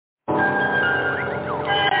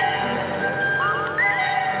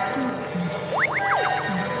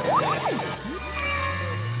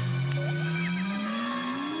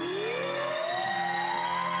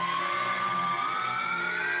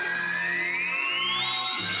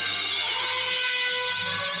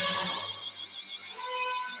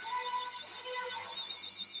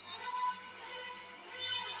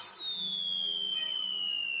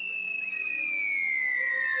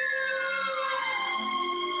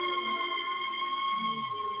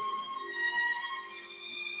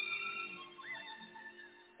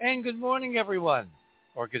And good morning, everyone,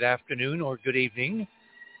 or good afternoon, or good evening,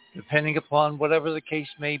 depending upon whatever the case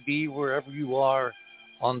may be, wherever you are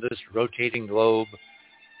on this rotating globe.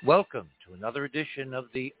 Welcome to another edition of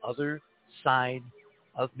The Other Side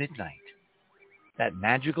of Midnight, that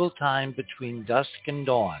magical time between dusk and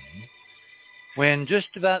dawn, when just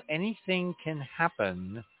about anything can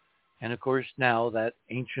happen. And of course, now that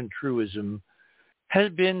ancient truism has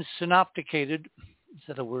been synopticated. Is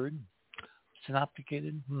that a word?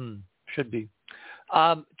 Synopticated? Should be.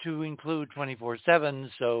 To include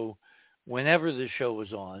 24/7, so whenever the show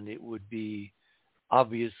was on, it would be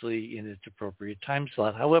obviously in its appropriate time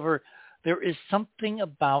slot. However, there is something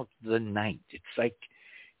about the night. It's like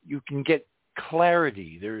you can get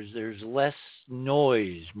clarity. There's less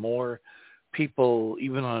noise. More people,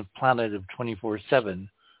 even on a planet of 24/7,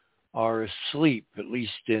 are asleep, at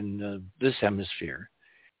least in this hemisphere.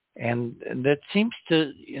 And that seems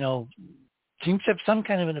to have some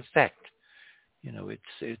kind of an effect.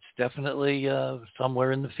 It's definitely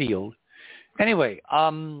somewhere in the field. Anyway,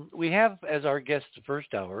 we have as our guest the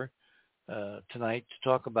first hour tonight to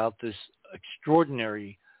talk about this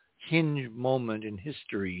extraordinary hinge moment in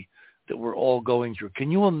history that we're all going through.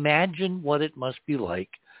 Can you imagine what it must be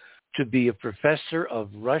like to be a professor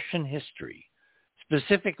of Russian history,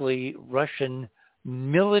 specifically Russian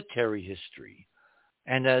military history,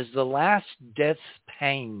 and as the last death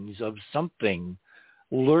pangs of something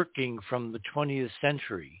lurking from the 20th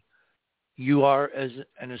century, you are, as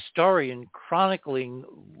an historian, chronicling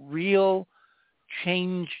real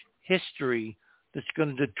change history that's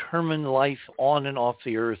going to determine life on and off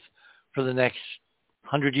the earth for the next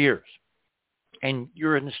 100 years. And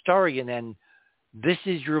you're an historian, and this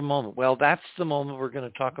is your moment. Well, that's the moment we're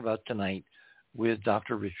going to talk about tonight with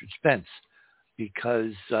Dr. Richard Spence.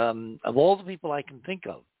 Because of all the people I can think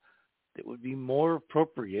of, it would be more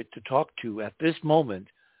appropriate to talk to at this moment,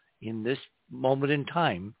 in this moment in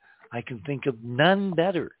time, I can think of none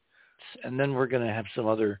better. And then we're going to have some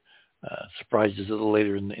other surprises a little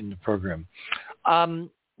later in the program.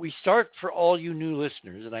 We start, for all you new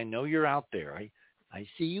listeners, and I know you're out there. I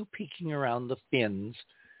see you peeking around the fins.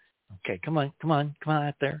 Okay, come on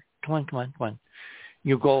out there. Come on.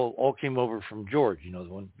 You all came over from George, the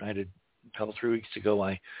one I did. Until 3 weeks ago,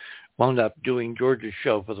 I wound up doing George's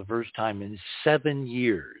show for the first time in 7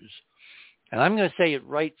 years. And I'm going to say it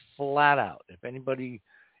right flat out. If anybody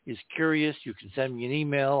is curious, you can send me an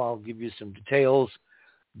email. I'll give you some details.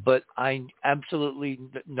 But I absolutely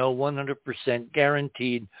know 100%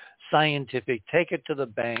 guaranteed, scientific, take it to the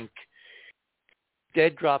bank,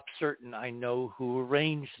 dead drop certain I know who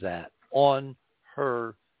arranged that on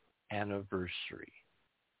her anniversary.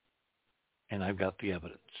 And I've got the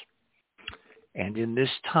evidence. And in this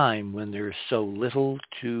time when there's so little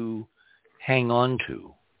to hang on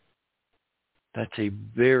to, that's a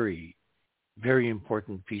very, very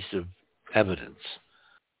important piece of evidence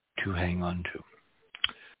to hang on to.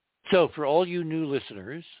 So for all you new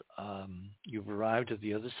listeners, you've arrived at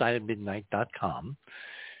theothersideofmidnight.com.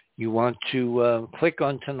 You want to click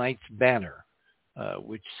on tonight's banner,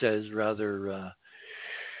 which says rather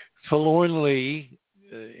forlornly,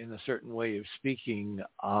 in a certain way of speaking,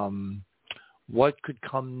 what could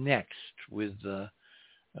come next with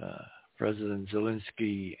President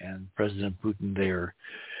Zelensky and President Putin there,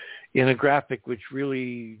 in a graphic which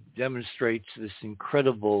really demonstrates this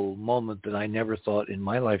incredible moment that I never thought in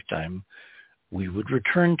my lifetime we would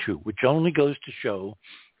return to, which only goes to show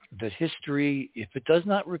that history, if it does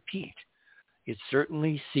not repeat, it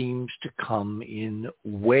certainly seems to come in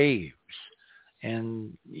waves.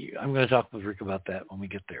 And I'm going to talk with Rick about that when we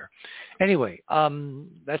get there. Anyway,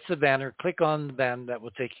 that's the banner. Click on the banner. That will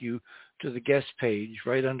take you to the guest page.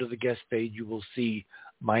 Right under the guest page, you will see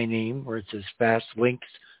my name where it says Fast Links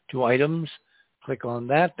to Items. Click on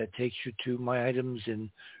that. That takes you to my items in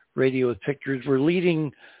Radio with Pictures. We're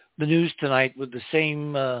leading the news tonight with the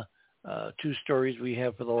same two stories we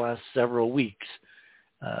have for the last several weeks.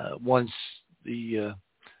 Once the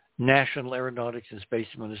National Aeronautics and Space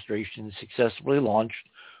Administration successfully launched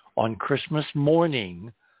on Christmas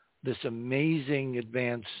morning this amazing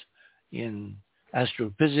advance in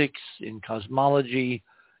astrophysics, in cosmology,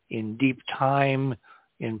 in deep time,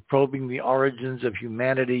 in probing the origins of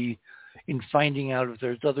humanity, in finding out if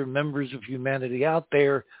there's other members of humanity out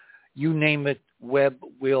there. You name it, Webb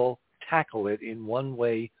will tackle it in one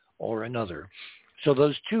way or another. So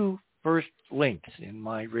those two first links in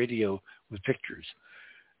my Radio with Pictures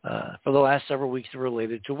for the last several weeks are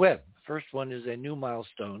related to Webb. The first one is a new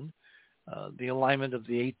milestone, the alignment of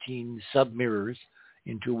the 18 sub-mirrors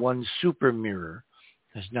into one super mirror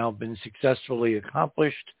has now been successfully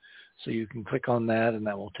accomplished. So you can click on that, and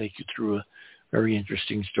that will take you through Very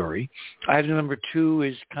interesting story. Item number 2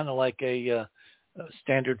 is kind of like a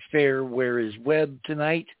standard fare. Where is Webb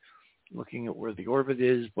tonight? Looking at where the orbit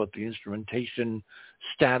is, what the instrumentation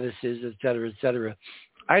status is, et cetera, et cetera.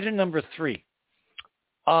 Item number 3,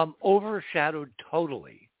 overshadowed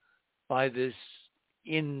totally by this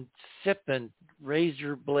incipient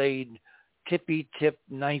razor blade, tippy-tip,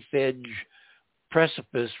 knife-edge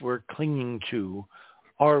precipice we're clinging to.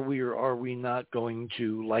 Are we or are we not going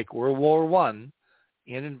to, like World War I,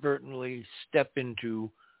 inadvertently step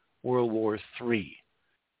into World War III?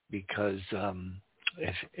 Because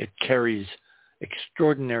it carries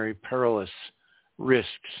extraordinary perilous risks.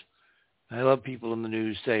 I love people in the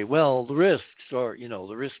news say, well, the risks are,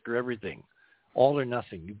 the risks are everything. All or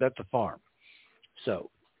nothing. You bet the farm.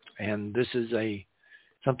 So, and this is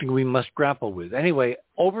something we must grapple with. Anyway,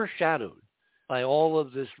 overshadowed by all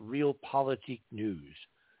of this realpolitik news,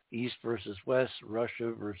 East versus West,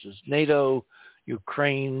 Russia versus NATO,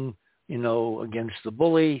 Ukraine, against the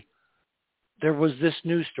bully, there was this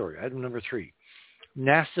news story, item number 3.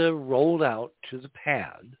 NASA rolled out to the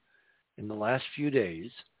pad in the last few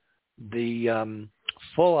days the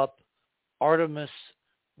full-up Artemis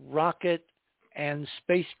rocket and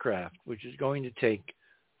spacecraft, which is going to take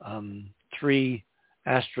 3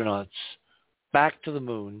 astronauts back to the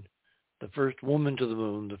moon, the first woman to the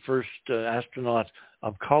moon, the first astronaut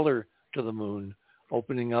of color to the moon,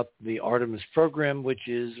 opening up the Artemis program, which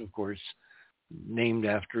is, of course, named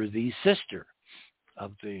after the sister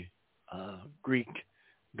of the Greek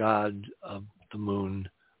god of the moon,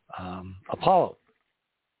 Apollo.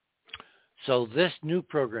 So this new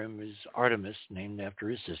program is Artemis, named after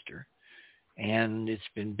his sister, and it's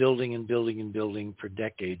been building and building and building for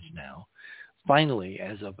decades now. Finally,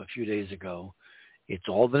 as of a few days ago, it's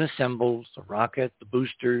all been assembled, the rocket, the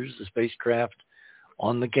boosters, the spacecraft,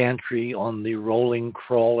 on the gantry, on the rolling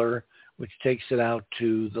crawler, which takes it out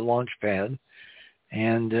to the launch pad,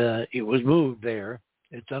 and it was moved there.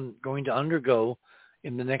 It's going to undergo,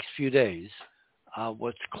 in the next few days,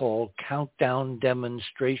 what's called countdown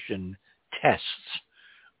demonstration tests,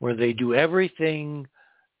 where they do everything,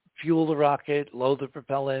 fuel the rocket, load the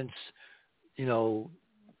propellants,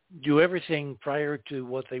 do everything prior to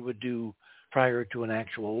what they would do prior to an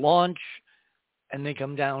actual launch, and they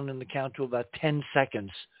come down and they count to about 10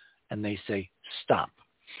 seconds, and they say, stop.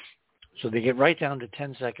 So they get right down to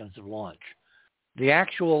 10 seconds of launch. The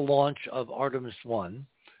actual launch of Artemis 1,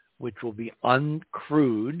 which will be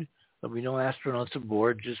uncrewed, there'll be no astronauts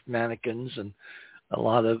aboard, just mannequins and a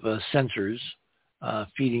lot of sensors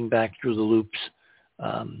feeding back through the loops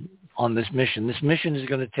on this mission. This mission is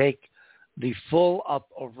going to take the full-up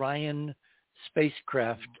Orion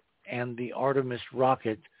spacecraft and the Artemis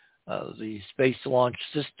rocket, the Space Launch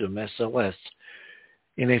System, SLS,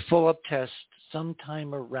 in a full-up test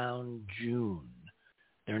sometime around June.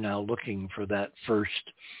 They're now looking for that first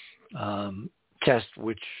test,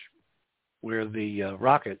 where the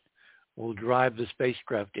rocket will drive the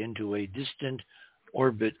spacecraft into a distant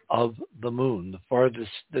orbit of the moon, the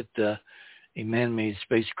farthest that a man-made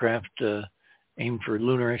spacecraft aimed for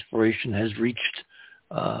lunar exploration has reached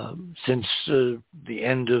since the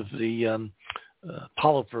end of the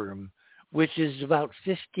Apollo program, which is about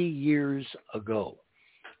 50 years ago.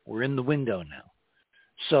 We're in the window now.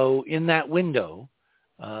 So in that window,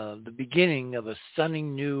 the beginning of a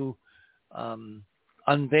stunning new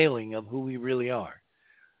unveiling of who we really are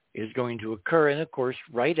is going to occur. And of course,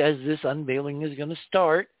 right as this unveiling is going to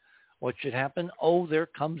start, what should happen? Oh, there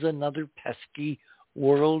comes another pesky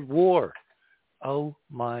world war. Oh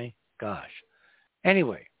my gosh.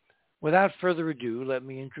 Anyway, without further ado, let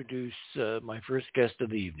me introduce my first guest of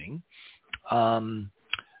the evening.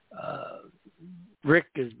 Rick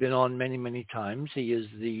has been on many, many times. He is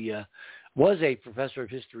was a professor of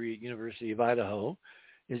history at University of Idaho.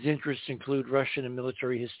 His interests include Russian and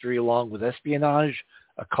military history, along with espionage,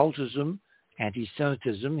 occultism,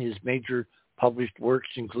 anti-Semitism. His major published works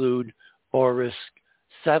include Boris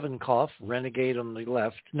Savinkov, Renegade on the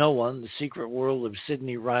Left, No One, The Secret World of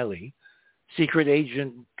Sidney Riley, Secret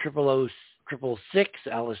Agent 666,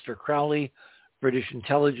 Aleister Crowley, British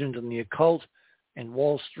Intelligence and the Occult, and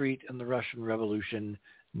Wall Street and the Russian Revolution,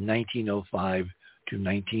 1905 to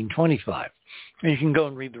 1925. And you can go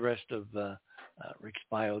and read the rest of Rick's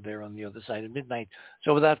bio there on the other side of midnight.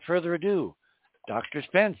 So without further ado, Dr.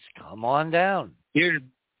 Spence, come on down. Here's a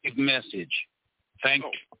big message. Thank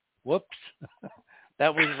you. Whoops.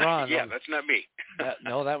 That was Ron. Yeah, that's not me.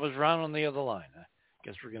 That was Ron on the other line. I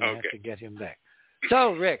guess we're going to have to get him back.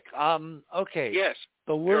 So, Rick, okay. Yes,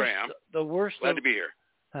 here I am. The worst Glad to be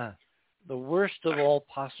here. The worst of all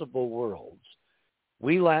possible worlds.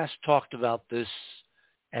 We last talked about this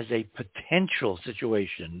as a potential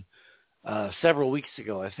situation several weeks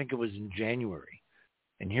ago. I think it was in January.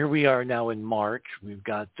 And here we are now in March. We've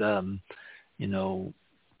got,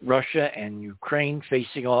 Russia and Ukraine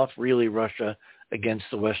facing off, really Russia against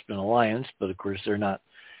the Western Alliance, but of course they're not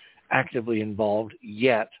actively involved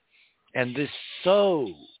yet. And this so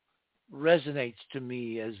resonates to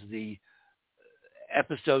me as the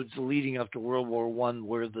episodes leading up to World War I,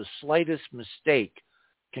 where the slightest mistake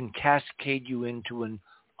can cascade you into an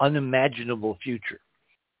unimaginable future.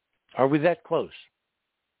 Are we that close?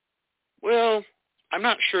 Well, I'm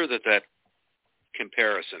not sure that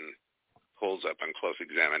comparison holds up on close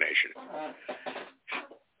examination,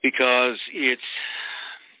 because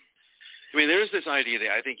there's this idea that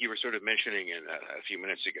I think you were sort of mentioning a few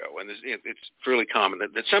minutes ago, and it's fairly common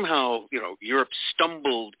that somehow, Europe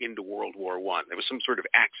stumbled into World War I. There was some sort of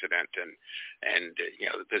accident, and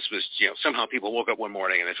this was, somehow people woke up one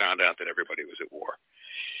morning and they found out that everybody was at war.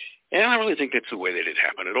 And I don't really think that's the way that it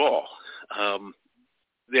happened at all.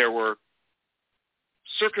 There were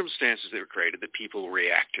circumstances that were created that people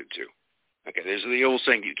reacted to. Okay, there's the old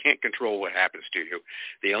saying, you can't control what happens to you.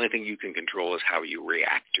 The only thing you can control is how you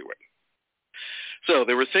react to it. So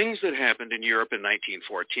there were things that happened in Europe in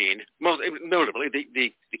 1914. Most notably,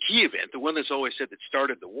 the key event, the one that's always said that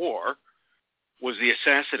started the war, was the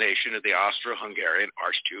assassination of the Austro-Hungarian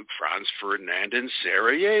Archduke Franz Ferdinand in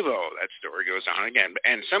Sarajevo. That story goes on again.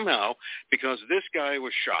 And somehow, because this guy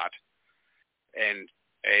was shot, and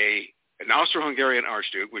an Austro-Hungarian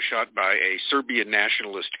Archduke was shot by a Serbian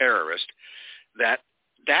nationalist terrorist, that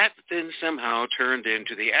then somehow turned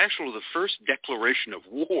into the first declaration of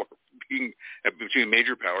war being between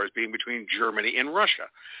major powers, being between Germany and Russia.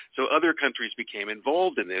 So other countries became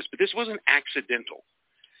involved in this, but this wasn't accidental.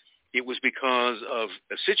 It was because of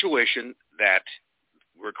a situation that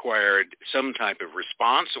required some type of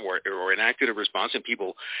response or enacted a response, and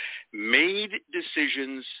people made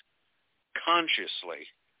decisions consciously,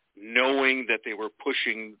 knowing that they were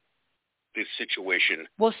pushing this situation.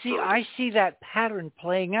 Well, see, further. I see that pattern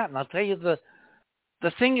playing out, and I'll tell you the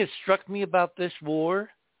thing that struck me about this war.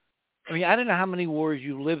 I mean, I don't know how many wars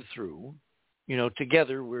you lived through.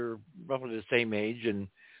 Together we're roughly the same age, and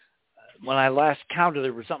when I last counted,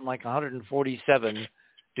 there were something like 147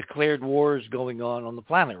 declared wars going on the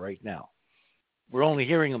planet right now. We're only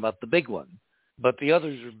hearing about the big one, but the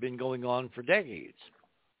others have been going on for decades.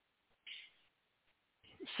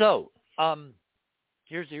 So,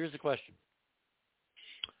 here's the question.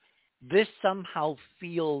 This somehow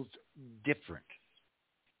feels different.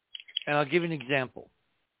 And I'll give you an example.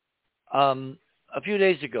 A few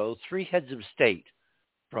days ago, 3 heads of state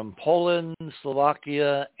from Poland,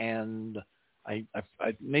 Slovakia, and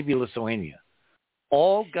maybe Lithuania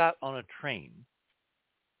all got on a train,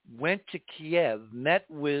 went to Kiev, met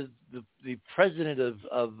with the president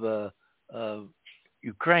of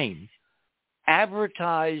Ukraine,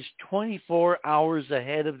 advertised 24 hours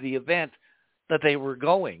ahead of the event that they were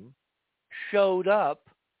going, showed up,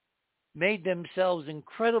 made themselves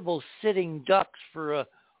incredible sitting ducks for a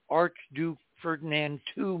Archduke Ferdinand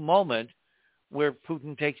II moment where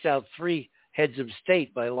Putin takes out 3 heads of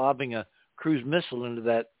state by lobbing a cruise missile into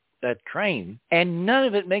that train, and none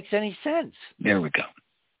of it makes any sense. There we go.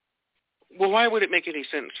 Well, why would it make any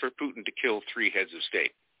sense for Putin to kill 3 heads of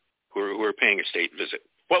state who are paying a state visit?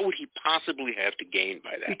 What would he possibly have to gain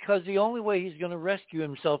by that? Because the only way he's going to rescue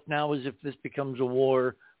himself now is if this becomes a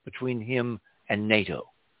war between him and NATO.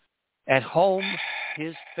 At home,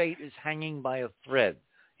 his fate is hanging by a thread.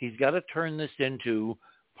 He's got to turn this into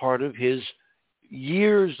part of his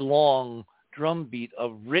years-long drumbeat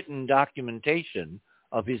of written documentation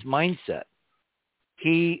of his mindset.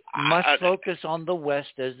 He must focus on the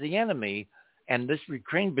West as the enemy, and this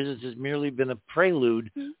Ukraine business has merely been a prelude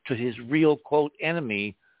to his real, quote,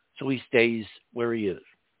 enemy, so he stays where he is.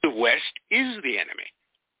 The West is the enemy.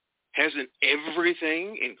 Hasn't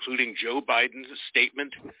everything, including Joe Biden's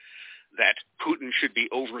statement that Putin should be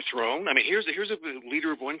overthrown? I mean, here's a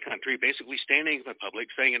leader of one country basically standing in the public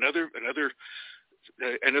saying another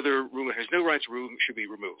room has no rights room should be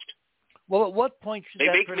removed. Well, at what point should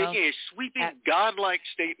that making a sweeping, godlike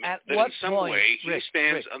statement that in some way he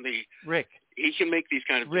stands on the... Rick. He can make these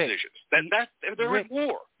kind of decisions. They're at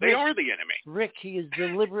war. They are the enemy. Rick, he is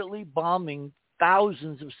deliberately bombing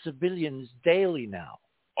thousands of civilians daily now.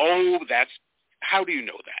 Oh, how do you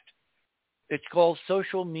know that? It's called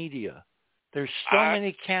social media. There's so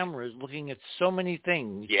many cameras looking at so many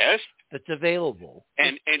things. Yes. That's available.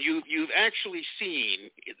 And you've actually seen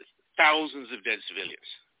thousands of dead civilians.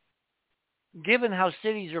 Given how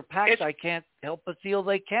cities are packed, I can't help but feel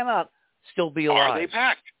they cannot still be alive. Are they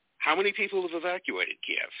packed? How many people have evacuated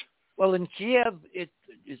Kiev? Well, in Kiev, it's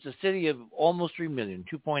a city of almost 3 million,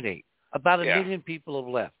 2.8. About a million people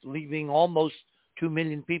have left, leaving almost 2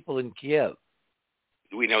 million people in Kiev.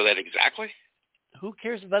 Do we know that exactly? Who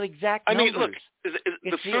cares about exact numbers? I mean, look,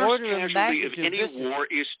 the first casualty of any war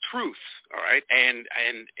is truth, all right? And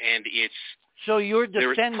it's... So you're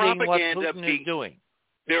defending what Putin is doing.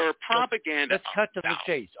 There are propaganda... Let's cut to the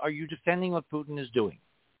chase. Are you defending what Putin is doing?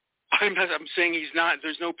 I'm saying he's not.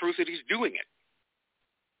 There's no proof that he's doing it.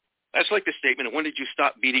 That's like the statement, when did you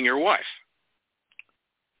stop beating your wife?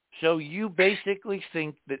 So you basically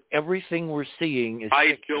think that everything we're seeing is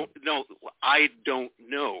fiction. I don't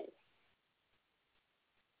know.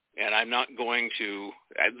 And I'm not going to...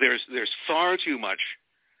 There's far too much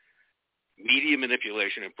media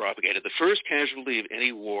manipulation and propaganda. The first casualty of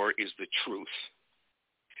any war is the truth.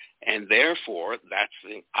 And therefore,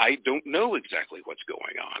 I don't know exactly what's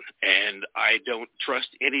going on. And I don't trust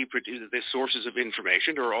any the sources of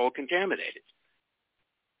information are all contaminated.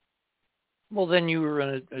 Well, then you were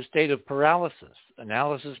in a state of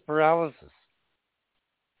analysis paralysis.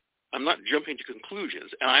 I'm not jumping to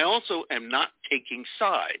conclusions. And I also am not taking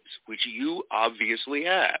sides, which you obviously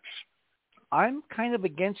have. I'm kind of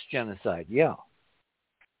against genocide, yeah.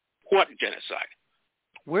 What genocide?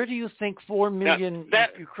 Where do you think 4 million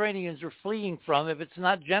Ukrainians are fleeing from if it's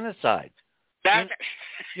not genocide?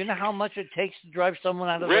 You know how much it takes to drive someone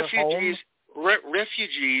out of their home?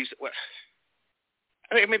 Refugees.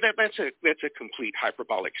 I mean, that's a complete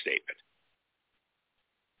hyperbolic statement.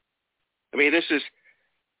 I mean, this is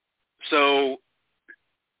so.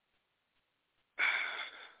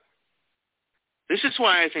 This is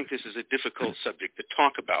why I think this is a difficult subject to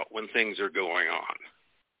talk about when things are going on.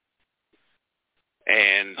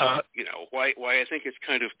 And, why I think it's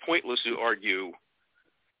kind of pointless to argue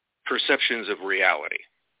perceptions of reality.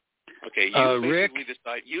 Okay,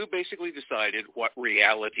 you basically decided what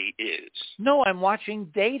reality is. No, I'm watching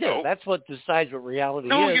data. No. That's what decides what reality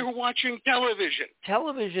is. No, you're watching television.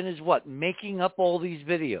 Television is what? Making up all these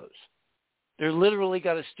videos. They're literally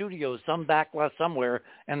got a studio, some backlot somewhere,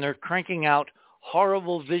 and they're cranking out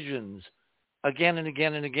horrible visions again and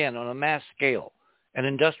again and again on a mass scale, an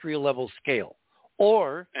industrial level scale.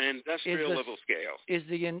 Or an industrial level scale is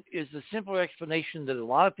the simpler explanation that a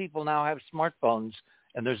lot of people now have smartphones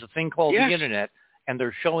and there's a thing called the internet, and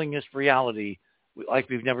they're showing us reality like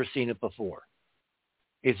we've never seen it before.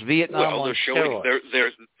 It's Vietnam on steroids.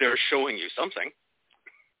 They're showing you something.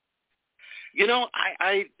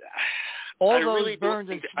 I really don't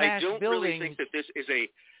think that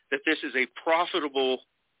this is a profitable.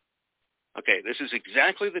 Okay, this is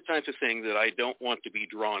exactly the type of thing that I don't want to be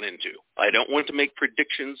drawn into. I don't want to make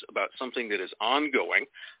predictions about something that is ongoing.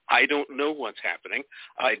 I don't know what's happening.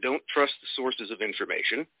 I don't trust the sources of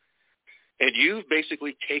information. And you've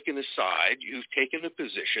basically taken a side. You've taken a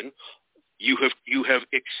position. You have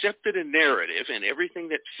accepted a narrative, and everything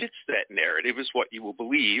that fits that narrative is what you will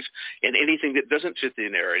believe, and anything that doesn't fit the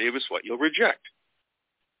narrative is what you'll reject.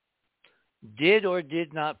 Did or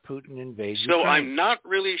did not Putin invade Ukraine? So I'm not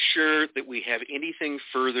really sure that we have anything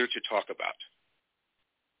further to talk about.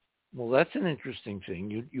 Well, that's an interesting thing.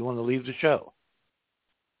 You want to leave the show?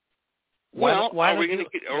 Why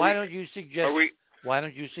don't you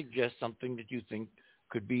suggest something that you think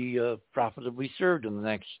could be profitably served in the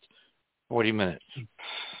next 40 minutes?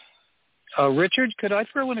 Richard, could I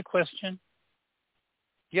throw in a question?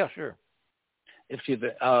 Yeah, sure.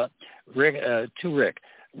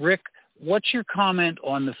 Rick, what's your comment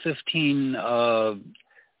on the 15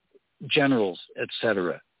 generals, et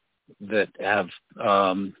cetera, that have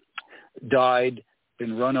died,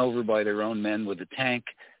 been run over by their own men with a tank,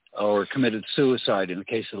 or committed suicide in the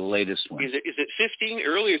case of the latest one? Is it 15?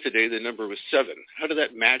 Earlier today, the number was 7. How did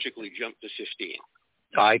that magically jump to 15?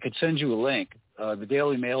 I could send you a link. The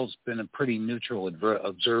Daily Mail's been a pretty neutral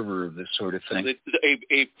observer of this sort of thing.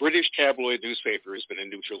 A British tabloid newspaper has been a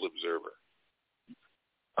neutral observer.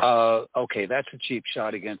 Okay, that's a cheap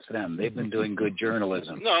shot against them. They've been doing good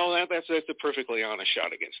journalism. No, that's a perfectly honest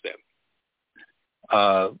shot against them.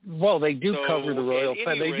 Well, they do cover the Royals.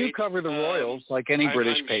 They do cover the Royals like any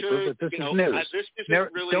British paper, but this is news.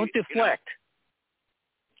 Don't deflect.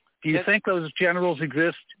 Do you think those generals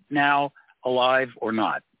exist now, alive or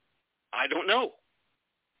not? I don't know.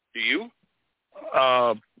 Do you?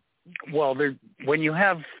 Well, when you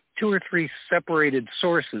have 2 or 3 separated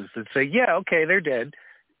sources that say, yeah, okay, they're dead,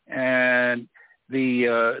 and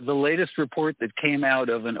the latest report that came out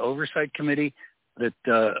of an oversight committee that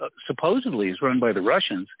supposedly is run by the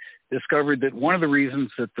Russians discovered that one of the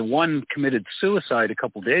reasons that the one committed suicide a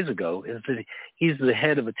couple days ago is that he's the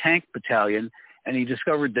head of a tank battalion, and he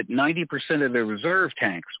discovered that 90% of their reserve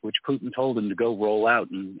tanks, which Putin told him to go roll out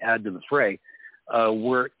and add to the fray,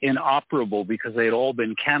 were inoperable because they had all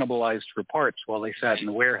been cannibalized for parts while they sat in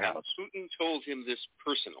the warehouse. Putin told him this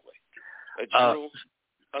personally. A general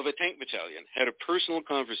of a tank battalion had a personal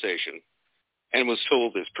conversation and was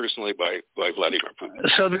told this personally by Vladimir Putin.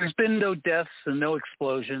 So there's been no deaths and no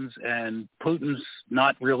explosions, and Putin's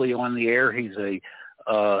not really on the air. He's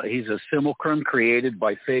a simulacrum created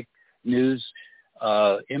by fake news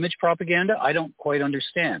image propaganda. I don't quite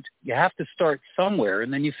understand. You have to start somewhere,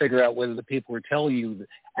 and then you figure out whether the people are telling you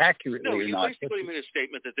accurately or not. No, you basically made a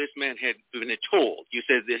statement that this man had been told. You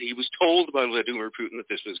said that he was told by Vladimir Putin that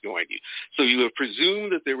this was going to. So you have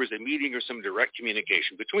presumed that there was a meeting or some direct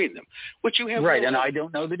communication between them, which you have. Right, and I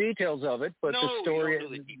don't know the details of it, but no, the story. You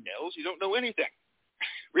don't know the details. You don't know anything,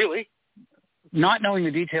 really. Not knowing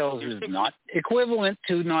the details is not equivalent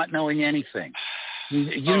to not knowing anything.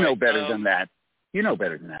 You know better than that. You know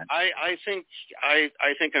better than that. I think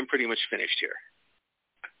I'm pretty much finished here.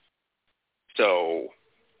 So,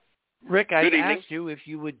 Rick, I asked you if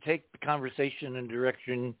you would take the conversation in a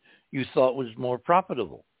direction you thought was more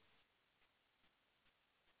profitable.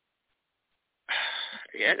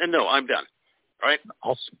 Yeah, no, I'm done. All right.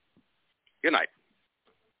 Awesome. Good night.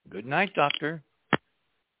 Good night, Doctor.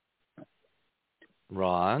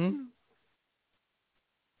 Ron?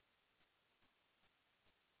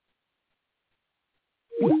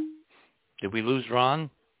 Did we lose Ron?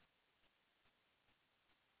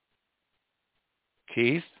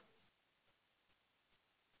 Keith?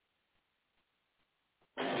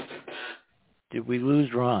 Did we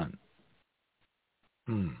lose Ron?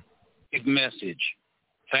 Big message.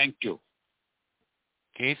 Thank you.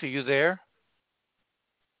 Keith, are you there?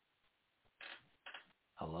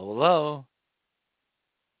 Hello, hello.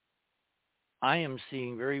 I am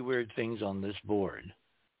seeing very weird things on this board,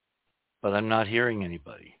 but I'm not hearing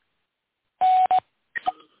anybody.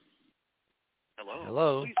 Hello.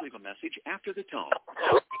 Hello. Please leave a message after the tone.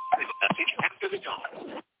 Message after the tone.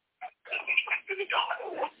 Message after the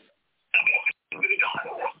tone.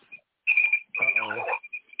 Uh-oh.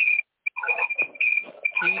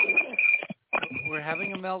 Keith, we're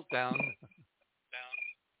having a meltdown.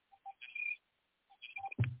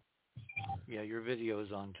 Yeah, your video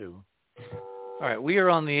is on too. All right, we are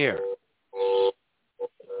on the air.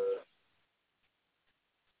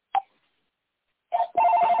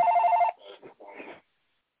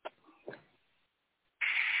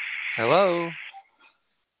 Hello?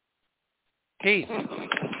 Keith?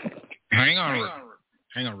 Hang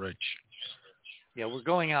on, Rich. Yeah, we're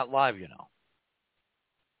going out live, you know.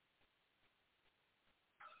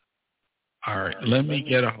 All right, let me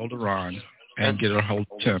get a hold of Ron and get a hold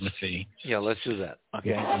of Timothy. Yeah, let's do that.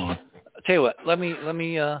 Okay. I'll tell you what, let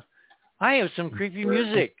me I have some creepy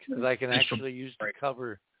music that I can actually use to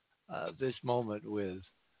cover this moment with.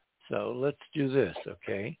 So let's do this,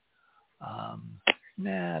 okay?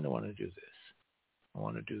 Nah, I don't want to do this. I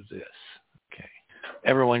want to do this. Okay.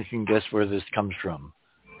 Everyone can guess where this comes from.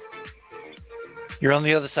 You're on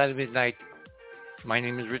the other side of midnight. My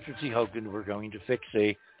name is Richard C. Hogan. We're going to fix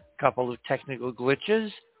a couple of technical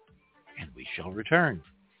glitches, and we shall return.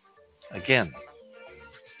 Again.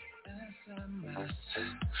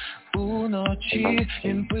 Уночі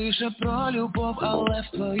він пише про любов, але в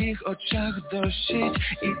твоїх очах дощить,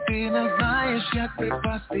 і ти не знаєш, як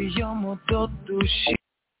припасти йому до душі.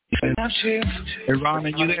 Hey, Ron,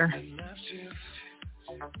 are you there?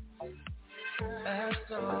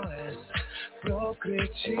 SOS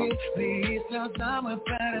прокричи, твої сльозами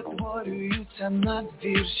перетворюються на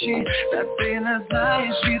вірші, та ти не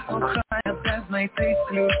знаєш від кохання, де знайти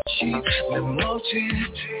ключі.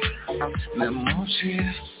 Не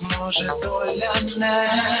мовчи, може доля не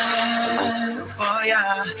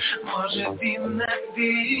твоя, може він не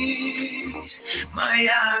твій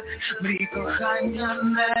маяк, мрій кохання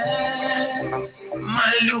не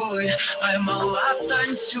малюй, ай мала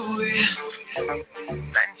танцюй.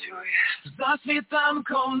 За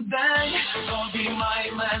світанком день,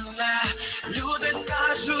 обіймай мене, люди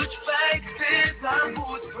скажуть фейк, ти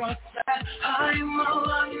забудь про це, ай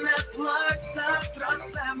мала не плач, завтра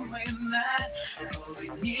це мине, коли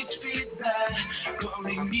ніч піде,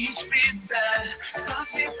 за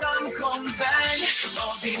світанком день,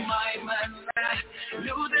 обіймай мене,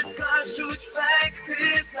 люди скажуть фейк,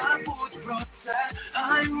 ти забудь про це,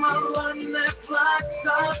 ай мала не плач,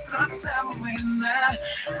 завтра це мине,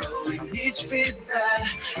 коли ніч піде,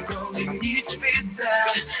 коли ніч піде,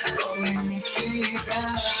 коли ніч піде.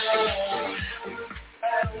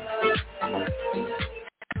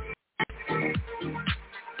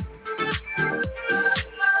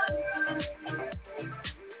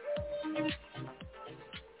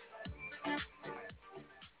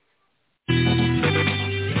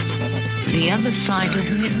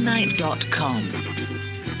 theothersideofmidnight.com.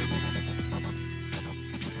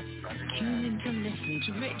 Tune in to listen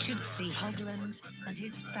to Richard C. Hogland and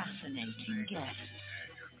his fascinating guests.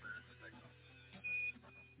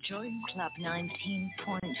 Join Club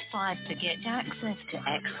 19.5 to get access to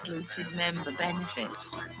exclusive member benefits.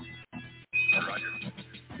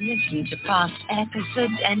 Listen to past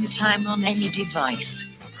episodes anytime on any device.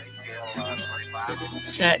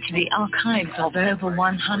 Search the archives of over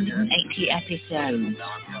 180 episodes.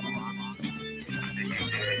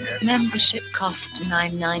 Membership costs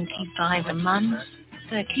 $9.95 a month,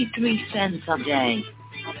 33 cents a day.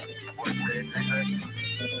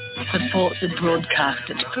 Support the broadcast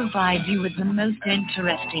that provides you with the most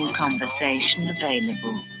interesting conversation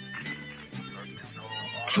available.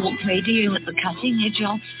 Talk radio at the cutting edge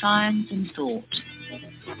of science and thought.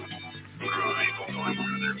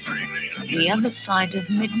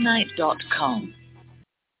 theothersideofmidnight.com.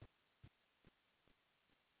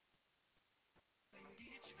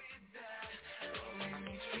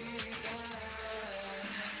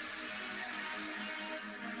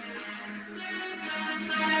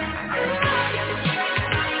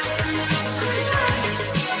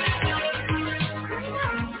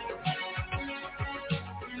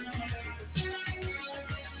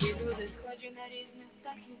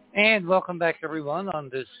 And welcome back, everyone, on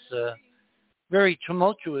this very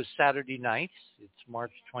tumultuous Saturday night. It's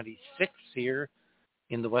March 26th here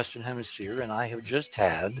in the Western Hemisphere, and I have just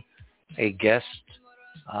had a guest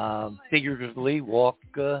figuratively walk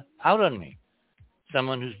out on me.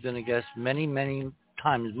 Someone who's been a guest many, many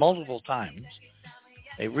times, multiple times.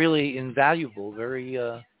 A really invaluable, very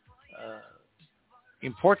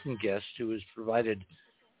important guest who has provided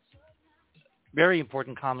very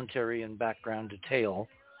important commentary and background detail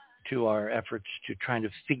to our efforts to trying to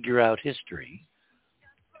figure out history.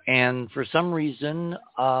 And for some reason,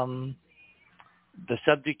 the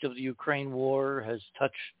subject of the Ukraine war has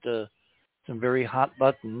touched some very hot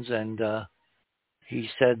buttons, and he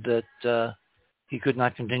said that he could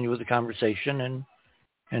not continue with the conversation,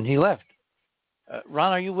 and he left.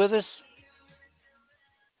 Ron, are you with us?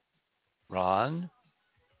 Ron?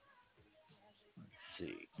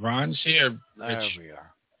 Let's see. Ron's here. There we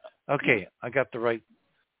are. Okay, I got the right.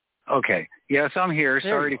 Okay. Yes, I'm here.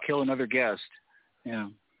 There Sorry you to kill another guest. Yeah.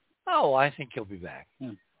 Oh, I think he'll be back.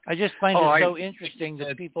 Yeah. I just find it so interesting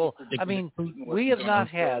that people. I mean, we have not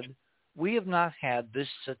had this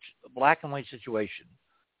such black and white situation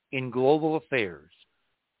in global affairs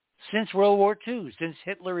since World War II, since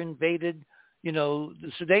Hitler invaded,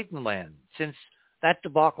 the Sudetenland, since that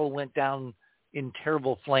debacle went down in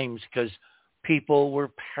terrible flames because people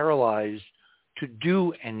were paralyzed to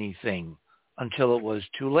do anything until it was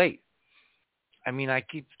too late. I mean, I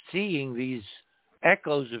keep seeing these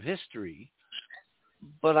echoes of history,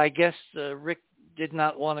 but I guess Rick did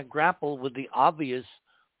not want to grapple with the obvious,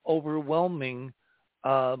 overwhelming,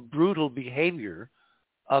 brutal behavior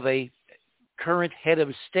of a current head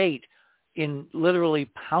of state in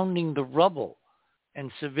literally pounding the rubble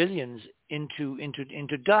and civilians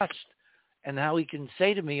into dust, and how he can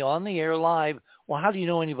say to me on the air live, well, how do you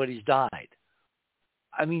know anybody's died?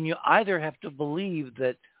 I mean, you either have to believe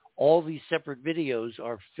that all these separate videos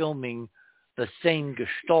are filming the same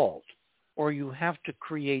gestalt, or you have to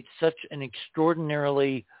create such an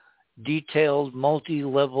extraordinarily detailed,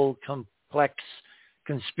 multi-level, complex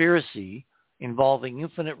conspiracy involving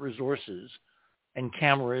infinite resources and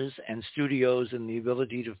cameras and studios and the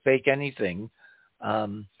ability to fake anything,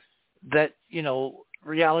 that,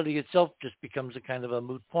 reality itself just becomes a kind of a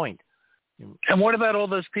moot point. And what about all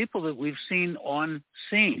those people that we've seen on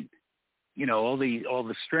scene? All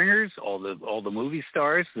the stringers, all the movie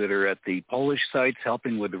stars that are at the Polish sites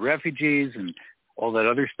helping with the refugees and all that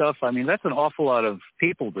other stuff. I mean, that's an awful lot of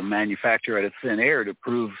people to manufacture out of thin air to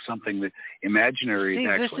prove something that imaginary is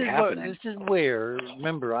actually happening. This is where,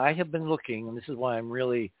 remember, I have been looking, and this is why I'm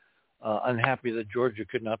really unhappy that Georgia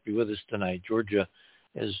could not be with us tonight. Georgia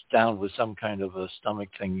is down with some kind of a stomach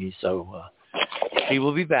thingy, so she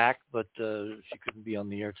will be back, but she couldn't be on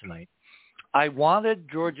the air tonight. I wanted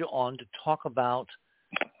Georgia on to talk about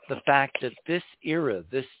the fact that this era,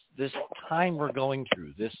 this time we're going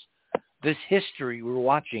through, this history we're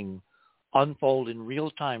watching unfold in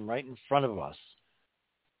real time right in front of us,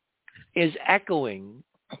 is echoing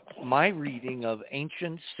my reading of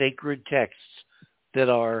ancient sacred texts that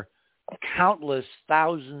are countless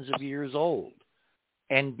thousands of years old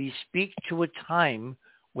and bespeak to a time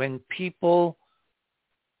when people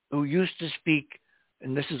who used to speak,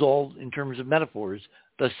 and this is all in terms of metaphors,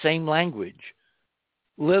 the same language,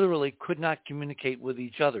 literally could not communicate with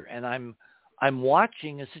each other. And I'm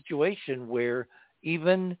watching a situation where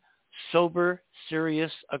even sober,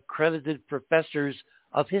 serious, accredited professors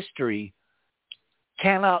of history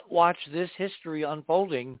cannot watch this history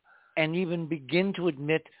unfolding and even begin to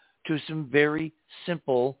admit to some very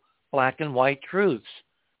simple black and white truths.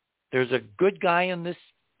 There's a good guy in this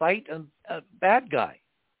fight and a bad guy.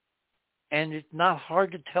 And it's not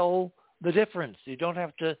hard to tell the difference. You don't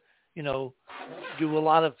have to, do a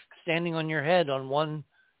lot of standing on your head on one,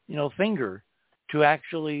 finger to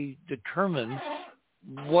actually determine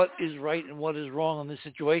what is right and what is wrong in this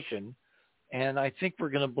situation. And I think we're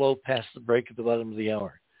going to blow past the break at the bottom of the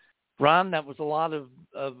hour. Ron, that was a lot of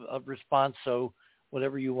response. So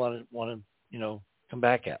whatever you want to, come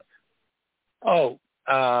back at. Oh,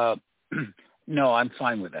 no, I'm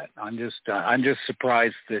fine with that. I'm just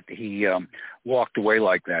surprised that he walked away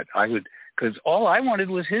like that. Because all I wanted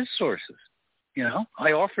was his sources.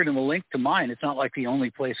 I offered him a link to mine. It's not like the only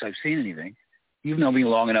place I've seen anything. You've known me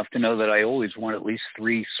long enough to know that I always want at least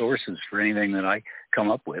 3 sources for anything that I come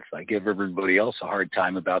up with. I give everybody else a hard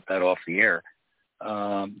time about that off the air.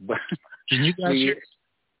 But can you guys hear?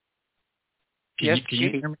 Yes, can you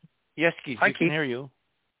hear me? Yes, Keith, I can hear you.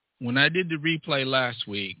 When I did the replay last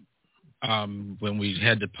week, when we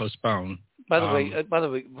had to postpone. By the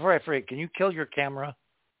way, before I forget, can you kill your camera?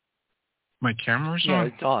 My camera's on? Yeah,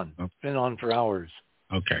 it's on. Oh. It's been on for hours.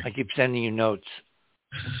 Okay. I keep sending you notes.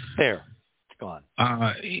 There, it's gone.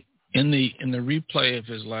 In the replay of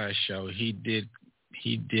his last show, he did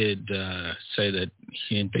say that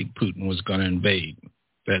he didn't think Putin was going to invade.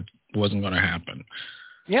 That wasn't going to happen.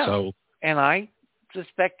 Yeah. So, and I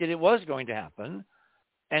suspected it was going to happen.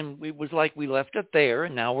 And it was like we left it there,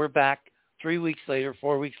 and now we're back 3 weeks later,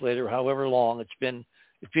 4 weeks later, however long it's been.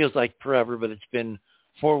 It feels like forever, but it's been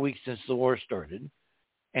 4 weeks since the war started.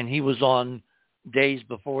 And he was on days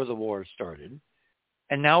before the war started.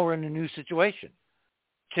 And now we're in a new situation.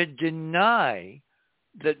 To deny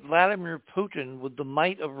that Vladimir Putin, with the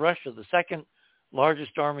might of Russia, the second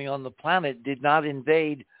largest army on the planet, did not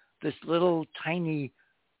invade this little tiny,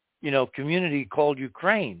 community called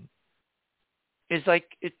Ukraine, is like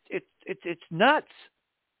it's nuts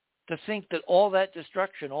to think that all that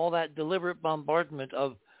destruction, all that deliberate bombardment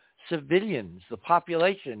of civilians, the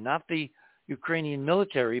population, not the Ukrainian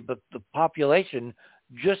military, but the population,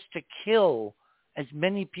 just to kill as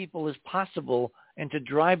many people as possible and to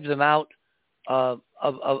drive them out of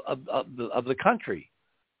the country,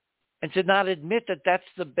 and to not admit that that's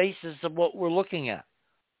the basis of what we're looking at.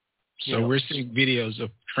 So we're seeing videos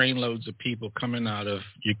of trainloads of people coming out of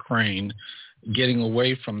Ukraine, getting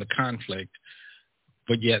away from the conflict,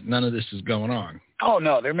 but yet none of this is going on. Oh,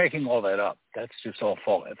 no, they're making all that up. That's just all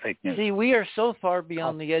fake news. See, we are so far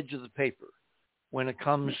beyond the edge of the paper when it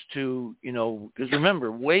comes to, because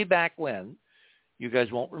remember, way back when, you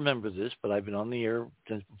guys won't remember this, but I've been on the air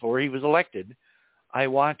since before he was elected, I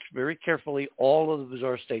watched very carefully all of the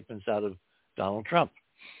bizarre statements out of Donald Trump.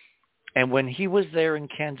 And when he was there in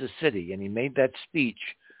Kansas City and he made that speech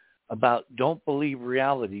about don't believe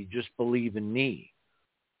reality, just believe in me,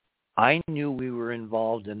 I knew we were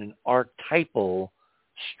involved in an archetypal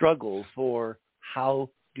struggle for how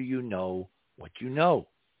do you know what you know?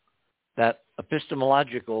 That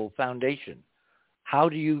epistemological foundation. How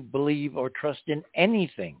do you believe or trust in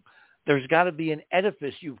anything? There's got to be an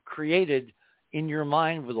edifice you've created in your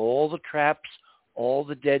mind with all the traps, all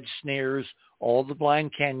the dead snares, all the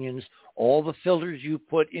blind canyons, all the filters you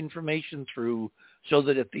put information through, so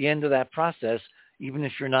that at the end of that process, even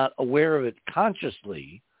if you're not aware of it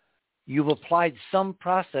consciously, you've applied some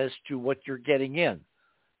process to what you're getting in.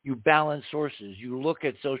 You balance sources. You look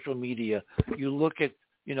at social media. You look at,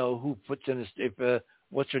 who puts in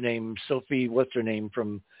what's her name, Sophie, what's her name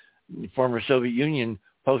from the former Soviet Union,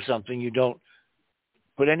 posts something, you don't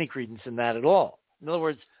put any credence in that at all. In other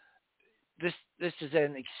words, this is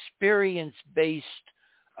an experience-based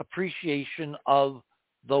appreciation of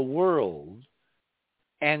the world,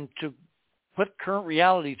 and to put current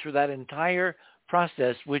reality through that entire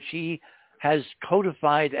process, which he has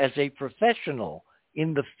codified as a professional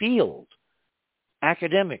in the field,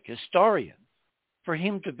 academic, historian, for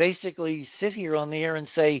him to basically sit here on the air and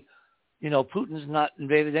say, Putin's not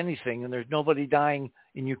invaded anything and there's nobody dying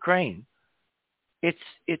in Ukraine. It's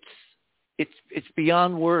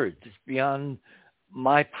beyond words. It's beyond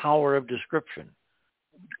my power of description.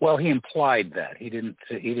 Well, he implied that he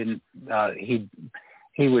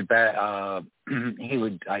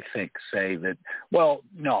would, I think, say that. Well,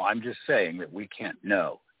 no, I'm just saying that we can't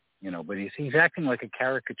know, But he's acting like a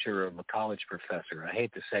caricature of a college professor. I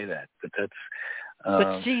hate to say that, but that's.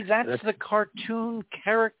 But see, that's the cartoon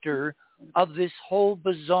character of this whole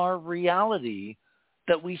bizarre reality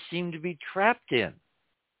that we seem to be trapped in.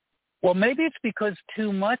 Well, maybe it's because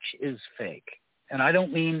too much is fake, and I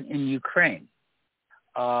don't mean in Ukraine.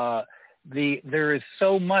 There is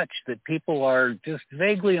so much that people are just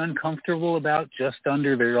vaguely uncomfortable about, just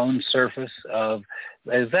under their own surface of,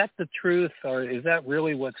 is that the truth, or is that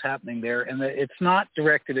really what's happening there? And it's not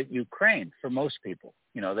directed at Ukraine for most people.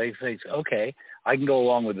 They say, okay, I can go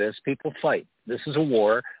along with this. People fight. This is a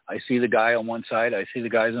war. I see the guy on one side. I see the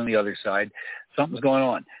guys on the other side. Something's going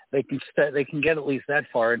on. They can get at least that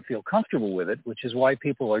far and feel comfortable with it, which is why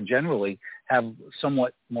people are generally have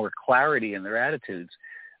somewhat more clarity in their attitudes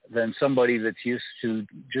than somebody that's used to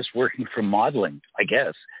just working from modeling, I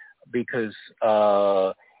guess, because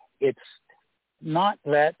it's not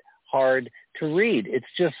that hard to read. It's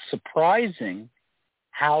just surprising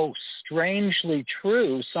how strangely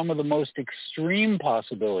true some of the most extreme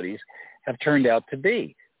possibilities have turned out to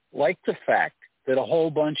be, like the fact that a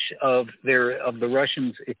whole bunch of the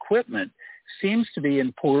Russians' equipment seems to be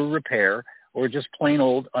in poor repair or just plain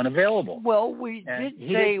old unavailable. Well, we did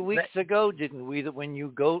say weeks ago, didn't we, that when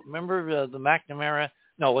you go, remember the McNamara?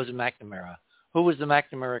 No, it wasn't McNamara. Who was the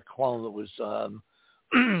McNamara clone that was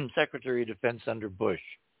Secretary of Defense under Bush?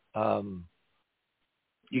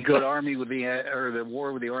 You go to army with the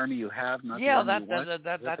war with the army you have, not yeah, the army you want.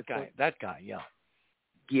 That guy, yeah.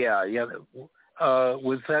 Yeah.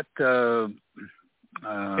 Was that?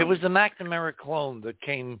 It was the McNamara clone that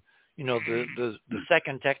came, the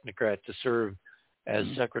second technocrat to serve as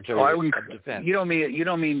Secretary of Defense. You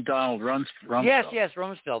don't mean Donald Rumsfeld? Yes,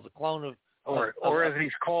 Rumsfeld, the clone of. Or as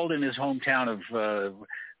he's called in his hometown of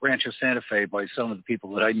Rancho Santa Fe by some of the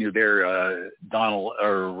people that I knew there, Donald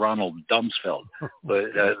or Ronald Dumsfeld, but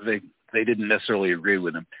they didn't necessarily agree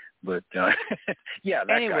with him. But yeah.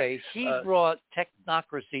 Anyway, guy. he brought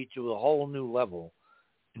technocracy to a whole new level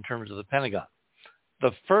in terms of the Pentagon.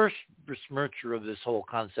 The first besmircher of this whole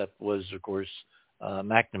concept was, of course,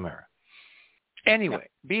 McNamara. Anyway,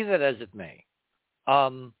 be that as it may,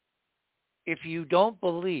 if you don't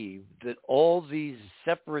believe that all these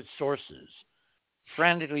separate sources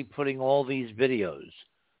frantically putting all these videos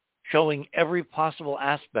showing every possible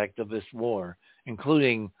aspect of this war,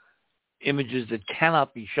 including images that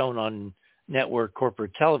cannot be shown on network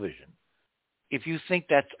corporate television, if you think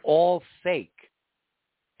that's all fake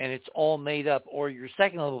and it's all made up, or your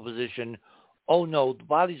second level position, oh no, the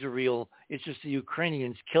bodies are real, it's just the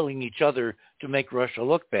Ukrainians killing each other to make Russia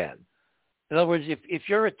look bad. In other words, if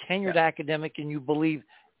you're a tenured academic and you believe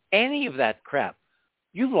any of that crap,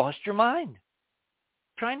 you've lost your mind.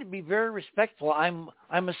 Trying to be very respectful, I'm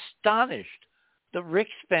astonished that Rick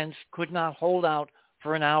Spence could not hold out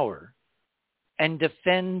for an hour and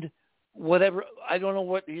defend whatever, I don't know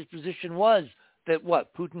what his position was, that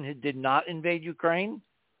Putin did not invade Ukraine?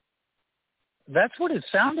 That's what it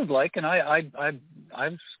sounded like, and I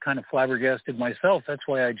was kind of flabbergasted myself. That's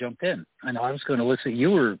why I jumped in. I know I was going to listen.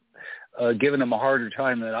 You were giving him a harder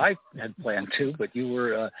time than I had planned to, but you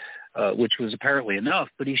were, which was apparently enough.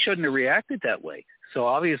 But he shouldn't have reacted that way. So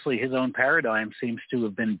obviously his own paradigm seems to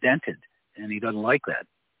have been dented, and he doesn't like that.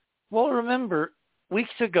 Well, remember,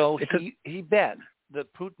 weeks ago he bet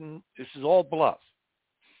that Putin, this is all bluff.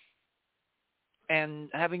 And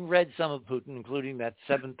having read some of Putin, including that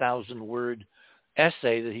 7,000-word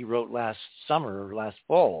essay that he wrote last summer or last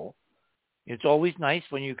fall, it's always nice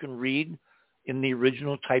when you can read in the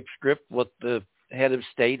original typescript what the head of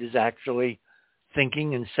state is actually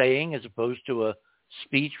thinking and saying, as opposed to a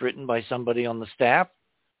speech written by somebody on the staff.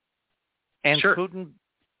 And sure. Putin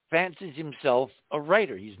fancies himself a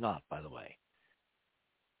writer. He's not, by the way.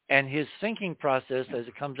 And his thinking process, as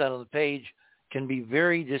it comes out on the page, can be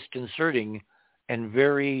very disconcerting and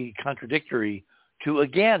very contradictory to,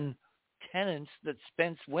 again, tenets that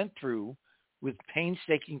Spence went through with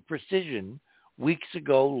painstaking precision weeks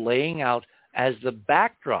ago, laying out as the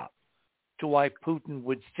backdrop to why Putin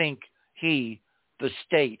would think he, the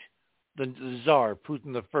state, the Tsar,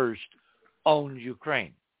 Putin the First, owns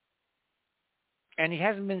Ukraine. And he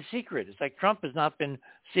hasn't been secret. It's like Trump has not been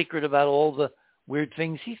secret about all the weird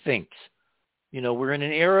things he thinks. We're in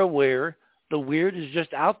an era where the weird is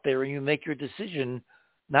just out there, and you make your decision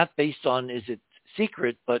not based on is it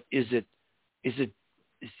secret, but is it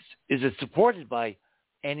supported by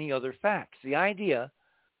any other facts. The idea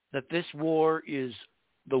that this war is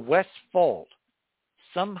the West's fault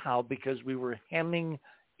somehow because we were hemming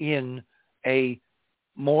in a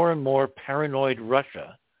more and more paranoid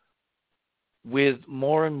Russia with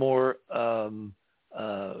more and more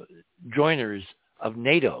joiners of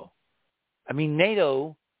NATO. I mean,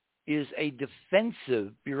 NATO is a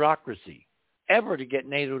defensive bureaucracy. Ever to get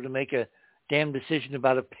NATO to make a damn decision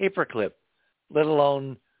about a paperclip, let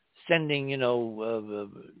alone sending,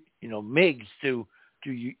 MiGs to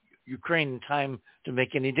Ukraine in time to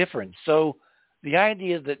make any difference. So the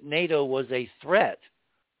idea that NATO was a threat,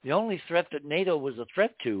 the only threat that NATO was a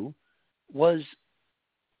threat to was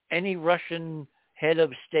any Russian head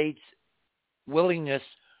of state's willingness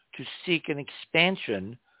to seek an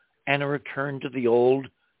expansion and a return to the old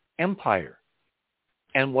empire.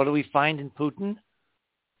 And what do we find in Putin?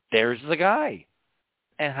 There's the guy.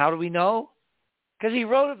 And how do we know? Because he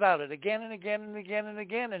wrote about it again and again and again and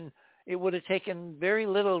again, and it would have taken very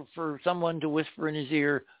little for someone to whisper in his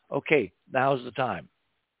ear, okay, now's the time.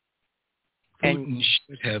 Putin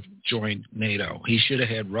should have joined NATO. He should have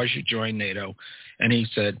had Russia join NATO, and he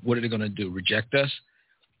said, what are they going to do, reject us?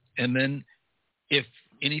 And then if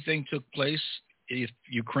anything took place, if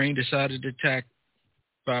Ukraine decided to attack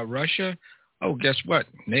Russia, oh, guess what?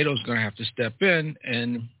 NATO's going to have to step in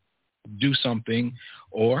and do something,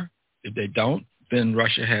 or if they don't, then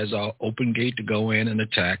Russia has an open gate to go in and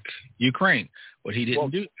attack Ukraine. But he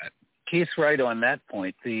didn't do that. Keith's right on that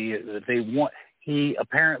point. He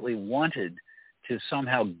apparently wanted to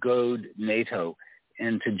somehow goad NATO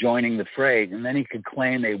into joining the fray, and then he could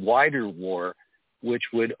claim a wider war which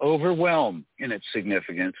would overwhelm in its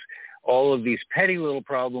significance all of these petty little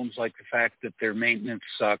problems, like the fact that their maintenance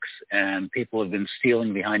sucks and people have been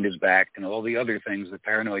stealing behind his back and all the other things that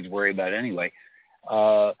paranoids worry about anyway.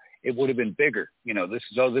 It would have been bigger. This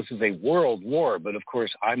is a world war, but of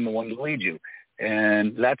course I'm the one to lead you.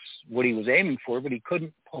 And that's what he was aiming for, but he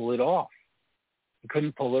couldn't pull it off.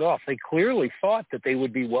 They clearly thought that they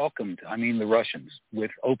would be welcomed, the Russians,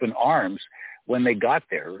 with open arms when they got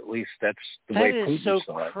there. At least that's the way Putin saw it.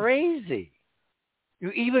 That is so crazy.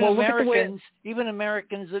 Even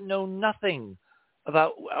Americans that know nothing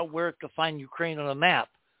about where to find Ukraine on a map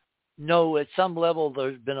know at some level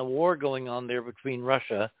there's been a war going on there between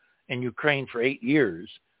Russia and Ukraine for 8 years.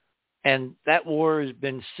 And that war has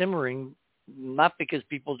been simmering, not because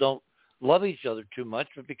people don't love each other too much,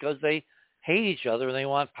 but because they hate each other and they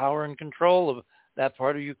want power and control of that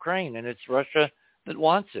part of Ukraine. And it's Russia that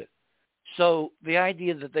wants it. So the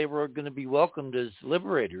idea that they were going to be welcomed as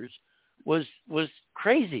liberators was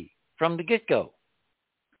crazy from the get-go.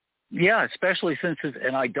 Yeah, especially since,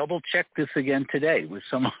 and I double-checked this again today with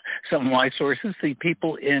some of my sources, the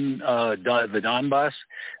people in the Donbass,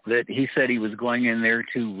 that he said he was going in there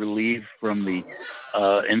to relieve from the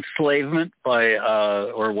enslavement by,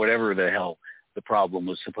 or whatever the hell the problem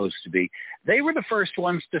was supposed to be. They were the first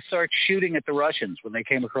ones to start shooting at the Russians when they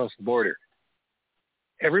came across the border.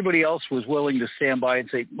 Everybody else was willing to stand by and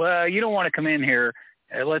say, well, you don't want to come in here.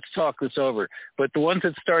 Let's talk this over. But the ones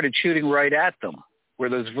that started shooting right at them were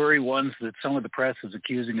those very ones that some of the press is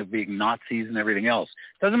accusing of being Nazis and everything else.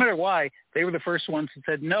 Doesn't matter why. They were the first ones that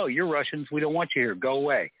said, no, you're Russians. We don't want you here. Go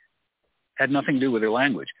away. Had nothing to do with their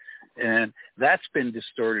language. And that's been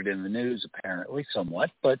distorted in the news apparently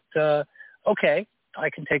somewhat. But, okay, I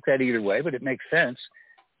can take that either way, but it makes sense.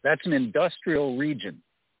 That's an industrial region.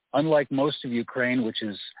 Unlike most of Ukraine, which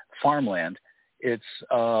is farmland, it's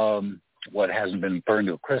what hasn't been burned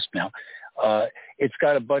to a crisp now. It's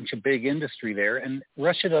got a bunch of big industry there, and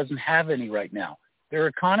Russia doesn't have any right now. Their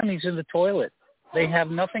economy's in the toilet. They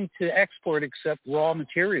have nothing to export except raw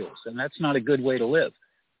materials, and that's not a good way to live.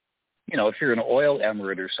 If you're an oil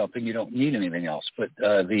emirate or something, you don't need anything else. But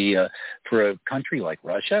for a country like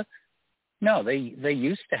Russia, no, they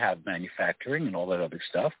used to have manufacturing and all that other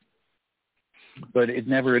stuff, but it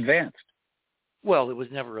never advanced. Well, it was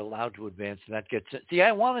never allowed to advance, and that gets it. See,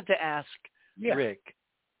 I wanted to ask Rick,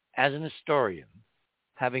 as an historian,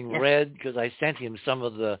 having read, because I sent him some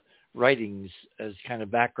of the writings as kind of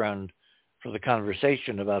background for the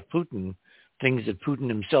conversation about Putin, things that Putin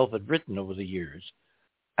himself had written over the years.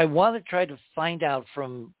 I want to try to find out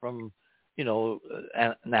from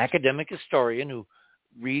an academic historian who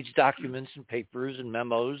reads documents and papers and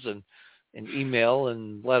memos and email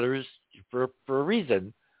and letters for a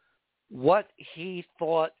reason, what he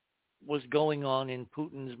thought was going on in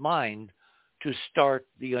Putin's mind to start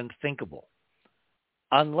the unthinkable,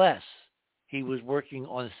 unless he was working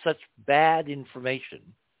on such bad information,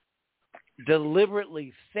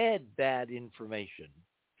 deliberately fed bad information,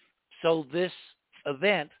 so this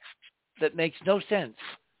event that makes no sense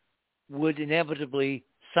would inevitably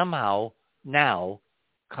somehow now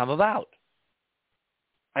come about.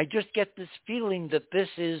 I just get this feeling that this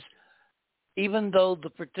is, even though the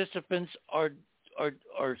participants are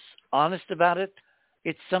honest about it,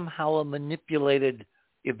 it's somehow a manipulated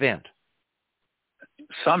event.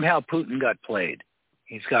 Somehow Putin got played.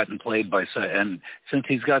 He's gotten played by, and since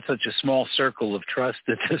he's got such a small circle of trust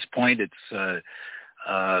at this point, it's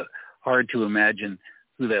hard to imagine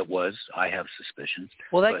who that was. I have suspicions.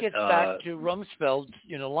 Well, that gets back to Rumsfeld's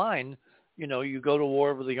line you go to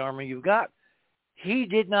war with the army you've got. He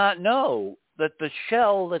did not know that the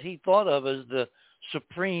shell that he thought of as the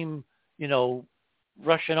supreme,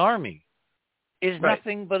 Russian army is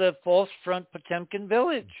nothing but a false front Potemkin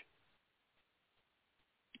village.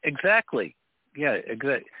 Exactly. Yeah,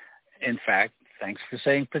 exactly. In fact, thanks for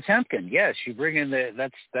saying Potemkin. Yes, you bring in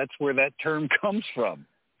that's where that term comes from.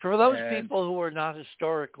 For those people who are not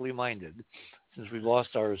historically minded, since we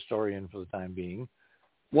lost our historian for the time being,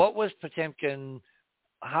 what was Potemkin?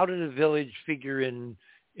 How did a village figure in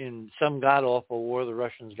some god-awful war the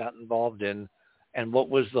Russians got involved in, and what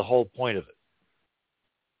was the whole point of it?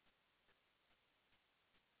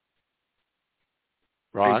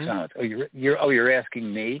 Ron? You're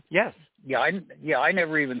asking me? Yes. Yeah, I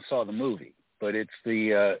never even saw the movie, but it's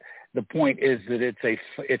the point is that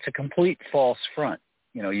it's a complete false front.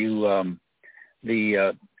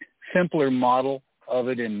 The simpler model of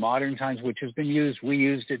it in modern times, which has been used. We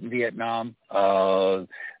used it in Vietnam.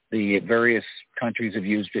 The various countries have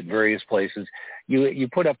used it various places. You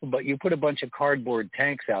put a bunch of cardboard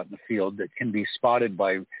tanks out in the field that can be spotted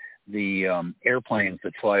by the airplanes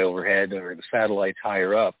that fly overhead or the satellites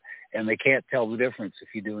higher up, and they can't tell the difference if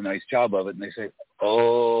you do a nice job of it. And they say,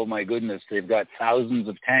 "Oh my goodness, they've got thousands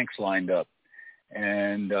of tanks lined up,"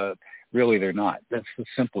 and really they're not. That's the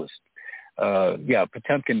simplest.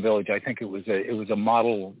 Potemkin village. I think it was a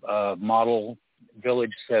model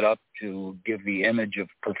village set up to give the image of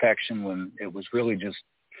perfection when it was really just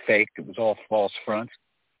fake. It was all false fronts.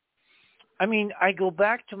 I mean, I go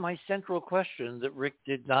back to my central question that Rick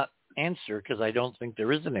did not answer because I don't think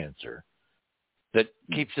there is an answer that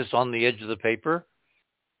keeps us on the edge of the paper.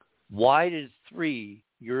 Why did 3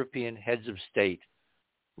 European heads of state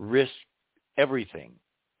risk everything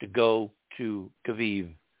to go to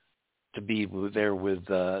Kyiv to be there with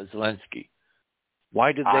Zelensky?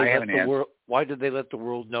 Why did they let the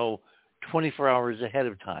world know 24 hours ahead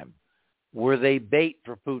of time? Were they bait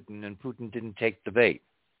for Putin, and Putin didn't take the bait?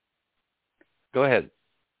 Go ahead.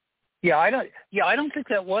 I don't think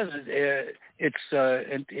that was it.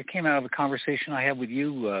 It came out of a conversation I had with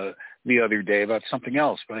you the other day about something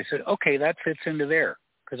else. But I said, okay, that fits into there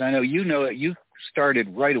because I know you started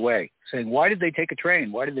right away saying, why did they take a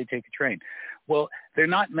train? Why did they take a train? Well, they're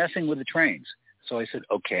not messing with the trains. So I said,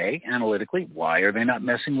 okay, analytically, why are they not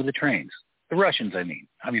messing with the trains? The Russians, I mean.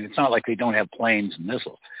 It's not like they don't have planes and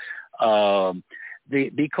missiles.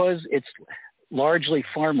 Because it's largely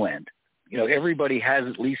farmland. Everybody has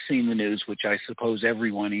at least seen the news, which I suppose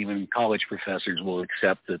everyone, even college professors, will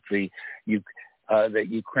accept that that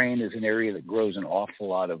Ukraine is an area that grows an awful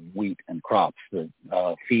lot of wheat and crops that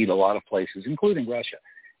feed a lot of places, including Russia.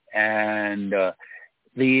 And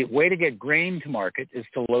the way to get grain to market is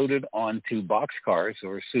to load it onto boxcars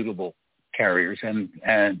or suitable carriers and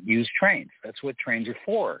use trains. That's what trains are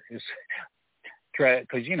for.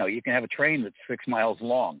 Because you can have a train that's 6 miles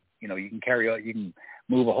long. You can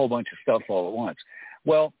move a whole bunch of stuff all at once.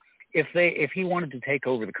 Well, if he wanted to take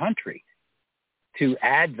over the country, to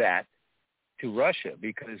add that to Russia,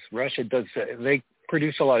 because Russia they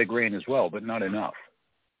produce a lot of grain as well, but not enough.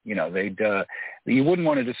 You wouldn't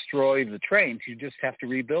want to destroy the trains. You just have to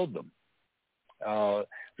rebuild them. But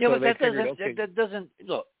that doesn't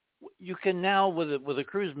look. You can now with a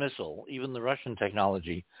cruise missile, even the Russian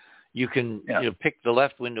technology, you can pick the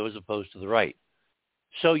left window as opposed to the right.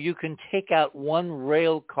 So you can take out one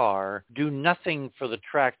rail car, do nothing for the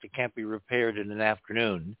track that can't be repaired in an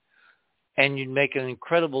afternoon, and you'd make an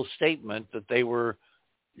incredible statement that they were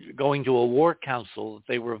going to a war council, that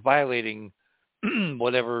they were violating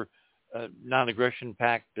whatever non-aggression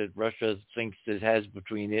pact that Russia thinks it has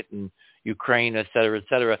between it and Ukraine, et cetera, et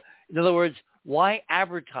cetera. In other words, why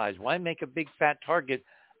advertise? Why make a big fat target?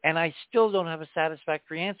 And I still don't have a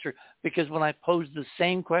satisfactory answer because when I posed the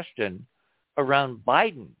same question around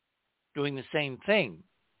Biden doing the same thing,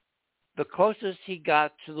 the closest he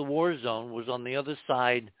got to the war zone was on the other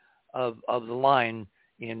side of the line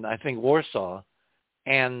in, I think, Warsaw.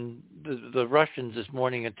 And the Russians this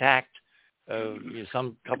morning attacked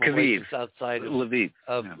some couple of places outside of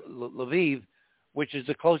Lviv, which is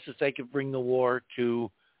the closest they could bring the war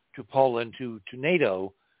to Poland, to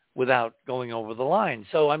NATO, without going over the line.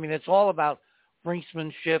 So, it's all about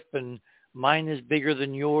brinksmanship and mine is bigger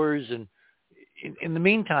than yours. And in the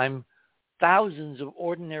meantime, thousands of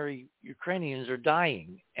ordinary Ukrainians are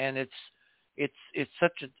dying. And it's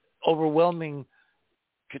such an overwhelming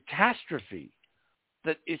catastrophe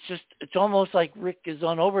that it's almost like Rick is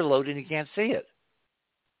on overload and he can't see it.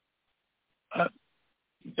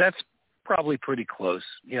 That's probably pretty close.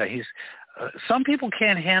 Yeah, some people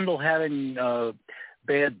can't handle having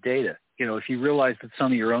bad data. if you realize that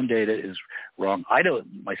some of your own data is wrong, I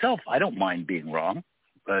don't mind being wrong,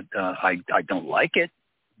 but I don't like it.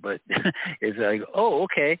 But it's like, oh,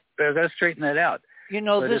 okay, I got to straighten that out.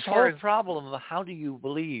 But this whole problem of how do you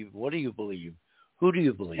believe, what do you believe, who do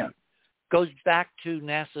you believe, goes back to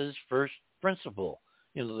NASA's first principle,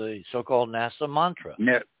 the so-called NASA mantra.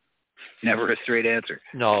 Never a straight answer.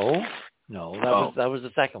 No, that was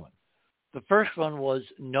the second one. The first one was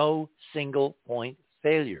no single point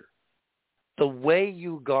failure. The way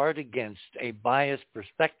you guard against a biased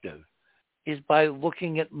perspective is by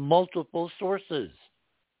looking at multiple sources.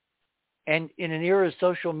 And in an era of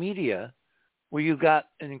social media, where you've got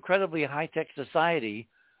an incredibly high-tech society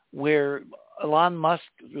where Elon Musk,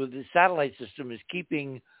 with the satellite system, is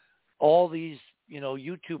keeping all these,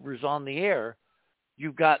 YouTubers on the air,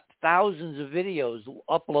 you've got thousands of videos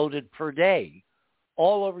uploaded per day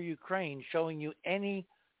all over Ukraine showing you any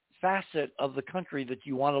facet of the country that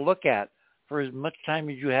you want to look at for as much time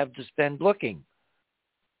as you have to spend looking.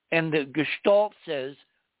 And the Gestalt says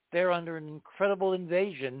they're under an incredible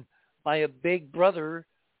invasion by a big brother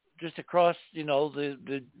just across, it's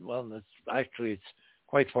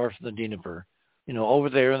quite far from the Dnieper, over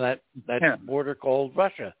there in that border called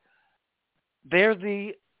Russia. They're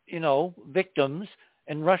the, victims,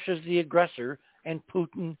 and Russia's the aggressor, and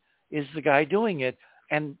Putin is the guy doing it.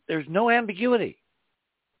 And there's no ambiguity.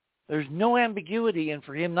 There's no ambiguity, and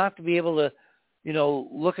for him not to be able to,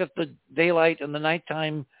 look at the daylight and the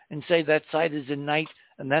nighttime and say that side is in night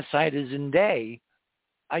and that side is in day,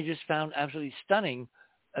 I just found absolutely stunning.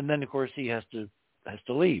 And then, of course, he has to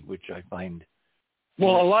leave, which I find.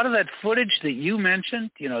 Well, a lot of that footage that you mentioned,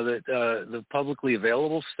 the publicly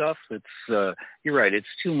available stuff, it's you're right. It's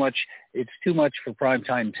too much. It's too much for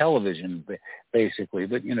primetime television, basically.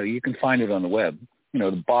 But you can find it on the web.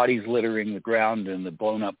 The bodies littering the ground and the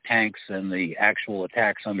blown up tanks and the actual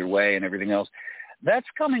attacks underway and everything else. That's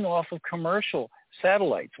coming off of commercial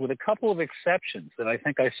satellites, with a couple of exceptions that I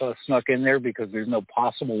think I saw snuck in there because there's no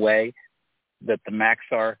possible way that the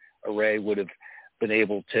Maxar array would have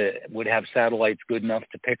satellites good enough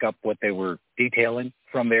to pick up what they were detailing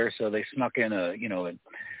from there. So they snuck in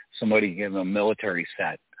somebody gave them a military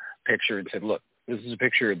sat picture and said, look, this is a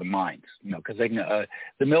picture of the mines, because they can,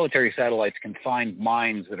 the military satellites can find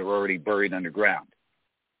mines that are already buried underground.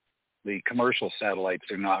 The commercial satellites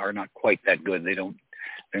are not quite that good.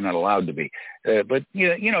 They're not allowed to be. But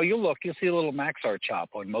you'll see a little Maxar chop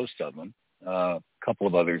on most of them. A couple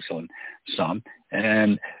of others on some,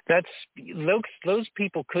 and those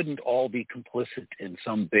people couldn't all be complicit in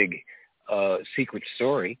some big secret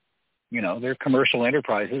story. They're commercial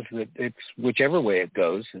enterprises that it's whichever way it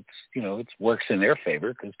goes, it works in their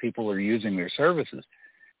favor because people are using their services.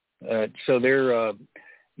 So they're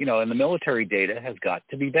and the military data has got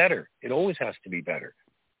to be better. It always has to be better.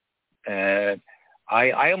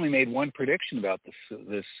 I only made one prediction about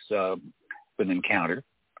this encounter.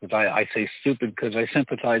 I say stupid because I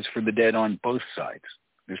sympathize for the dead on both sides.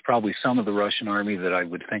 There's probably some of the Russian army that I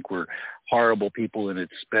would think were horrible people and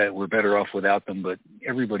we're better off without them, but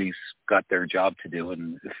everybody's got their job to do.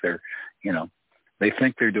 And if they're, they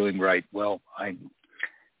think they're doing right, well, I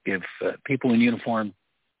give people in uniform,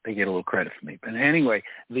 they get a little credit from me. But anyway,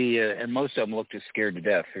 and most of them look just scared to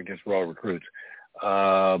death. They're just raw recruits.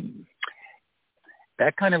 That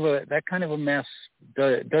kind of a mess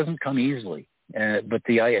doesn't come easily. But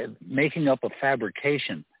the making up a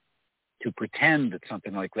fabrication to pretend that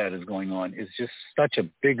something like that is going on is just such a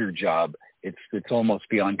bigger job. It's almost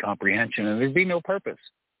beyond comprehension, and there'd be no purpose.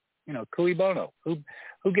 Cui bono.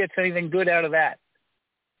 Who gets anything good out of that?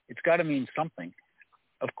 It's got to mean something.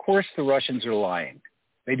 Of course, the Russians are lying.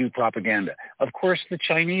 They do propaganda. Of course, the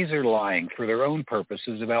Chinese are lying for their own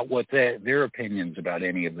purposes about what their opinions about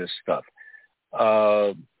any of this stuff.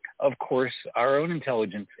 Of course, our own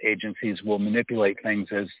intelligence agencies will manipulate things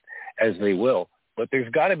as they will, but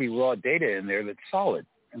there's got to be raw data in there that's solid,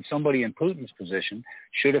 and somebody in Putin's position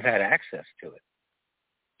should have had access to it.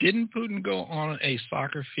 Didn't Putin go on a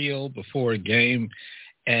soccer field before a game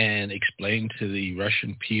and explain to the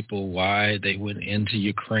Russian people why they went into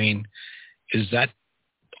Ukraine? Is that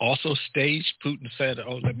also staged? Putin said,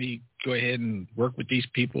 let me go ahead and work with these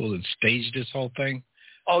people and stage this whole thing?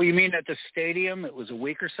 Oh, you mean at the stadium? It was a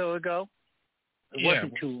week or so ago? It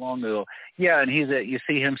wasn't too long ago. Yeah, and you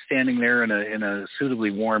see him standing there in a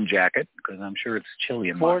suitably warm jacket, because I'm sure it's chilly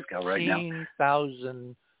in Moscow right now.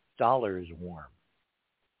 $14,000 warm.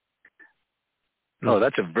 Oh,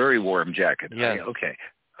 that's a very warm jacket. Yeah. Okay.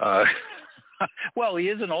 Well, he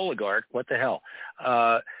is an oligarch. What the hell?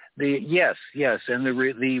 Yes, and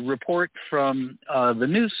the report from the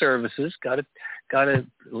news services got to at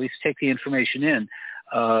least take the information in.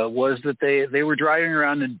 was that they were driving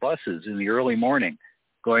around in buses in the early morning,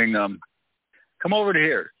 going, "Come over to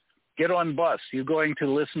here, get on bus. You're going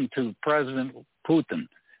to listen to President Putin."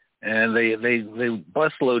 And they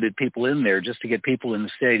bus loaded people in there just to get people in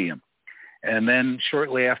the stadium. And then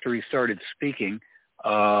shortly after he started speaking,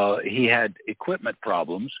 he had equipment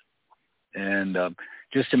problems. And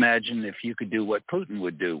just imagine if you could do what Putin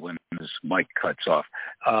would do when his mic cuts off.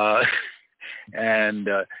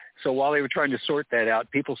 So while they were trying to sort that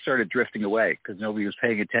out, people started drifting away because nobody was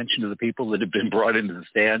paying attention to the people that had been brought into the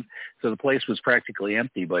stand. So the place was practically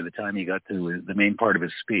empty by the time he got to the main part of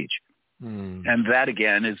his speech. And that,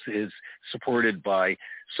 again, is supported by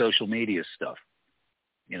social media stuff.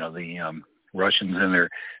 You know, the Russians and their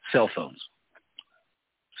cell phones.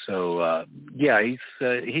 So he's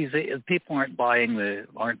people aren't buying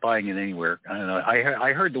it anywhere. I don't know.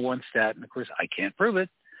 I heard the one stat, and of course I can't prove it.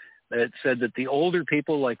 That said that the older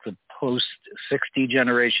people, like the post-60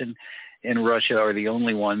 generation in Russia, are the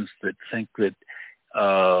only ones that think that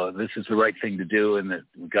this is the right thing to do, and that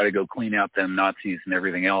we've got to go clean out them Nazis and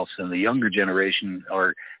everything else. And the younger generation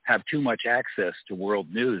have too much access to world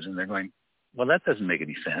news, and they're going, well, that doesn't make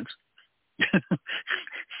any sense.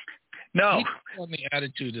 No. The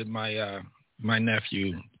attitude that my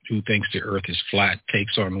nephew, who thinks the Earth is flat,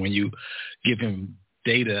 takes on when you give him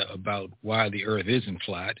data about why the Earth isn't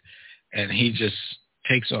flat, and he just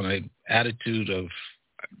takes on an attitude of,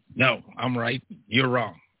 no, I'm right, you're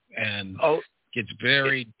wrong, and gets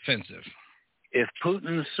very defensive. If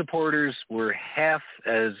Putin's supporters were half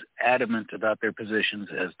as adamant about their positions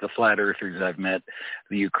as the flat earthers I've met,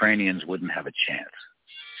 the Ukrainians wouldn't have a chance.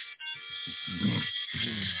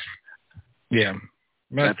 Yeah.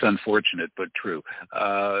 That's unfortunate, but true.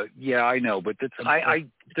 Yeah, I know, but there's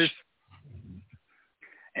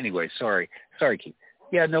anyway, sorry, Keith.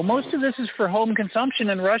 Yeah, no, most of this is for home consumption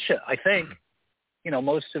in Russia, I think. You know,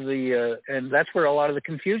 most of the, and that's where a lot of the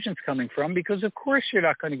confusion's coming from, because of course you're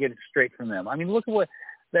not going to get it straight from them. I mean, look at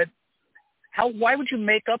why would you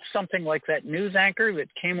make up something like that news anchor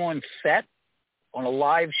that came on set on a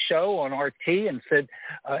live show on RT and said,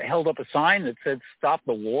 held up a sign that said, "Stop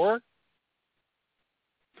the war"?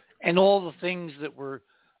 And all the things that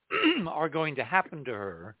are going to happen to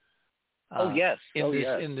her.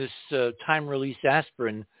 In this time-release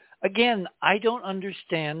aspirin. Again, I don't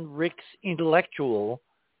understand Rick's intellectual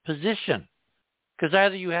position, because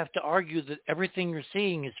either you have to argue that everything you're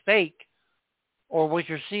seeing is fake, or what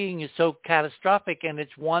you're seeing is so catastrophic and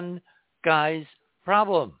it's one guy's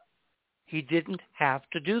problem. He didn't have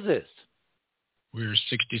to do this. We're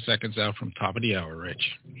 60 seconds out from top of the hour,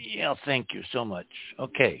 Rich. Yeah, thank you so much.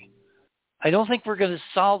 Okay. I don't think we're going to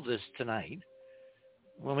solve this tonight.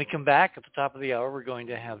 When we come back at the top of the hour, we're going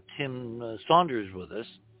to have Tim Saunders with us.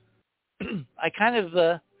 I kind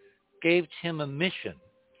of gave Tim a mission,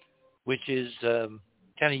 which is kind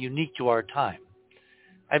of unique to our time.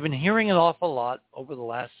 I've been hearing an awful lot over the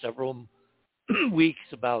last several weeks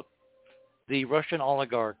about the Russian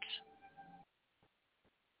oligarchs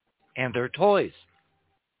and their toys.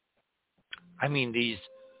 I mean, these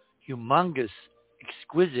humongous,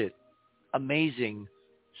 exquisite, amazing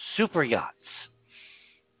super yachts.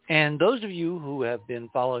 And those of you who have been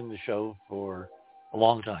following the show for a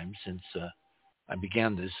long time, since I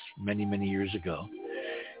began this many, many years ago,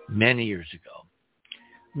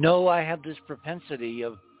 know I have this propensity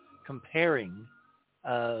of comparing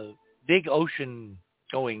big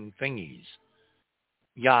ocean-going thingies,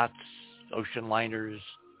 yachts, ocean liners,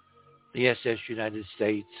 the SS United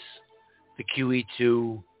States, the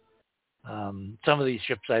QE2, some of these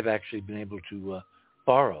ships I've actually been able to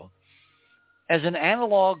borrow, as an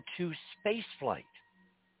analog to space flight.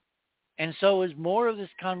 And so as more of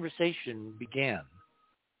this conversation began,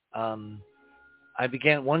 I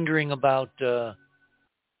began wondering about,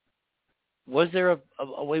 was there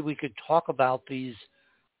a way we could talk about these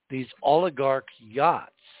oligarchs'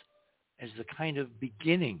 yachts as the kind of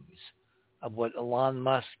beginnings of what Elon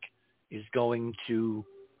Musk is going to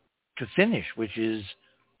finish, which is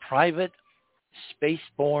private,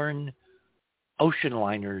 spaceborne ocean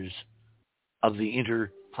liners of the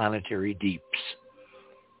interplanetary deeps.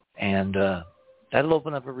 And that'll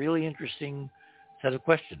open up a really interesting set of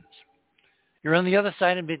questions. You're on the other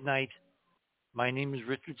side of midnight. My name is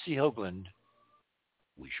Richard C. Hoagland.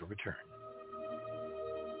 We shall return.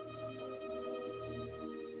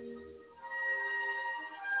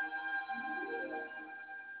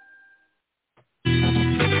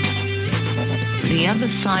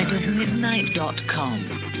 TheOtherSideOfMidnight.com.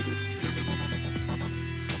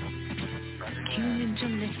 Tune in to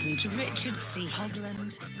listen to Richard C.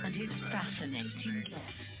 Hoagland and his fascinating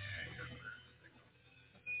guests.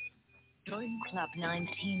 Join Club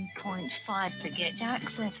 19.5 to get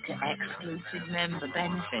access to exclusive member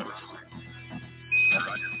benefits.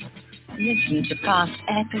 Listen to past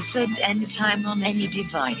episodes anytime on any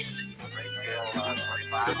device.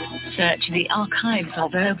 Search the archives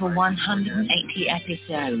of over 180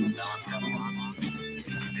 episodes.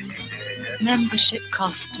 Membership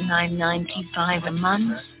costs $9.95 a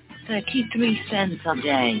month, 33 cents a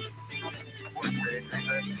day.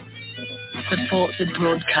 Support the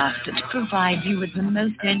broadcaster to provide you with the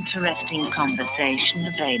most interesting conversation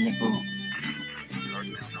available.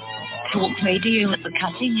 Talk radio at the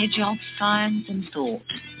cutting edge of science and thought.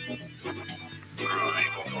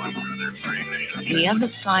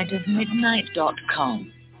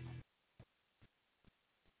 TheOtherSideOfMidnight.com.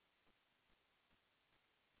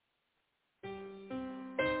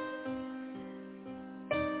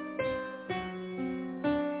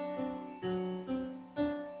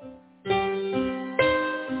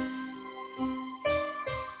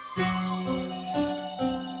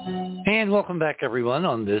 And welcome back, everyone,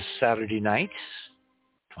 on this Saturday night,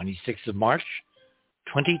 26th of March,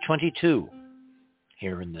 2022,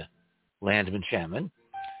 here in the land of enchantment.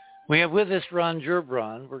 We have with us Ron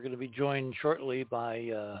Gerbron. We're going to be joined shortly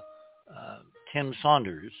by Tim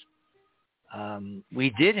Saunders.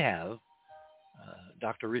 We did have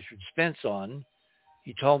Dr. Richard Spence on.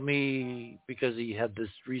 He told me because he had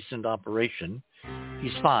this recent operation,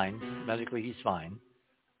 he's fine, medically he's fine.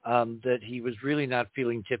 That he was really not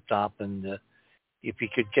feeling tip-top, and if he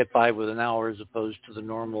could get by with an hour as opposed to the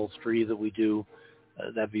normal 3 that we do,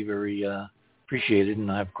 that'd be very appreciated.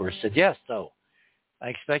 And I, of course, said yes. So I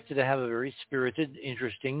expected to have a very spirited,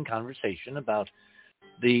 interesting conversation about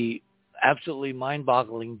the absolutely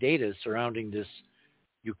mind-boggling data surrounding this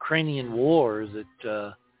Ukrainian war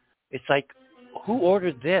that it's like, who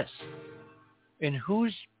ordered this? In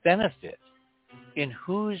whose benefit? In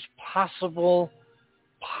whose possible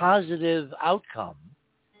positive outcome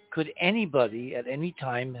could anybody at any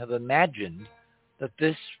time have imagined that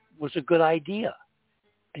this was a good idea?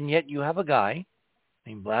 And yet you have a guy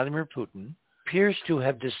named Vladimir Putin appears to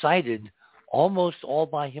have decided almost all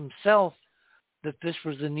by himself that this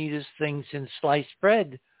was the neatest thing since sliced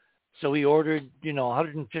bread. So he ordered,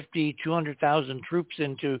 150, 200,000 troops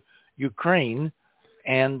into Ukraine,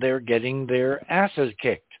 and they're getting their asses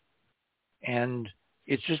kicked. And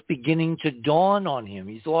it's just beginning to dawn on him.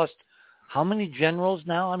 He's lost how many generals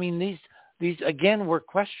now? I mean, these again were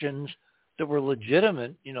questions that were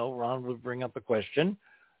legitimate. Ron would bring up a question,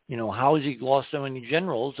 how has he lost so many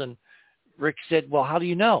generals? And Rick said, well, how do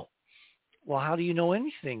you know? Well, how do you know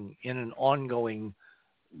anything in an ongoing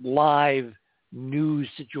live news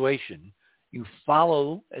situation? You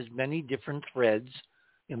follow as many different threads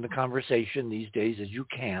in the conversation these days as you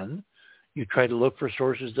can. You try to look for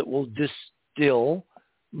sources that will distill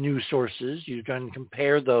news sources. You try and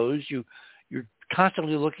compare those. You're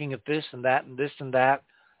constantly looking at this and that and this and that,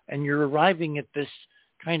 and you're arriving at this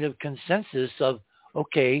kind of consensus of,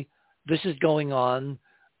 okay, this is going on.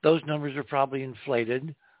 Those numbers are probably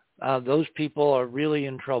inflated. Those people are really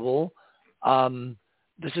in trouble.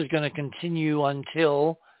 This is going to continue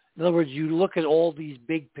until, in other words, you look at all these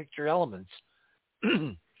big picture elements.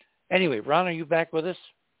 Anyway, Ron, are you back with us?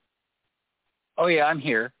 Oh yeah, I'm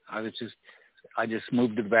here. I just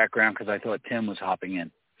moved to the background because I thought Tim was hopping in.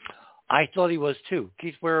 I thought he was too.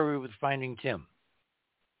 Keith, where are we with finding Tim?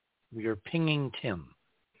 We are pinging Tim,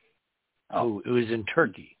 who is in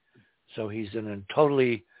Turkey. So he's in a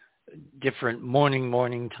totally different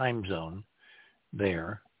morning time zone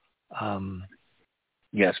there.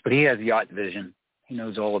 Yes, but he has yacht vision. He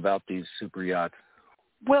knows all about these super yachts.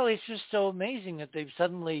 Well, it's just so amazing that they've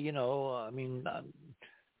suddenly,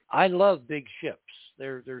 I love big ships.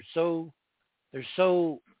 They're so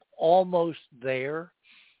almost there,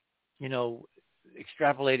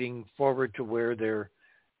 extrapolating forward to where they're,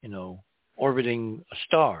 orbiting a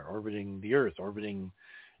star, orbiting the Earth, orbiting,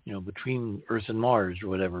 between Earth and Mars or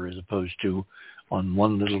whatever, as opposed to on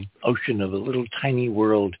one little ocean of a little tiny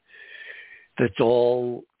world that's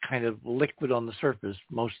all kind of liquid on the surface,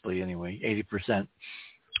 mostly anyway, 80%.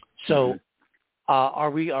 So,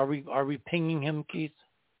 are we pinging him, Keith?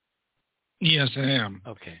 Yes, I am.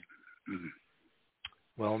 Okay.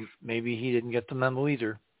 Well, maybe he didn't get the memo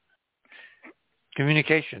either.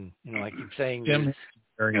 Communication, I keep saying. Tim,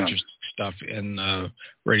 very interesting stuff in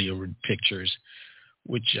radio pictures,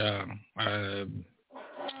 which hung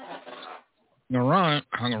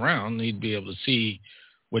around. He'd be able to see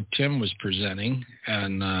what Tim was presenting,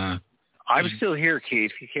 and I'm still here,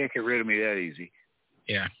 Keith. You can't get rid of me that easy.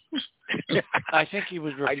 Yeah. I think he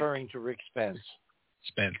was referring to Rick Spence.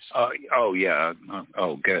 Spence. Yeah.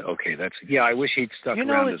 Good. Okay, I wish he'd stuck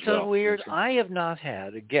around as it's well. so weird. I have not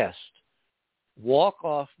had a guest walk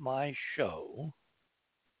off my show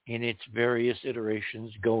in its various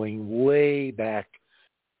iterations, going way back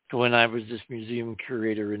to when I was this museum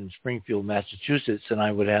curator in Springfield, Massachusetts, and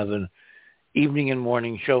I would have an evening and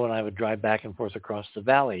morning show, and I would drive back and forth across the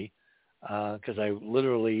valley because I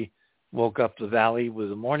literally woke up the valley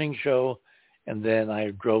with a morning show, and then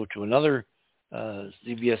I drove to another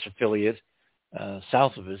CBS affiliate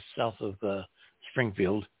south of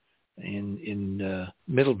Springfield in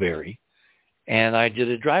Middlebury, and I did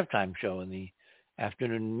a drive time show in the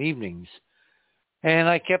afternoon and evenings. And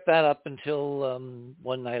I kept that up until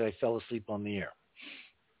one night I fell asleep on the air.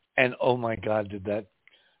 And oh my God, did that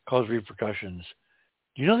cause repercussions.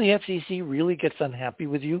 Do you know the FCC really gets unhappy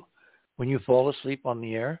with you when you fall asleep on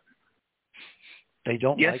the air? They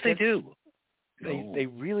don't like it. Yes, they do. They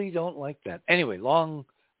really don't like that. Anyway, long,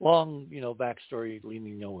 backstory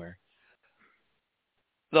leading nowhere.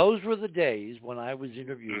 Those were the days when I was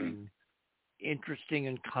interviewing interesting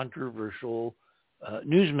and controversial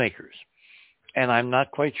newsmakers. And I'm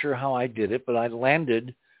not quite sure how I did it, but I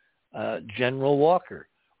landed General Walker.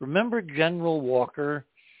 Remember General Walker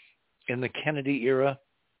in the Kennedy era?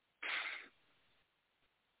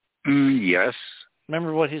 Yes.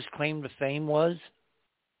 Remember what his claim to fame was?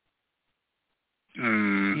 He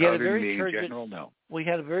had a very turgid general, no. Well, he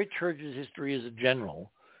had a very turgid history as a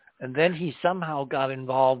general, and then he somehow got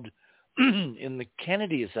involved in the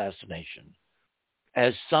Kennedy assassination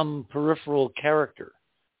as some peripheral character.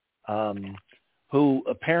 Who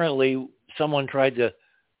apparently someone tried to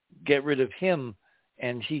get rid of him,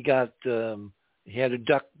 and he got he had to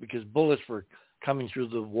duck because bullets were coming through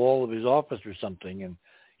the wall of his office or something, and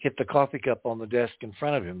hit the coffee cup on the desk in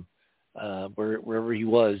front of him, wherever he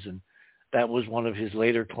was, and that was one of his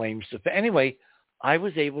later claims to fame. Anyway, I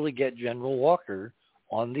was able to get General Walker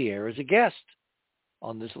on the air as a guest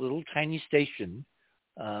on this little tiny station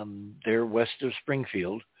there west of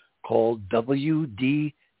Springfield called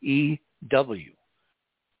WDEW.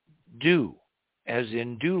 DEW, as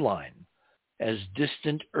in dew line, as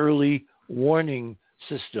distant early warning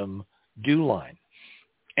system dew line.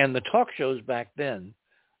 And the talk shows back then,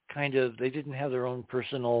 they didn't have their own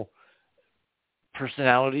personalities,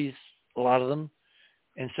 a lot of them.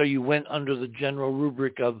 And so you went under the general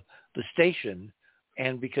rubric of the station,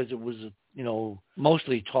 and because it was,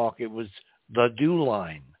 mostly talk, it was the dew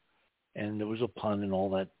line. And there was a pun and all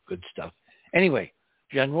that good stuff. Anyway,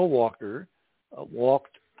 General Walker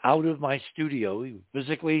walked out of my studio. He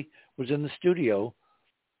physically was in the studio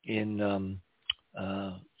in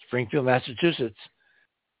Springfield, Massachusetts,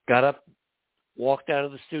 got up, walked out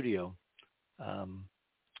of the studio.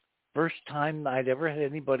 First time I'd ever had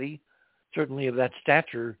anybody, certainly of that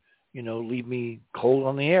stature, leave me cold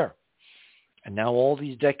on the air. And now all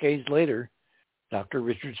these decades later, Dr.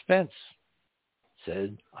 Richard Spence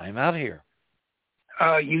said, I'm out of here.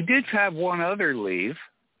 You did have one other leave.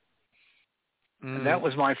 And that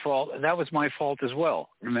was my fault. That was my fault as well.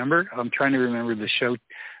 Remember? I'm trying to remember the show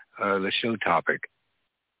topic.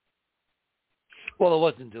 Well, it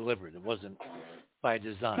wasn't deliberate. It wasn't by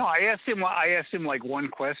design. No, I asked him like one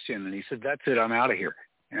question, and he said, "That's it. I'm out of here."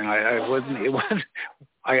 And I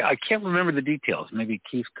can't remember the details. Maybe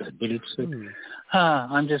Keith could, but it's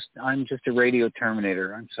I'm just a radio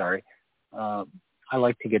terminator. I'm sorry. I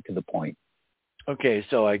like to get to the point. Okay,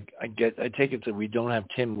 so I take it that we don't have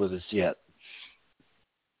Tim with us yet.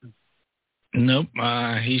 Nope.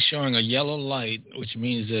 He's showing a yellow light, which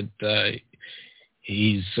means that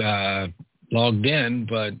he's logged in,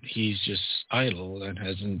 but he's just idle and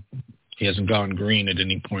he hasn't gone green at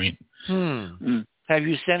any point. Have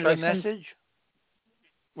you sent a message?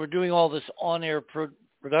 We're doing all this on-air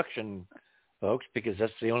production, folks, because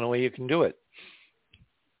that's the only way you can do it.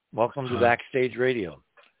 Welcome to Backstage Radio.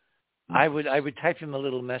 I would type him a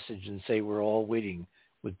little message and say we're all waiting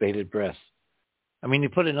with bated breath. I mean, you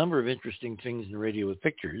put a number of interesting things in the radio with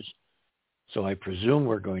pictures, so I presume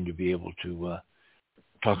we're going to be able to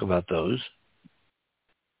talk about those.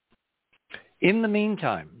 In the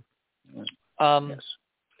meantime, yes.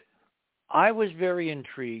 I was very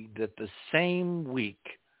intrigued that the same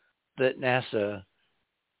week that NASA,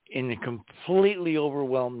 in a completely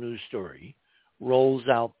overwhelmed news story, rolls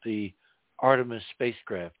out the Artemis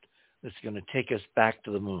spacecraft that's going to take us back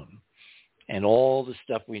to the moon, and all the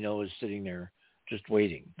stuff we know is sitting there just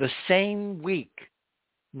waiting. The same week,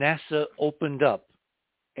 NASA opened up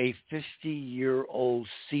a 50-year-old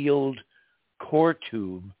sealed core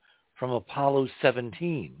tube from Apollo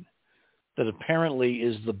 17 that apparently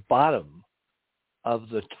is the bottom of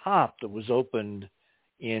the top that was opened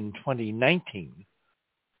in 2019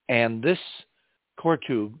 And this core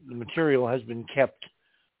tube, the material has been kept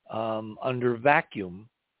under vacuum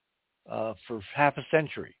for half a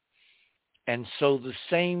century. And so the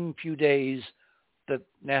same few days that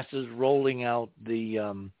NASA's rolling out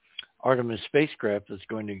the Artemis spacecraft that's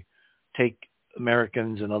going to take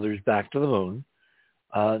Americans and others back to the moon,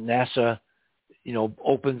 NASA,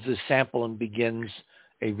 opens this sample and begins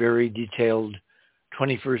a very detailed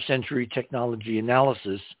 21st century technology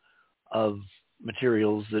analysis of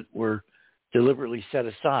materials that were deliberately set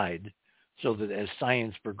aside so that as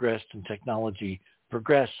science progressed and technology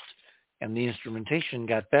progressed and the instrumentation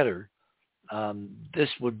got better, this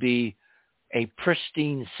would be a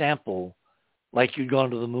pristine sample like you'd gone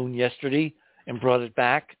to the moon yesterday and brought it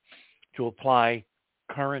back to apply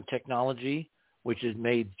current technology, which has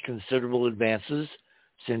made considerable advances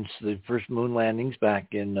since the first moon landings back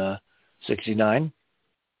in 69.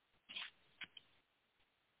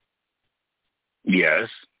 Yes,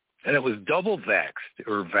 and it was double vaxxed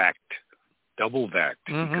or double vaxxed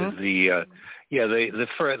because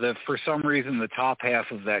for some reason the top half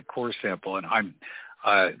of that core sample, and I'm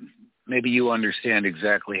maybe you understand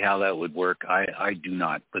exactly how that would work. I do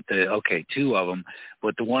not, but two of them,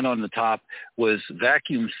 but the one on the top was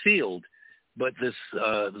vacuum sealed, but this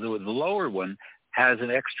the lower one has an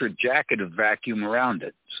extra jacket of vacuum around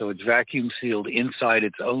it, so it's vacuum sealed inside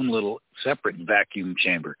its own little separate vacuum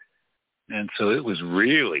chamber. And so it was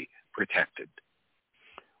really protected.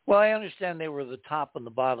 Well, I understand they were the top and the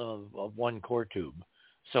bottom of one core tube.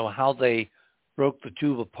 So how they broke the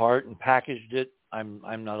tube apart and packaged it,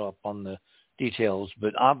 I'm not up on the details.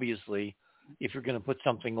 But obviously, if you're going to put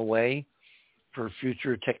something away for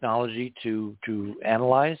future technology to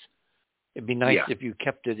analyze, it'd be nice if you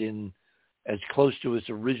kept it in as close to its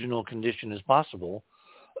original condition as possible.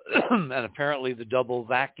 And apparently the double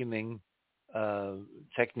vacuuming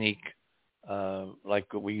technique,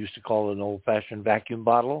 like what we used to call an old-fashioned vacuum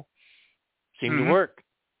bottle, seemed to work,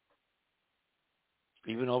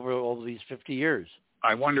 even over all these 50 years.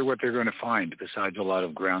 I wonder what they're going to find besides a lot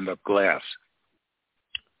of ground-up glass.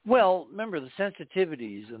 Well, remember, the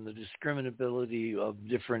sensitivities and the discriminability of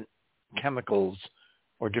different chemicals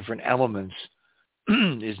or different elements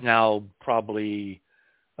is now probably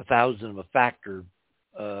 1,000 of a factor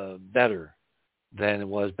better than it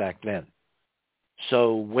was back then.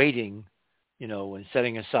 So waiting, and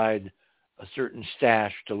setting aside a certain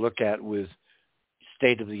stash to look at with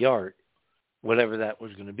state-of-the-art, whatever that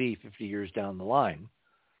was going to be 50 years down the line,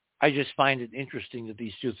 I just find it interesting that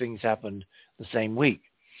these two things happened the same week.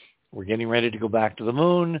 We're getting ready to go back to the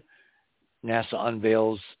moon. NASA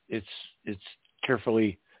unveils its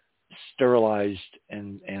carefully sterilized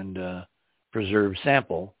and preserved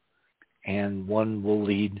sample, and one will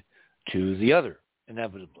lead to the other,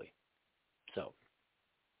 inevitably. So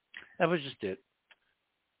that was just it.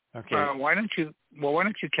 Okay. Why don't you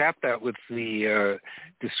cap that with the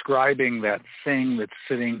describing that thing that's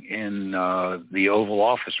sitting in the Oval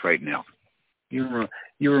Office right now? You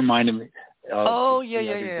reminded me. Well,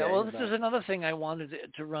 this is another thing I wanted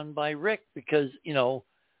to run by Rick because,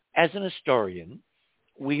 as an historian,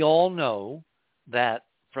 we all know that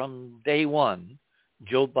from day one,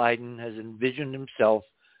 Joe Biden has envisioned himself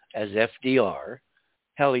as FDR.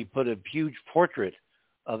 Hell, he put a huge portrait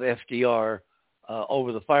of FDR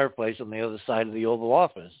over the fireplace on the other side of the Oval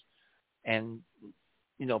Office. And,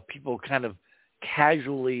 people kind of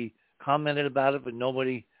casually commented about it, but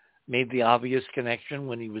nobody made the obvious connection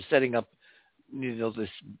when he was setting up, this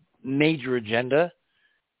major agenda.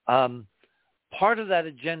 Part of that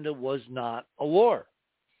agenda was not a war.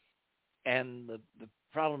 And the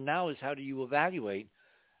problem now is how do you evaluate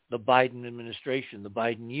the Biden administration, the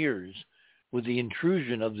Biden years, with the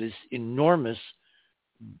intrusion of this enormous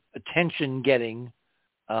attention-getting,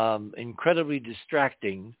 incredibly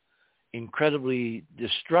distracting, incredibly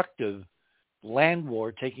destructive land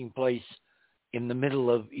war taking place in the middle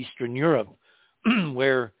of Eastern Europe,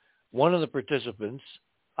 where one of the participants,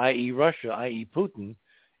 i.e. Russia, i.e. Putin,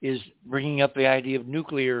 is bringing up the idea of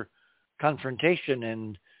nuclear confrontation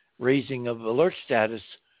and raising of alert status,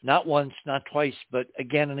 not once, not twice, but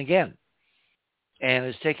again and again, and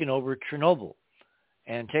has taken over Chernobyl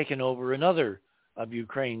and taken over another of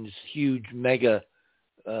Ukraine's huge mega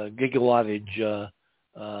gigawattage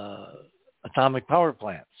atomic power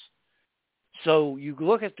plants. So you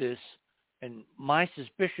look at this, and my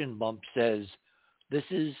suspicion bump says this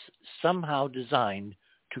is somehow designed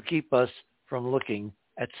to keep us from looking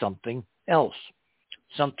at something else,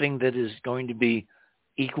 something that is going to be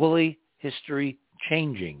equally history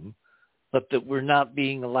changing, but that we're not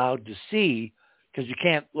being allowed to see because you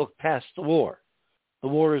can't look past the war. The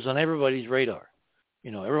war is on everybody's radar.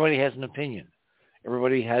 Everybody has an opinion.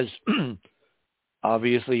 Everybody has,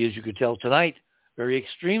 obviously, as you could tell tonight, very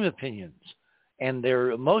extreme opinions, and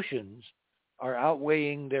their emotions are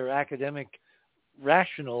outweighing their academic,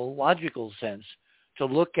 rational, logical sense to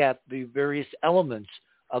look at the various elements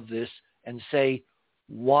of this and say,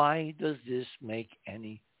 why does this make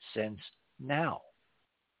any sense now?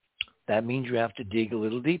 That means you have to dig a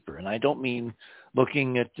little deeper. And I don't mean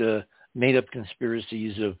looking at made-up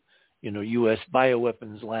conspiracies of, U.S.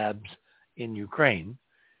 bioweapons labs in Ukraine,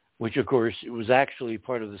 which, of course, was actually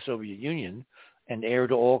part of the Soviet Union and heir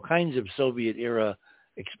to all kinds of Soviet-era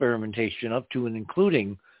experimentation up to and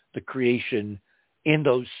including the creation in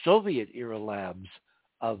those Soviet-era labs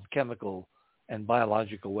of chemical and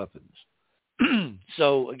biological weapons.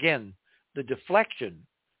 So, again, the deflection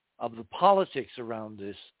of the politics around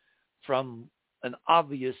this from an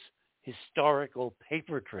obvious historical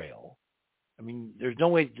paper trail. I mean, there's no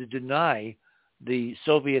way to deny the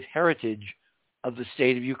Soviet heritage of the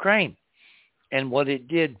state of Ukraine and what it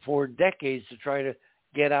did for decades to try to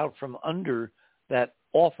get out from under that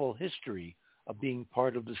awful history of being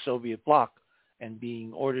part of the Soviet bloc and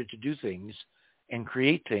being ordered to do things and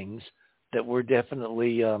create things that were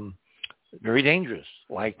definitely very dangerous,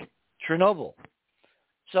 like Chernobyl.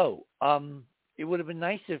 So it would have been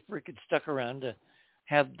nice if Rick had stuck around to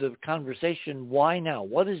have the conversation, why now?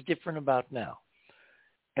 What is different about now?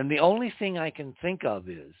 And the only thing I can think of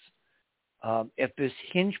is at this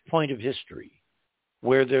hinge point of history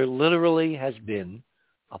where there literally has been,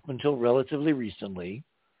 up until relatively recently,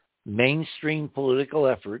 mainstream political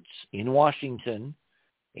efforts in Washington,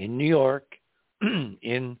 in New York,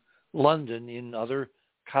 in London, in other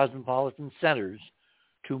cosmopolitan centers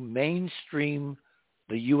to mainstream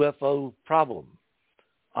the UFO problem,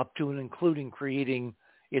 up to and including creating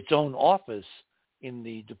its own office in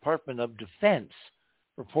the Department of Defense,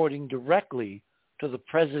 reporting directly to the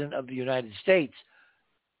President of the United States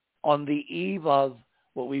on the eve of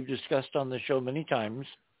what we've discussed on the show many times,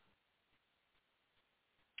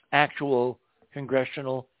 actual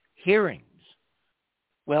congressional hearings.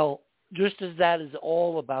 Well, just as that is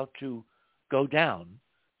all about to go down,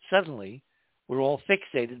 suddenly we're all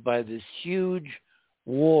fixated by this huge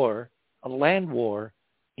war, a land war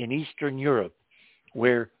in Eastern Europe,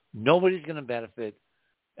 where nobody's going to benefit.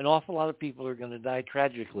 An awful lot of people are going to die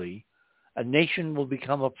tragically. A nation will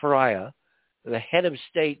become a pariah. The head of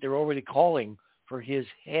state, they're already calling for his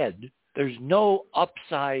head. There's no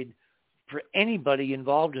upside for anybody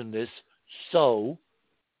involved in this. So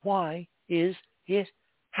why is it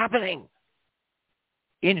happening?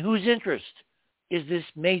 In whose interest is this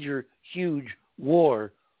major, huge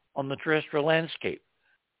war on the terrestrial landscape?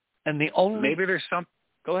 And the only... Maybe there's some...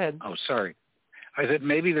 Go ahead. Oh, sorry. I said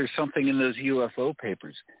maybe there's something in those UFO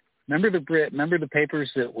papers. Remember the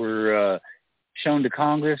papers that were shown to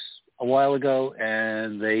Congress a while ago,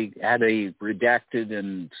 and they had a redacted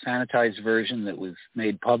and sanitized version that was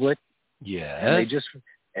made public? Yeah.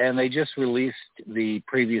 And they just released the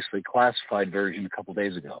previously classified version a couple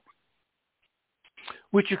days ago.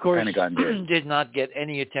 Which, of course, Pentagon did not get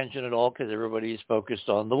any attention at all because everybody is focused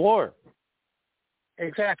on the war.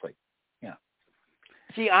 Exactly. Yeah.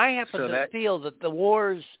 See, I happen to feel that the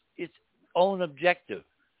war's its own objective.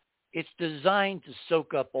 It's designed to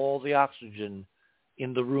soak up all the oxygen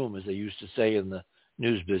in the room, as they used to say in the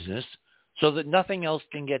news business, so that nothing else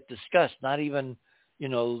can get discussed, not even,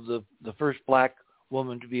 the first black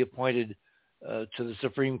woman to be appointed to the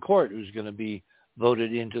Supreme Court, who's going to be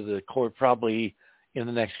voted into the court probably in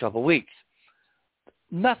the next couple of weeks.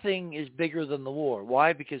 Nothing is bigger than the war.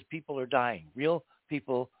 Why? Because people are dying. Real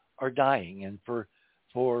people are dying. And for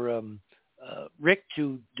Rick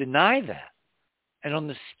to deny that, and on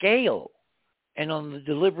the scale and on the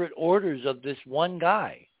deliberate orders of this one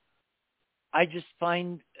guy, I just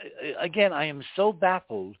find, again, I am so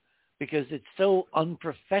baffled because it's so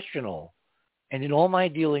unprofessional. And in all my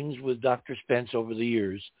dealings with Dr. Spence over the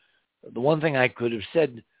years, the one thing I could have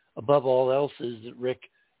said above all else is that Rick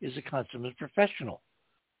is a consummate professional.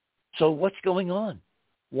 So what's going on?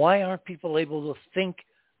 Why aren't people able to think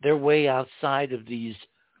their way outside of these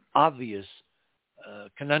obvious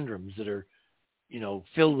conundrums that are,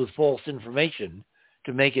 filled with false information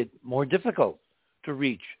to make it more difficult to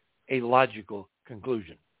reach a logical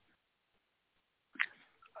conclusion?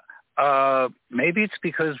 Maybe it's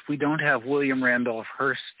because we don't have William Randolph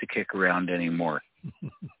Hearst to kick around anymore.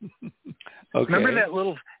 Okay. Remember that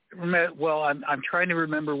little... Well, I'm trying to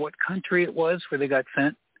remember what country it was where they got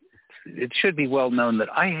sent. It should be well known that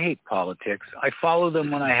I hate politics. I follow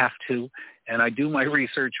them when I have to, and I do my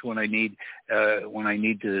research when I need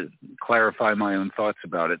to clarify my own thoughts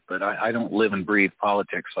about it. But I don't live and breathe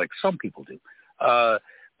politics like some people do.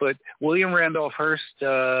 But William Randolph Hearst,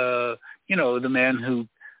 the man who,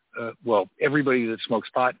 everybody that smokes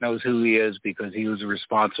pot knows who he is because he was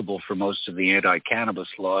responsible for most of the anti-cannabis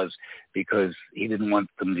laws because he didn't want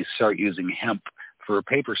them to start using hemp for a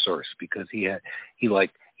paper source because he had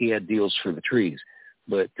deals for the trees.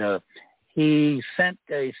 But he sent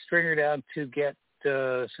a stringer down to get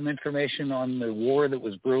some information on the war that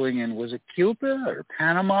was brewing in, was it Cuba or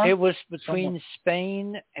Panama? It was between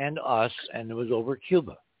Spain and us, and it was over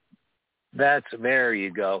Cuba. There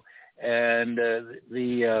you go. And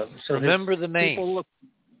remember the Maine.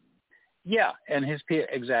 And his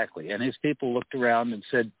people looked around and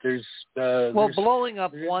said, "There's blowing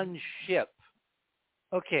up one ship.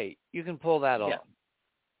 Okay, you can pull that off.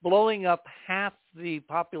 Blowing up half the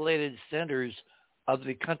populated centers of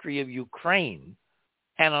the country of Ukraine,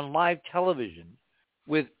 and on live television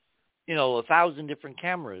with 1,000 different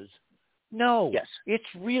cameras. No,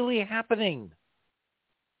 it's really happening.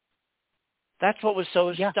 That's what was so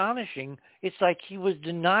astonishing. It's like he was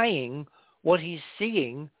denying what he's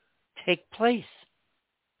seeing take place.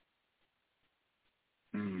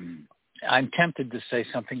 I'm tempted to say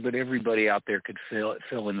something, but everybody out there could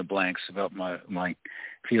fill in the blanks about my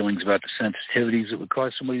feelings about the sensitivities that would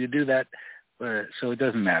cause somebody to do that. So it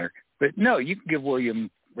doesn't matter. But no, you can give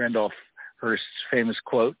William Randolph Hearst's famous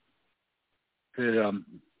quote that,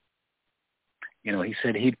 he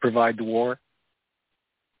said he'd provide the war.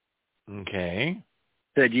 Okay.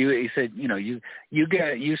 He said, you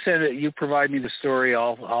said that you provide me the story,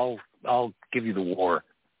 I'll give you the war.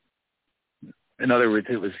 In other words,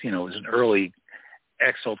 it was an early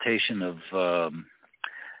exaltation of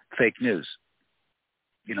fake news.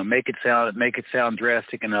 Make it sound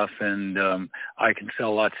drastic enough, and I can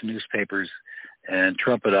sell lots of newspapers and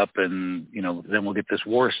trump it up, and then we'll get this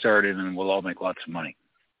war started, and we'll all make lots of money.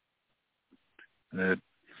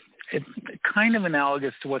 It's kind of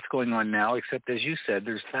analogous to what's going on now, except as you said,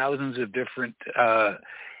 there's thousands of different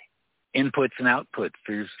inputs and outputs.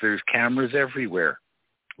 There's cameras everywhere,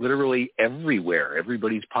 literally everywhere,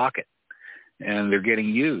 everybody's pocket, and they're getting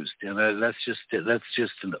used. And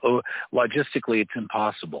logistically, it's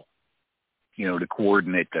impossible, to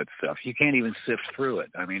coordinate that stuff. You can't even sift through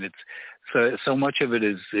it. I mean, it's so much of it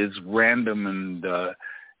is random, and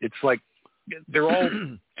it's like they're all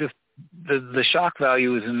just. The shock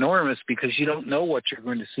value is enormous because you don't know what you're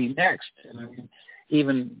going to see next. And I mean,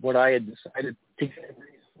 even what I had decided to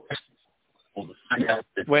find out.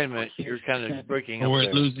 Wait a minute, you're kind of breaking up. We're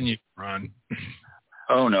there. Losing you, Ron.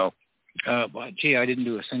 Oh no, I didn't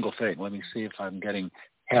do a single thing. Let me see if I'm getting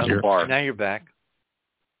half a bar. Now you're back.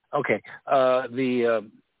 Okay.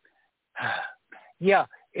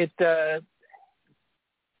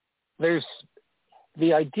 There's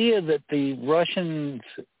the idea that the Russians'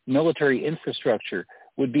 military infrastructure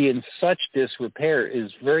would be in such disrepair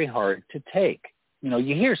is very hard to take.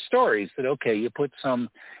 You hear stories that, you put some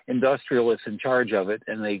industrialists in charge of it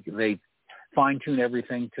and they fine-tune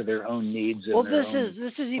everything to their own needs. And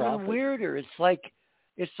this is even weirder. It's like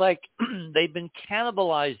they've been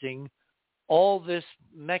cannibalizing all this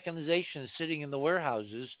mechanization sitting in the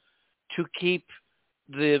warehouses to keep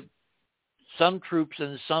some troops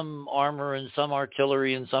and some armor and some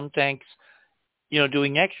artillery and some tanks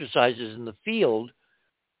doing exercises in the field.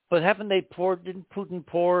 But didn't Putin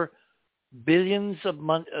pour billions of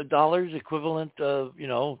dollars equivalent of,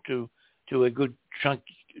 to a good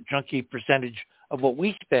chunky percentage of what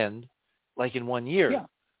we spend, like in 1 year,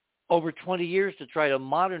 over 20 years to try to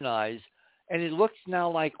modernize. And it looks now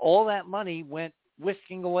like all that money went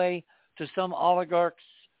whisking away to some oligarchs,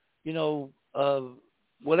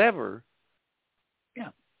 whatever. Yeah.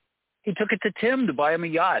 He took it to Tim to buy him a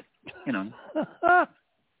yacht,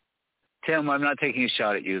 Tim, I'm not taking a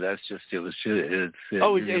shot at you. That's just, you're the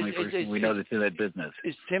only person we know that's in that business.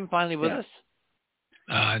 Is Tim finally with us?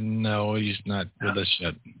 No, he's not with us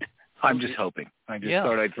yet. I'm just hoping. I just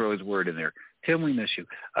thought I'd throw his word in there. Tim, we miss you.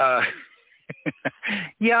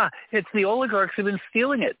 It's the oligarchs who've been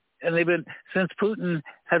stealing it. And they've been, since Putin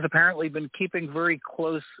has apparently been keeping very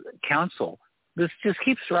close counsel. This just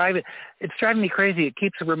keeps it's driving me crazy. It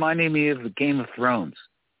keeps reminding me of the Game of Thrones.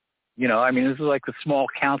 This is like the small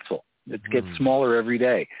council. It gets smaller every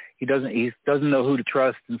day. He doesn't know who to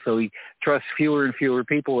trust, and so he trusts fewer and fewer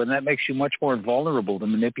people, and that makes you much more vulnerable to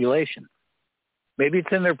manipulation. Maybe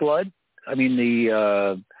it's in their blood. I mean,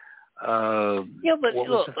 but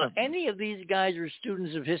look, any of these guys are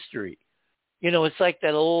students of history. It's like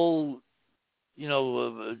that old,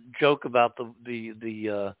 joke about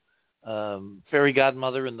the fairy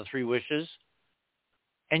godmother and the 3 wishes.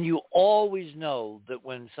 And you always know that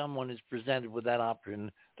when someone is presented with that option,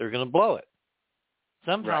 they're going to blow it.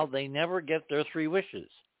 Somehow they never get their 3 wishes.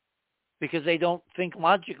 because they don't think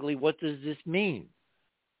logically, what does this mean?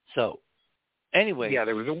 So, anyway. Yeah,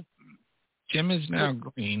 there was a... Jim is now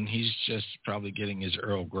green. He's just probably getting his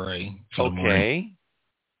Earl Grey for the morning. Okay.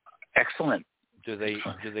 Excellent. Do they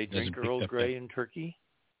drink Earl Grey in Turkey?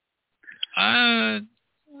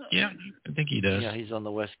 Yeah, I think he does. Yeah, he's on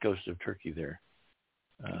the west coast of Turkey there.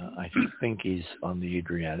 I think he's on the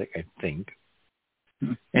Adriatic, I think.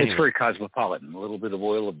 Anyway. It's very cosmopolitan. A little bit of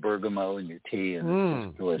oil of bergamot in your tea, and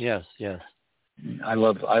it's delicious. Yes. I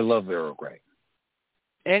love Earl Grey.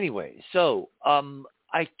 Anyway, so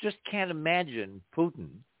I just can't imagine Putin,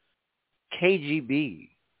 KGB.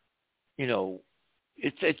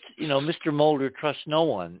 It's Mr. Mulder trusts no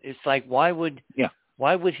one. It's like why would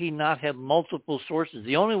he not have multiple sources?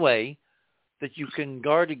 The only way that you can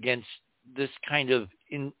guard against this kind of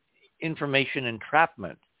information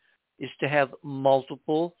entrapment is to have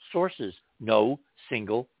multiple sources, no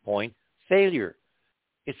single point failure.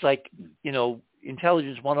 It's like,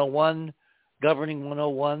 Intelligence 101, Governing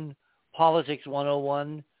 101, Politics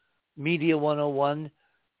 101, Media 101.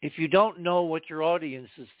 If you don't know what your audience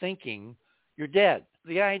is thinking, you're dead.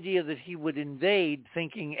 The idea that he would invade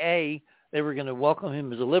thinking, A, they were going to welcome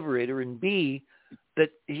him as a liberator, and B, that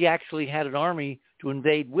he actually had an army to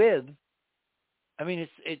invade with. I mean,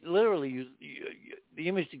 it literally, the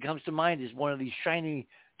image that comes to mind is one of these shiny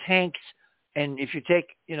tanks, and if you take,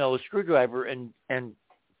 a screwdriver and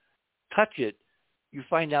touch it, you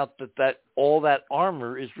find out that all that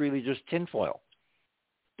armor is really just tinfoil.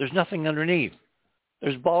 There's nothing underneath.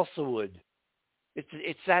 There's balsa wood.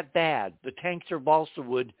 It's that bad. The tanks are balsa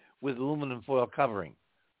wood with aluminum foil covering.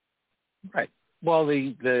 Right. Well,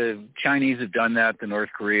 the Chinese have done that. The North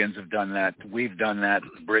Koreans have done that. We've done that.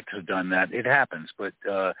 The Brits have done that. It happens. But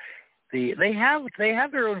they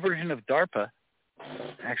have their own version of DARPA.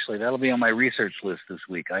 Actually, that'll be on my research list this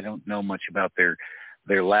week. I don't know much about their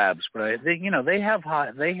labs, but they have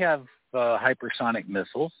hypersonic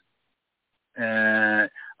missiles and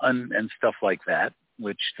stuff like that,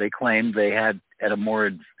 which they claim they had at a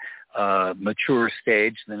more mature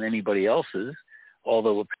stage than anybody else's,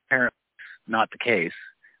 although apparently not the case.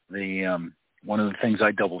 One of the things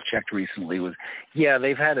I double-checked recently was,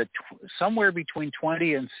 they've had somewhere between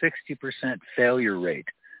 20 and 60% failure rate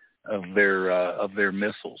of their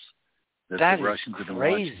missiles that the Russians have been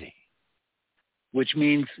launching. Crazy. Which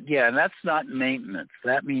means, and that's not maintenance.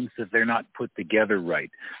 That means that they're not put together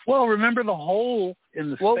right. Well, remember the hole in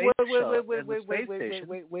the space station.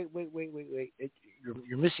 Wait.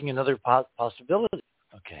 You're missing another possibility.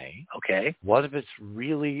 Okay. What if it's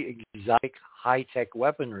really exotic, high-tech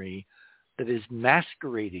weaponry that is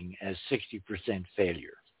masquerading as 60%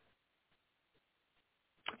 failure?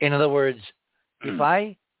 In other words, if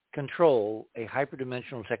I control a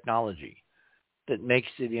hyperdimensional technology that makes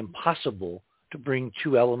it impossible to bring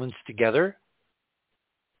two elements together,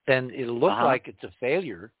 then it'll look like it's a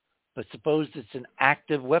failure, but suppose it's an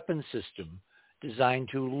active weapon system designed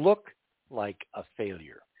to look like a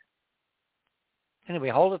failure. Anyway,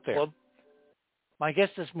 hold it there. Well, my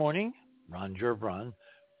guest this morning, Ron Gerbron,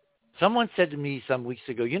 someone said to me some weeks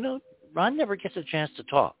ago, Ron never gets a chance to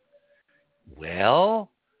talk. Well,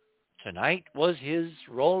 tonight was his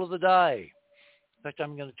roll of the die. In fact,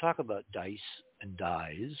 I'm going to talk about dice and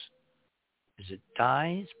dies. Is it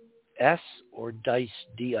Dice, S, or Dice,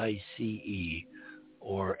 D-I-C-E,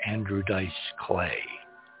 or Andrew Dice Clay?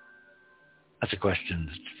 That's a question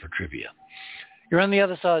for trivia. You're on the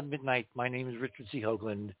other side of midnight. My name is Richard C.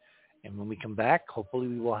 Hoagland, and when we come back, hopefully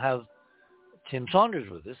we will have Tim Saunders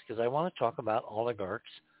with us, because I want to talk about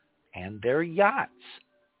oligarchs and their yachts.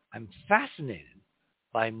 I'm fascinated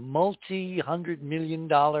by multi-$100 million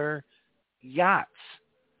yachts,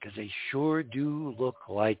 because they sure do look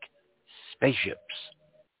like spaceships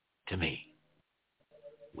to me.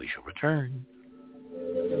 We shall return.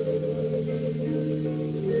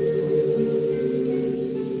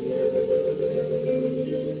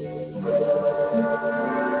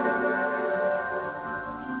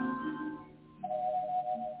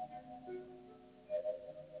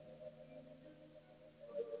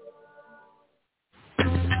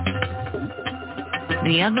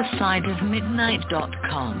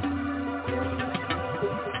 theothersideofmidnight.com.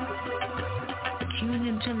 Tune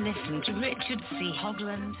in to listen to Richard C.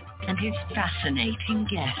 Hoagland and his fascinating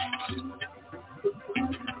guests.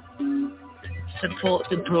 Support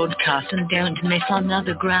the broadcast and don't miss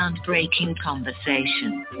another groundbreaking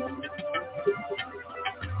conversation.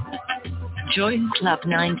 Join Club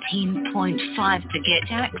 19.5 to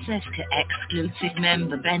get access to exclusive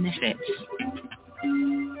member benefits.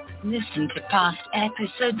 Listen to past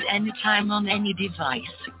episodes anytime on any device.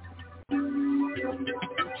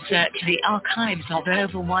 search the archives of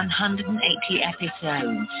over 180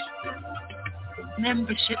 episodes.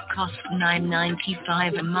 Membership costs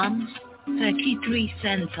 $9.95 a month, 33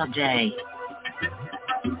 cents a day.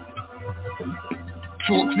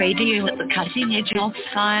 Talk radio at the cutting edge of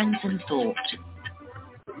science and thought.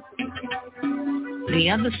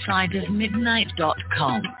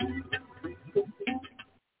 TheOtherSideOfMidnight.com.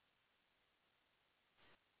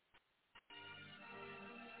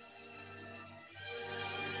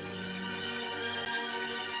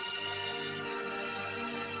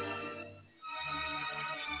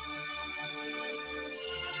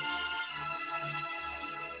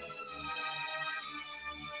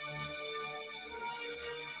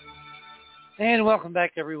 And welcome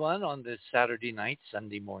back, everyone, on this Saturday night,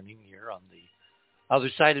 Sunday morning here on the other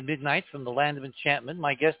side of midnight from the land of enchantment.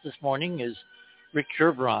 My guest this morning is Rick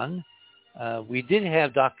Sherbrun. We did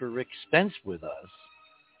have Dr. Rick Spence with us.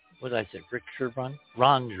 What did I say? Rick Sherbrun?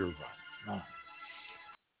 Ron Sherbrun. Ron.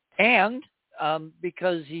 And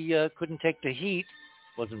because he couldn't take the heat,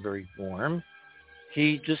 wasn't very warm,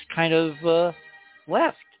 he just kind of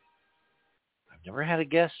left. I've never had a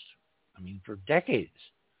guest, for decades.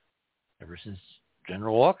 Ever since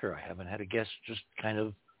General Walker, I haven't had a guest just kind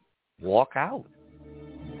of walk out.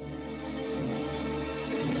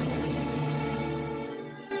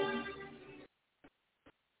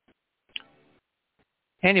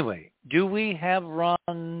 Anyway, do we have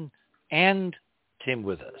Ron and Tim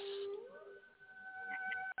with us?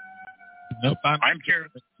 Nope, I'm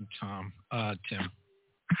here. Tom, Tim.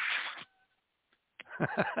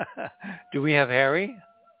 Do we have Harry?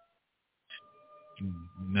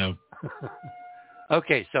 No.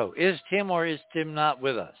 Okay, so is Tim or is Tim not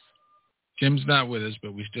with us? Tim's not with us,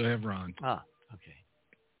 but we still have Ron. Ah, okay.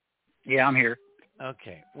 Yeah, I'm here.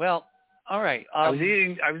 Okay. Well, all right. I was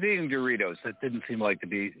eating Doritos. That didn't seem like to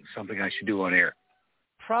be something I should do on air.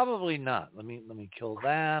 Probably not. Let me kill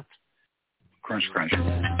that. Crunch, crunch.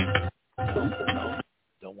 No,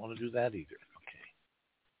 don't want to do that either. Okay.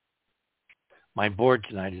 My board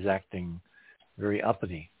tonight is acting very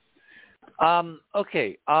uppity.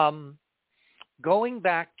 Okay. Going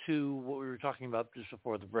back to what we were talking about just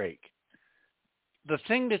before the break, the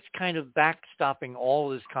thing that's kind of backstopping all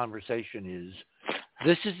this conversation is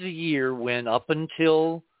this is the year when, up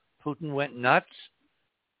until Putin went nuts,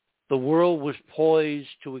 the world was poised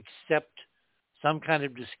to accept some kind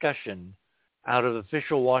of discussion out of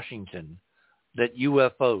official Washington that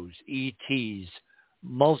UFOs, ETs,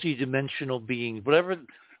 multidimensional beings,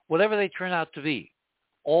 whatever they turn out to be,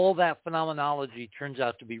 all that phenomenology turns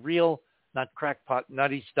out to be real, not crackpot,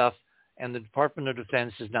 nutty stuff, and the Department of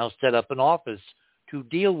Defense has now set up an office to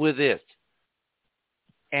deal with it.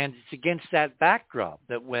 And it's against that backdrop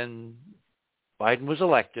that when Biden was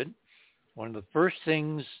elected, one of the first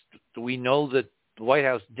things that we know that the White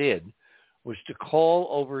House did was to call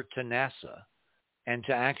over to NASA and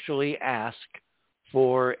to actually ask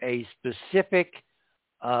for a specific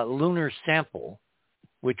lunar sample,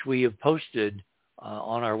 which we have posted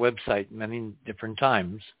on our website many different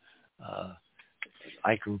times.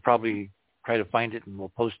 I can probably try to find it and we'll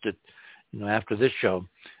post it, after this show.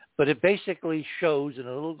 But it basically shows in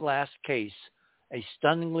a little glass case a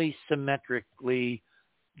stunningly symmetrically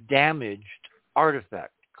damaged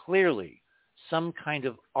artifact. Clearly, some kind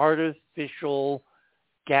of artificial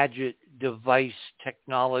gadget, device,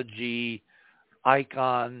 technology,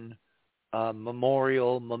 icon,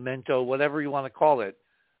 memorial, memento, whatever you want to call it.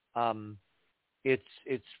 It's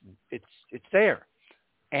there.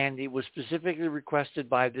 And it was specifically requested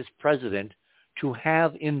by this president to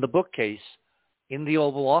have in the bookcase in the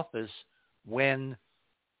Oval Office when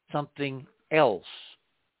something else,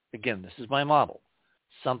 again, this is my model,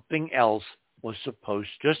 something else was supposed,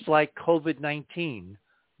 just like COVID-19,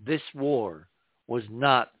 this war was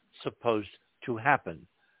not supposed to happen.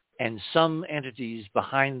 And some entities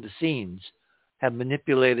behind the scenes have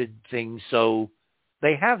manipulated things so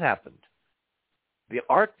they have happened. The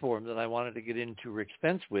art form that I wanted to get into Rick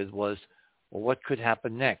Spence with was, well, what could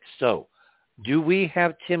happen next? So, do we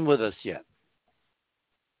have Tim with us yet?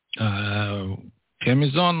 Tim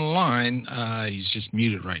is on the line. He's just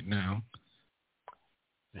muted right now.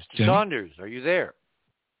 Mr. Tim? Saunders, are you there?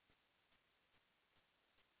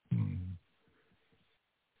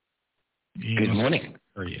 Good morning.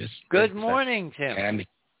 There he is. Good morning, Tim. And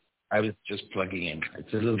I was just plugging in.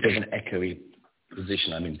 It's a little bit of an echoey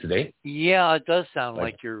position I'm in today. Yeah, it does sound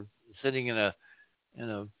like you're sitting in a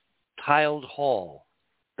tiled hall.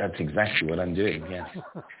 That's exactly what I'm doing, yes.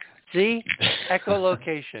 See?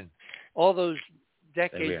 Echolocation. All those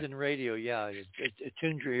decades in radio, yeah, it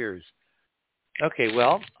tunes your ears. Okay,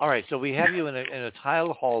 well, all right, so we have you in a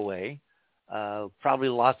tiled hallway. probably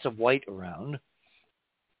lots of white around.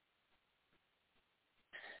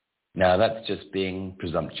 Now, that's just being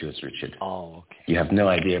presumptuous, Richard. Oh, okay. You have no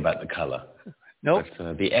idea about the color. Nope.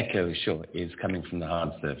 But the echo, sure, is coming from the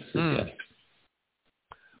hard surfaces, yes.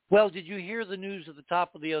 Well, did you hear the news at the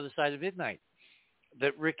top of The Other Side of Midnight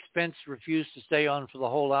that Rick Spence refused to stay on for the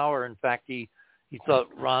whole hour? In fact, he thought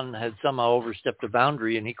Ron had somehow overstepped a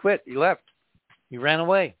boundary, and he quit. He left. He ran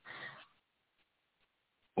away.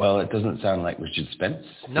 Well, it doesn't sound like Richard Spence.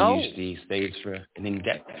 No. He usually stays for an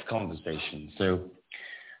in-depth conversation. So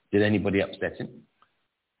did anybody upset him?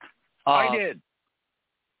 I did.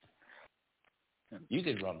 You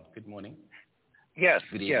did, Ron. Good morning. Yes,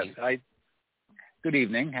 Good yes. evening. Good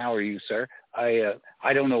evening. How are you, sir?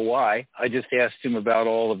 I don't know why. I just asked him about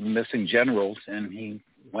all of the missing generals, and he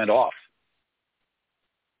went off.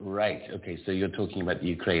 Right. Okay. So you're talking about the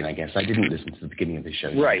Ukraine, I guess. I didn't listen to the beginning of the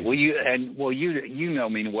show. Right. Well, you know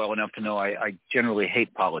me well enough to know I generally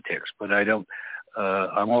hate politics, but I don't.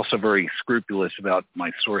 I'm also very scrupulous about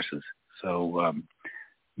my sources. So,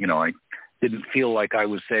 I didn't feel like I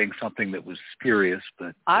was saying something that was spurious,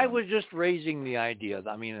 but I was just raising the idea.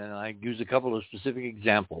 I mean, and I use a couple of specific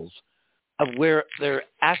examples of where there are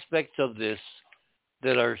aspects of this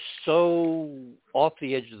that are so off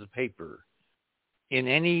the edge of the paper in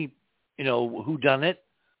any, whodunit.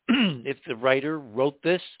 If the writer wrote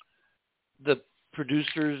this, the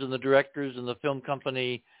producers and the directors and the film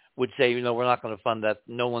company would say, we're not going to fund that.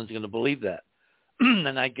 No one's going to believe that.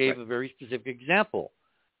 And I gave a very specific example.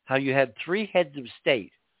 How you had 3 heads of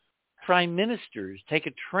state, prime ministers, take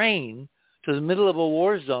a train to the middle of a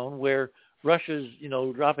war zone where Russia's,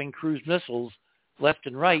 dropping cruise missiles left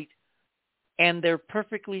and right, and they're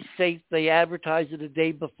perfectly safe. They advertise it a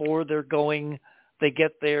day before they're going. They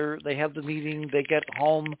get there. They have the meeting. They get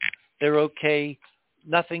home. They're okay.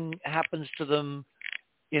 Nothing happens to them.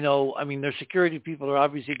 Their security people are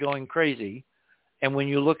obviously going crazy. And when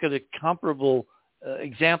you look at a comparable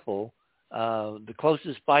example, the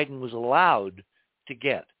closest Biden was allowed to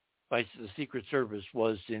get by the Secret Service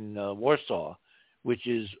was in Warsaw, which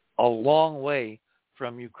is a long way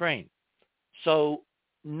from Ukraine. So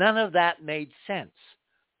none of that made sense,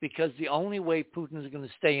 because the only way Putin is going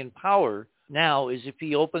to stay in power now is if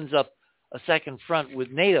he opens up a second front with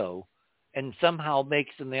NATO and somehow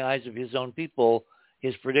makes, in the eyes of his own people,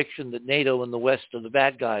 his prediction that NATO and the West are the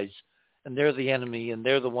bad guys and they're the enemy and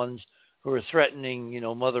they're the ones who are threatening,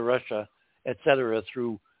 Mother Russia, et cetera,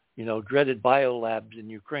 through, dreaded biolabs in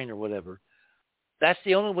Ukraine or whatever. That's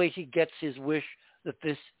the only way he gets his wish, that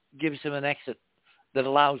this gives him an exit that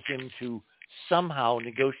allows him to somehow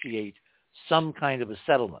negotiate some kind of a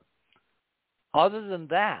settlement. Other than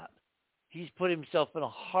that, he's put himself in a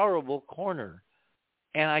horrible corner.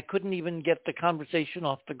 And I couldn't even get the conversation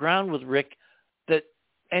off the ground with Rick that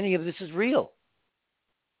any of this is real.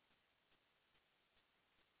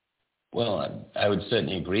 Well, I would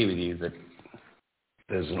certainly agree with you that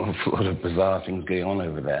there's an awful lot of bizarre things going on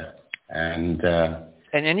over there. And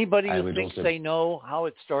anybody who thinks they know how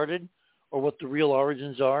it started or what the real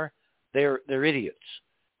origins are, they're idiots.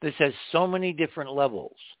 This has so many different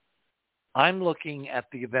levels. I'm looking at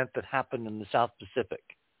the event that happened in the South Pacific.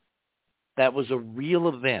 That was a real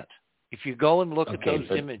event. If you go and look at those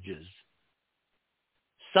images,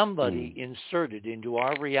 somebody inserted into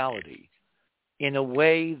our reality in a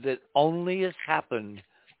way that only has happened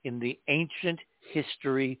in the ancient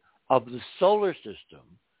history of the solar system.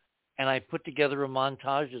 And I put together a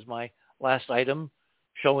montage as my last item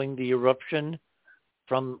showing the eruption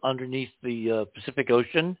from underneath the Pacific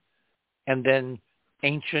Ocean, and then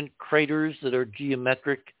ancient craters that are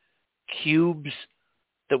geometric cubes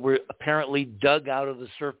that were apparently dug out of the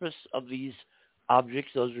surface of these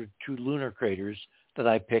objects. Those are 2 lunar craters that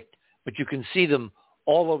I picked, but you can see them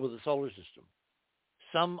all over the solar system.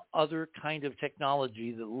 Some other kind of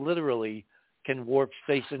technology that literally can warp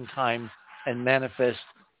space and time and manifest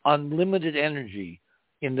unlimited energy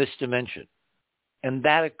in this dimension. And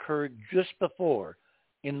that occurred just before,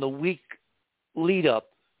 in the week lead up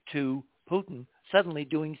to Putin suddenly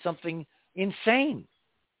doing something insane,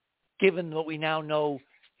 given what we now know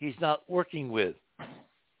he's not working with.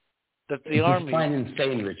 That the army... Define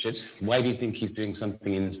insane, Richard. Why do you think he's doing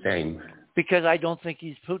something insane? Because I don't think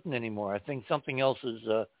he's Putin anymore. I think something else is,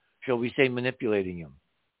 shall we say, manipulating him.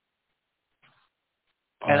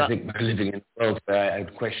 I think we're living in a world where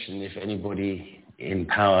I'd question if anybody in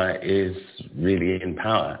power is really in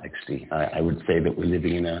power, actually. I would say that we're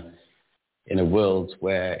living in a world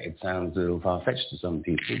where it sounds a little far-fetched to some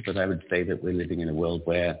people, but I would say that we're living in a world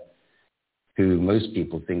where who most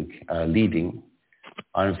people think are leading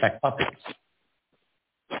are in fact puppets.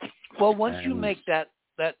 Well, once you make that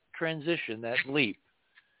transition, that leap,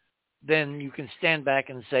 then you can stand back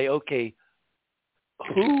and say, okay,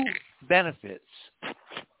 who benefits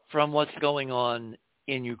from what's going on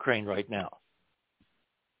in Ukraine right now?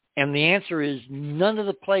 And the answer is none of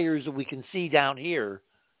the players that we can see down here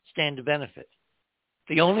stand to benefit.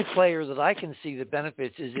 The only player that I can see that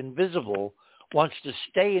benefits is invisible, wants to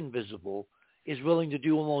stay invisible, is willing to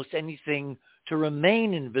do almost anything to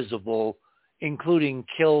remain invisible, including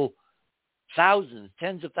kill thousands,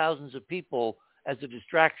 tens of thousands of people as a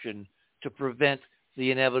distraction to prevent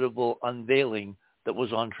the inevitable unveiling that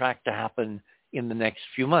was on track to happen in the next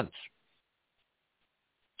few months.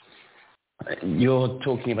 You're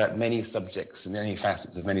talking about many subjects and many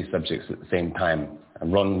facets of many subjects at the same time.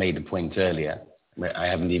 And Ron made a point earlier. I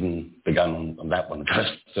haven't even begun on that one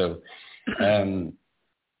first. So,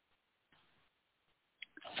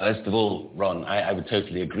 first of all, Ron, I would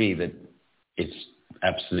totally agree that it's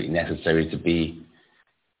absolutely necessary to be,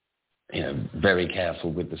 very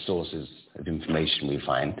careful with the sources of information we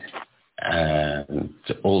find, and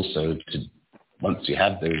once you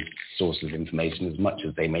have those sources of information, as much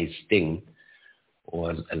as they may sting,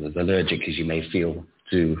 or as allergic as you may feel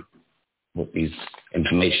to what this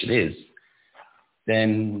information is,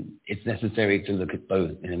 then it's necessary to look at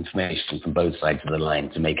both information from both sides of the line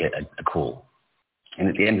to make a call. And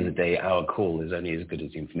at the end of the day, our call is only as good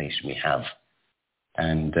as the information we have.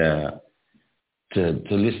 And to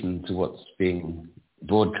listen to what's being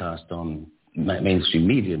broadcast on mainstream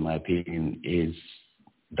media, in my opinion,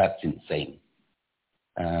 that's insane.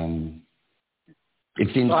 It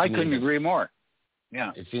seems I couldn't agree more.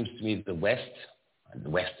 Yeah. It seems to me that the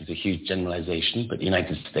West is a huge generalization, but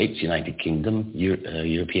United States, United Kingdom,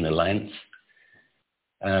 European Alliance,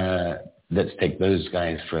 let's take those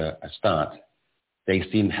guys for a start. They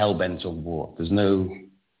seem hell-bent on war. There's no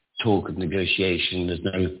talk of negotiation. There's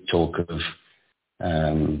no talk of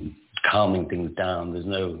calming things down. There's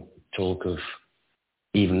no talk of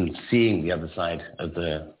even seeing the other side of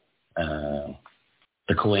the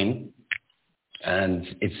coin. And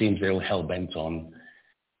it seems they're all hell-bent on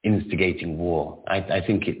instigating war. I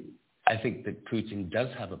think that Putin does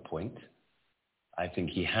have a point. I think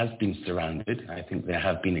he has been surrounded. I think there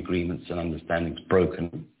have been agreements and understandings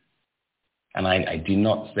broken. And I do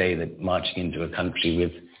not say that marching into a country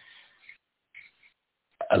with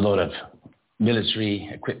a lot of military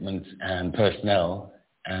equipment and personnel,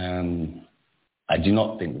 I do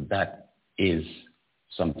not think that is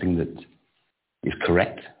something that is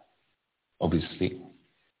correct, obviously.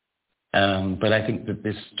 But I think that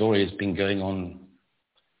this story has been going on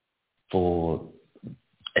for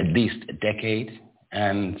at least a decade,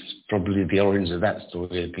 and probably the origins of that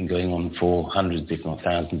story have been going on for hundreds, if not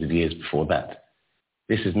thousands of years before that.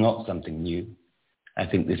 This is not something new. I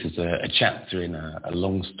think this is a chapter in a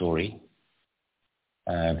long story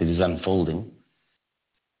that is unfolding.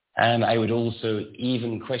 And I would also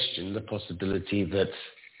even question the possibility that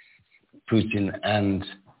Putin and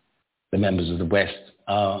the members of the West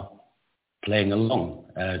are playing along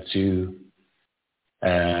to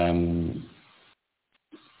an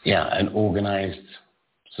organized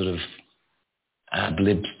sort of ad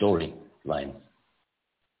lib storyline.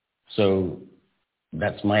 So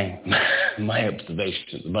that's my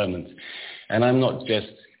observation at the moment. And I'm not just,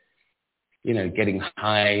 getting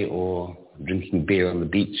high or drinking beer on the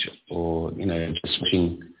beach or, just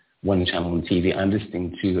watching one channel on TV. I'm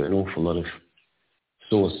listening to an awful lot of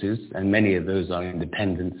sources, and many of those are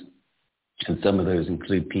independent. And some of those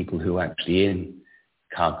include people who are actually in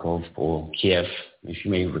Kharkov or Kiev. If you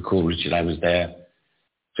may recall, Richard, I was there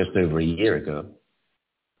just over a year ago.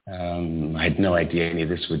 I had no idea any of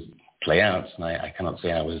this would play out, and I cannot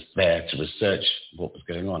say I was there to research what was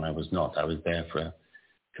going on. I was not. I was there for a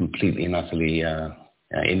completely and utterly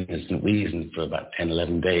innocent reason for about 10,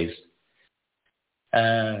 11 days.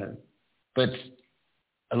 But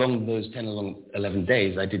along those 10, 11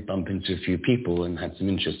 days, I did bump into a few people and had some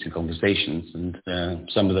interesting conversations, and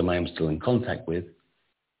some of them I am still in contact with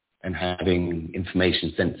and having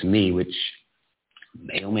information sent to me which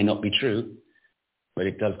may or may not be true, but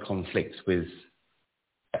it does conflict with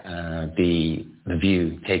the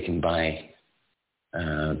view taken by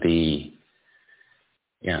the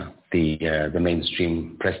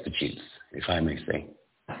mainstream prostitutes, if I may say.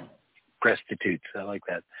 Prostitutes, I like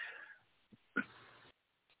that.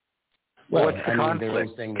 Well, what's the conflict?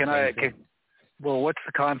 What's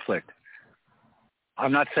the conflict?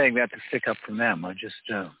 I'm not saying that to stick up for them. I just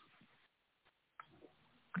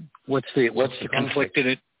what's the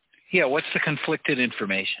conflicted? Yeah, what's the conflicted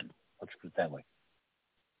information? Let's put it that way.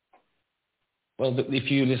 Well, if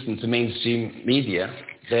you listen to mainstream media,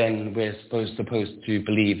 then we're supposed to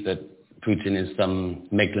believe that Putin is some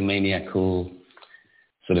megalomaniacal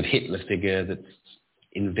sort of Hitler figure that's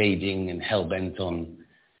invading and hell-bent on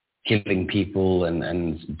killing people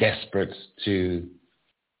and desperate to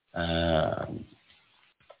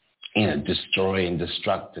destroy and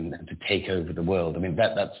destruct and to take over the world. I mean,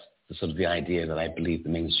 that's the sort of the idea that I believe the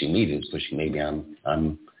mainstream media is pushing. Maybe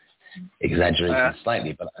I'm exaggerating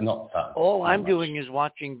slightly, but I'm not. All I'm doing is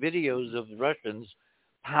watching videos of the Russians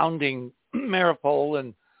pounding Mariupol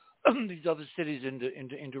and these other cities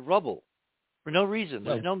into rubble for no reason.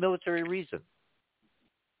 There's no military reason.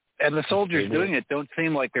 And the soldiers doing it don't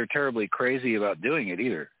seem like they're terribly crazy about doing it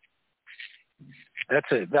either.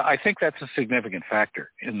 I think that's a significant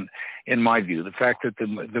factor in my view. The fact that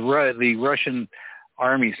the Russian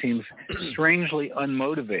army seems strangely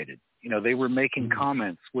unmotivated. They were making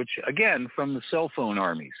comments, which again from the cell phone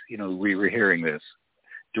armies. We were hearing this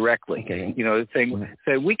directly. Okay. Saying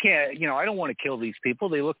we can't. I don't want to kill these people.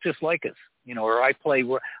 They look just like us. Or I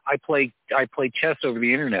play chess over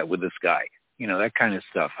the internet with this guy. That kind of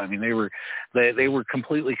stuff. I mean, they were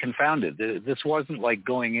completely confounded. This wasn't like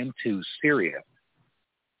going into Syria.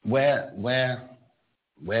 Where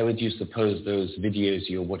would you suppose those videos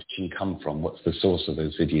you're watching come from? What's the source of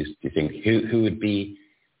those videos, do you think? Who would be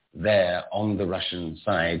there on the Russian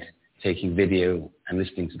side taking video and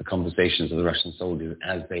listening to the conversations of the Russian soldiers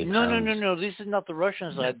as they No. This is not the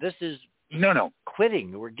Russian side. This is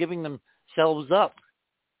quitting. We're giving themselves up,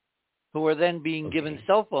 who are then being given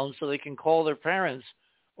cell phones so they can call their parents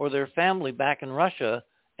or their family back in Russia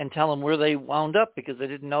and tell them where they wound up because they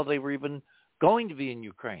didn't know they were even going to be in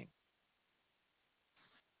Ukraine.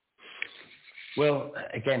 Well,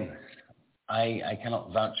 again, I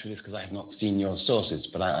cannot vouch for this because I have not seen your sources,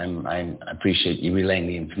 but I appreciate you relaying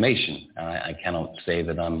the information. I cannot say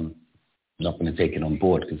that I'm not going to take it on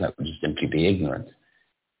board because that would just simply be ignorant.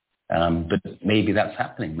 But maybe that's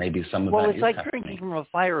happening. Maybe some of that is happening. Well, it's like drinking from a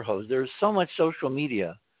fire hose. There's so much social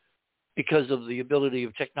media because of the ability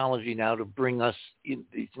of technology now to bring us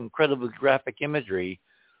these incredibly graphic imagery,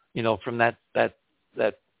 from that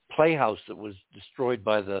playhouse that was destroyed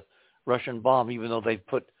by the Russian bomb, even though they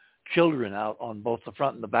put children out on both the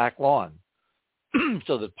front and the back lawn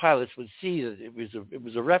so that pilots would see that it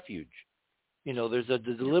was a refuge. There's a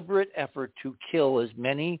deliberate effort to kill as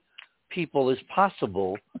many people as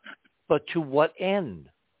possible, but to what end?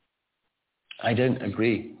 I don't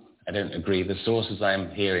agree. The sources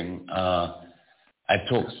I'm hearing are, I've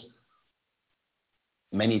talked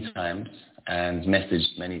many times and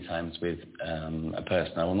messaged many times with a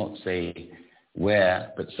person. I will not say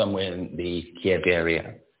where, but somewhere in the Kiev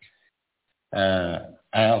area. I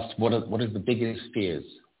asked, what are the biggest fears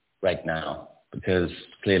right now? Because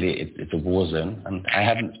clearly it's a war zone, and I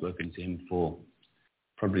haven't spoken to him for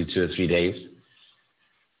probably 2 or 3 days.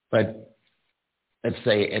 But let's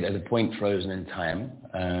say at a point frozen in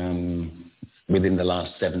time, within the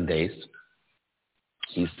last 7 days,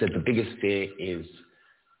 he said the biggest fear is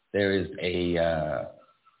there is a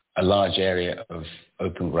large area of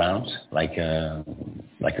open ground, like a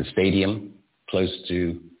stadium, close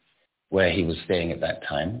to where he was staying at that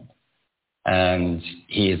time. And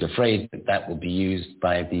he is afraid that will be used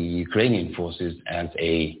by the Ukrainian forces as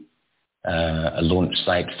a launch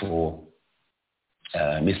site for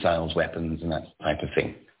missiles, weapons, and that type of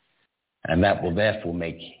thing. And that will therefore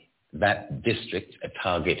make that district a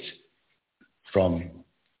target from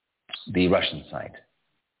the Russian side.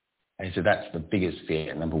 And so that's the biggest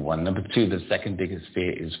fear, number one. Number two, the second biggest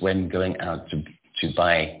fear is when going out to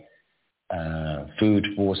buy food,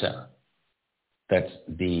 water, that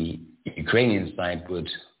the Ukrainian side would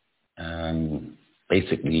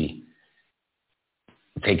basically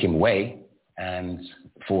take him away and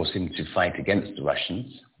force him to fight against the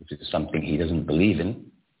Russians, which is something he doesn't believe in.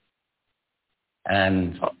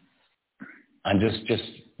 And I'm just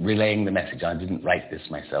relaying the message. I didn't write this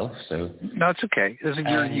myself, so... No, it's okay.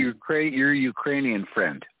 You're a Ukrainian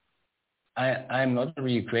friend. I'm not a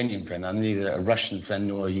Ukrainian friend. I'm neither a Russian friend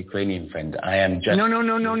nor a Ukrainian friend. I am just... No.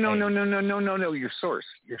 Your source.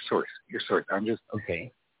 I'm just...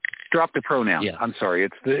 Okay. Drop the pronoun. Yeah. I'm sorry.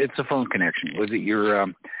 It's a phone connection. Was it your...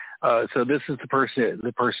 so this is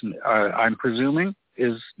the person I'm presuming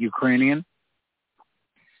is Ukrainian.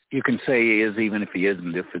 You can say he is, even if he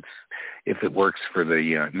isn't, if it works for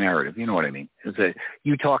the narrative. You know what I mean? Is that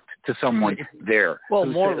you talked to someone there? Well,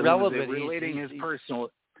 more relevant, relating his personal.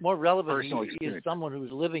 More relevant, he is someone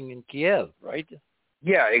who's living in Kiev, right?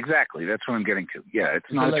 Yeah, exactly. That's what I'm getting to. Yeah,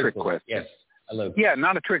 it's not a trick question. Yes, a local. Yeah,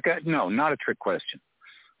 not a trick. No, not a trick question.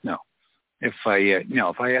 No. If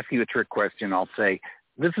I ask you a trick question, I'll say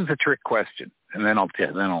this is a trick question, and then I'll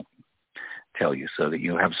tell you so that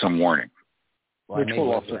you have some warning. Well, which I may will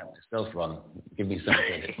work also... it out myself, Ron. Give me some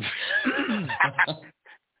credit.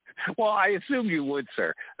 Well, I assume you would,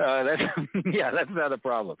 sir. That's not a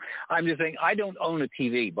problem. I'm just saying I don't own a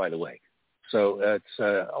TV, by the way. So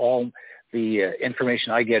it's all the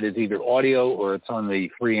information I get is either audio or it's on the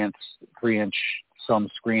 3-inch some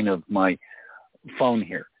screen of my phone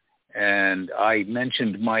here. And I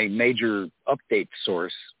mentioned my major update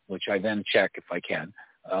source, which I then check if I can,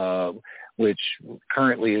 which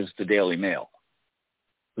currently is the Daily Mail,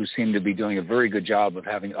 who seem to be doing a very good job of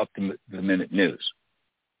having up-to-the-minute news.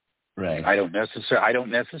 Right. I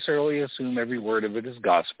don't necessarily assume every word of it is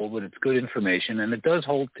gospel, but it's good information, and it does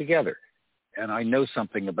hold together. And I know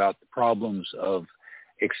something about the problems of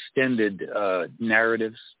extended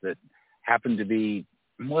narratives that happen to be,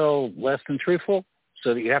 well, less than truthful,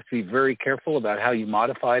 so that you have to be very careful about how you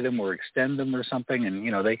modify them or extend them or something. And,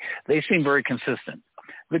 they seem very consistent.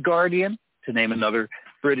 The Guardian, to name another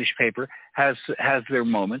British paper, has their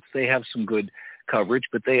moments. They have some good coverage,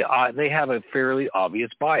 but they have a fairly obvious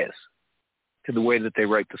bias to the way that they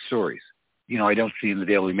write the stories. I don't see in the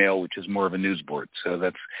Daily Mail, which is more of a news board. So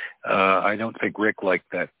that's I don't think Rick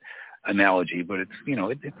liked that analogy, but it's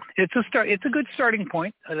it's a start. It's a good starting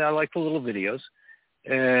point. And I like the little videos,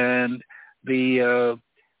 and the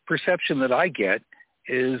perception that I get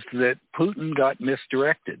is that Putin got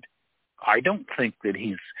misdirected. I don't think that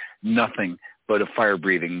he's nothing but a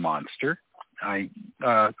fire-breathing monster.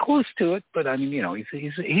 Close to it, but I mean,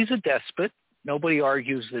 he's a despot. Nobody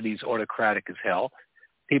argues that he's autocratic as hell.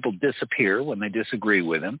 People disappear when they disagree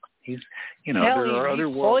with him. There are other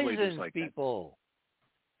world leaders like people.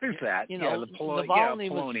 That. There's that. Navalny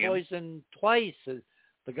was poisoned twice.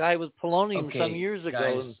 The guy with polonium some years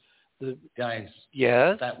ago. Guys,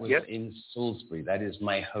 yes, that was in Salisbury. That is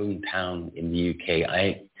my hometown in the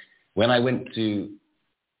UK. When I went to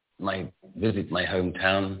visit my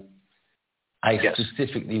hometown, I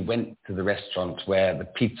specifically went to the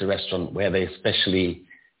pizza restaurant where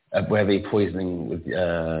they poisoning with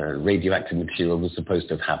radioactive material was supposed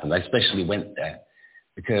to have happened. I especially went there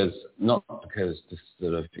not because just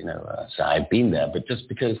sort of, so I've been there, but just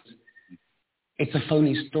because it's a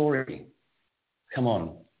phony story. Come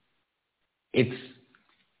on. It's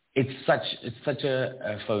such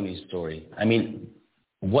a phony story. I mean,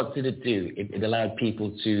 what did it do? It allowed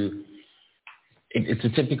people to... It's a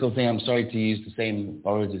typical thing. I'm sorry to use the same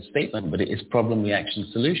borrowed statement, but it is problem, reaction,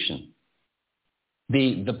 solution.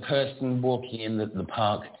 The person walking in the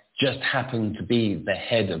park just happened to be the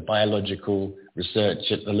head of biological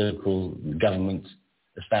research at the local government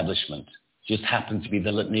establishment. Just happened to be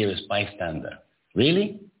the nearest bystander.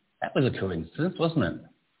 Really? That was a coincidence, wasn't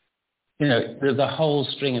it? There's a whole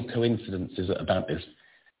string of coincidences about this.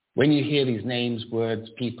 When you hear these names, words,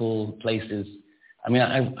 people, places, I mean,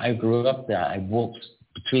 I grew up there. I walked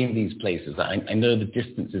between these places. I know the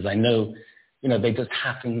distances. I know, they just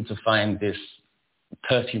happened to find this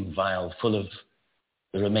perfume vial full of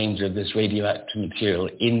the remainder of this radioactive material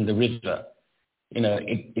in the river.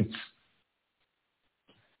 It's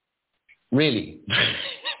really.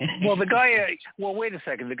 Well, wait a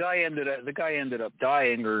second. The guy ended up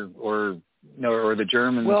dying, or the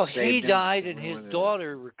Germans. Well, he died, and his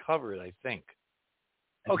daughter recovered, I think.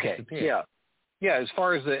 Okay. Yeah. Yeah. As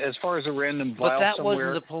far as a random vial but that somewhere.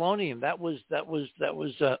 wasn't the polonium. That was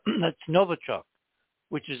that's Novichok,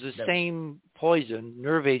 which is the same poison,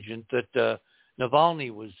 nerve agent that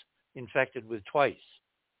Navalny was infected with twice.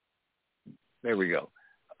 There we go.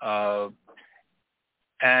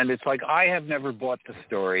 And it's like I have never bought the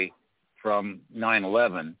story from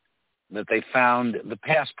 9/11 that they found the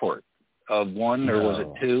passport of one or was it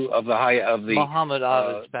two of the Muhammad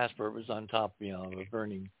Abbas's passport was on top, of a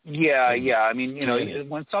burning. Yeah. I mean,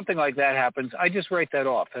 when something like that happens, I just write that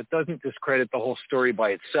off. That doesn't discredit the whole story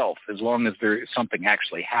by itself, as long as something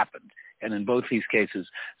actually happened. And in both these cases,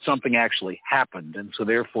 something actually happened, and so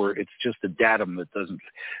therefore it's just a datum that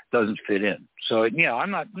doesn't fit in. So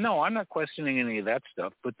I'm not questioning any of that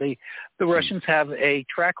stuff. But the Russians have a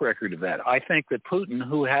track record of that. I think that Putin,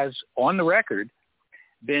 who has on the record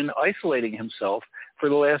been isolating himself for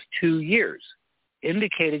the last 2 years,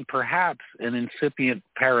 indicating perhaps an incipient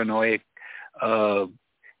paranoid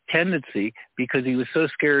tendency because he was so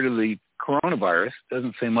scared of the coronavirus.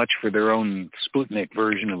 Doesn't say much for their own Sputnik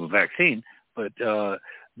version of a vaccine, but that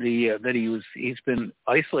he's been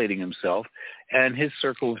isolating himself, and his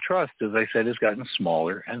circle of trust, as I said, has gotten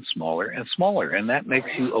smaller and smaller and smaller, and that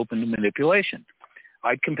makes you open to manipulation.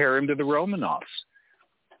 I'd compare him to the Romanovs.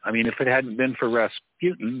 I mean, if it hadn't been for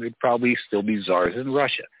Rasputin, there'd probably still be czars in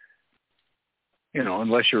Russia.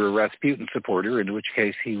 Unless you're a Rasputin supporter, in which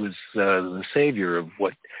case he was the savior of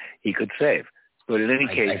what he could save. But in any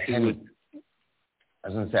case, he would. I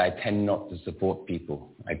was going to say, I tend not to support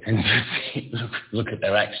people. I tend to look at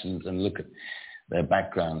their actions and look at their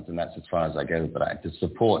backgrounds, and that's as far as I go. But to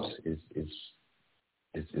support is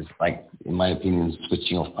like, in my opinion,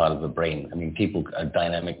 switching off part of the brain. I mean, people are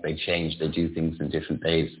dynamic, they change, they do things in different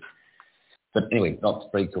days. But anyway, not to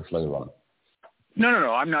break your flow, Ron.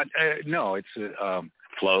 No, I'm not. No, it's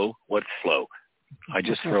flow. What's flow? I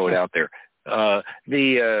just throw it out there.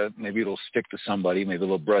 Maybe it'll stick to somebody. Maybe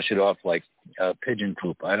they'll brush it off like pigeon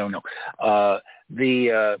poop. I don't know.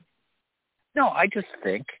 No, I just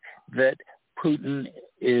think that Putin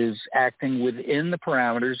is acting within the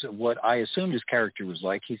parameters of what I assumed his character was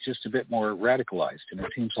like. He's just a bit more radicalized, and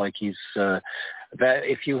it seems like he's that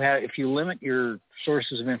if you limit your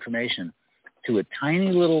sources of information to a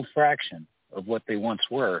tiny little fraction of what they once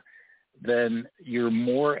were, then you're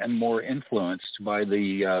more and more influenced by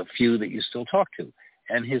the few that you still talk to.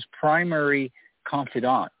 And his primary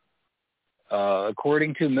confidant,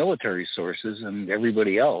 according to military sources and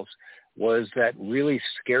everybody else, was that really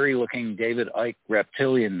scary-looking David Icke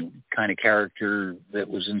reptilian kind of character that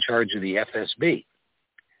was in charge of the FSB.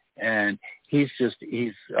 And he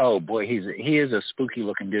is a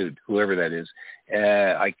spooky-looking dude, whoever that is.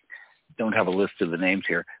 I don't have a list of the names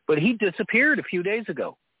here, but he disappeared a few days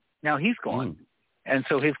ago. Now he's gone. And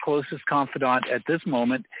so his closest confidant at this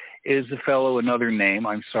moment is a fellow, another name.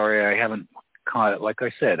 I'm sorry, I haven't caught it. Like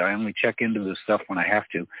I said, I only check into this stuff when I have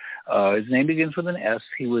to. His name begins with an S.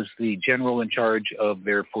 He was the general in charge of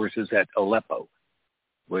their forces at Aleppo,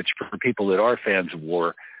 which for people that are fans of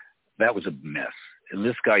war, that was a mess. And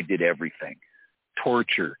this guy did everything.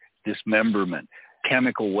 Torture, dismemberment,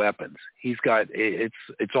 chemical weapons. He's got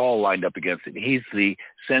it's all lined up against it. He's the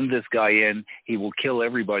send this guy in. He will kill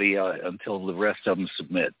everybody until the rest of them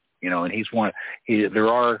submit. And he's one. There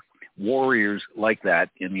are warriors like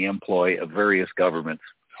that in the employ of various governments.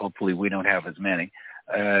 Hopefully, we don't have as many.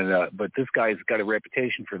 But this guy's got a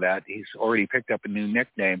reputation for that. He's already picked up a new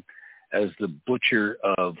nickname as the Butcher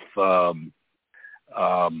of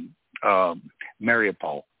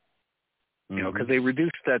Mariupol. Because they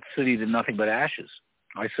reduced that city to nothing but ashes.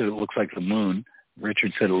 I said it looks like the moon.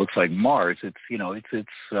 Richard said it looks like Mars. They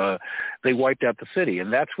wiped out the city,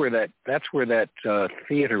 and that's where that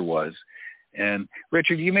theater was. And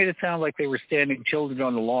Richard, you made it sound like they were standing children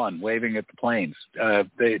on the lawn waving at the planes.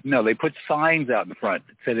 They put signs out in front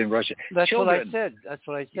that said in Russian. That's children. That's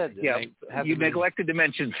what I said. Yeah, you neglected to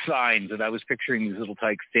mention signs, and I was picturing these little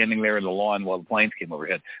tykes standing there in the lawn while the planes came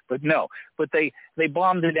overhead. But they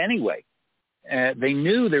bombed it anyway. They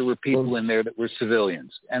knew there were people in there that were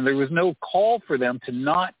civilians, and there was no call for them to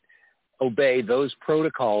not obey those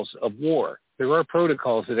protocols of war. There are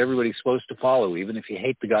protocols that everybody's supposed to follow, even if you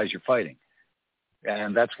hate the guys you're fighting.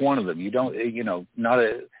 And that's one of them. You don't,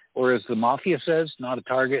 or as the mafia says, not a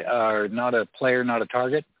target, or not a player, not a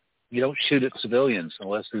target. You don't shoot at civilians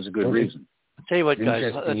unless there's a good reason. I'll tell you what,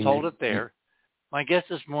 guys, let's hold it there. My guests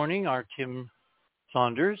this morning are Tim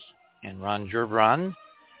Saunders and Ron Gerbron.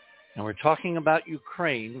 And we're talking about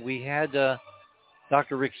Ukraine. We had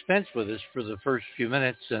Dr. Rick Spence with us for the first few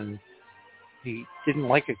minutes, and he didn't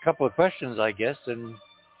like a couple of questions, I guess, and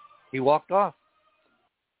he walked off.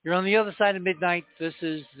 You're on the other side of midnight. This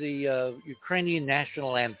is the Ukrainian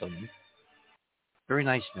national anthem. Very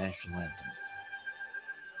nice national anthem.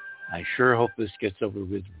 I sure hope this gets over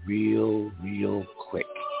with real quick.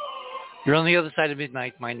 You're on the other side of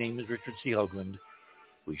midnight. My name is Richard C. Hoagland.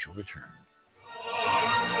 We shall return.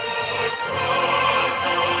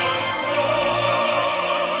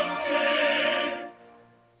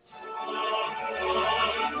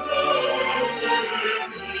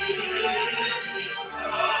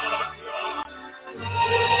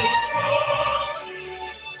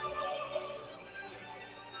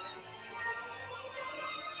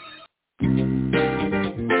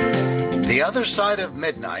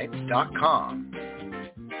 TheOtherSideOfMidnight.com.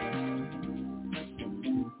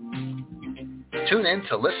 Tune in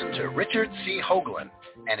to listen to Richard C. Hoagland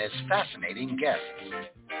and his fascinating guests.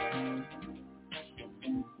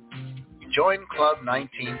 Join Club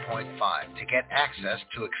 19.5 to get access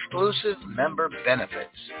to exclusive member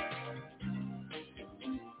benefits.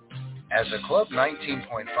 As a Club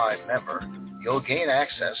 19.5 member, you'll gain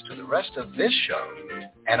access to the rest of this show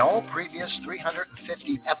and all previous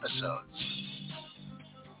 350 episodes.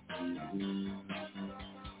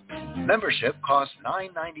 Membership costs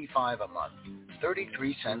 $9.95 a month,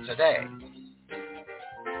 33 cents a day.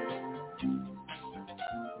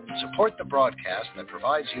 Support the broadcast that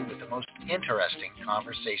provides you with the most interesting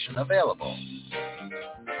conversation available.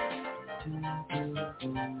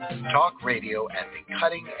 Talk radio at the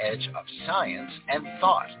cutting edge of science and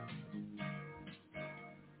thought.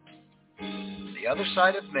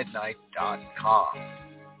 theothersideofmidnight.com.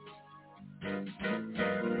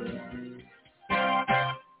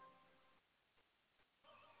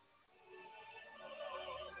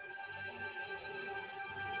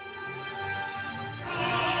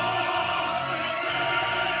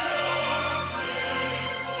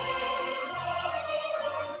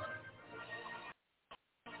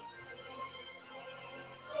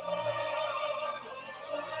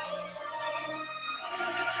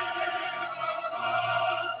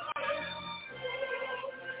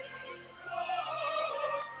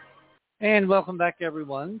 And welcome back,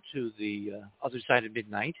 everyone, to the other side of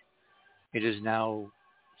midnight. It is now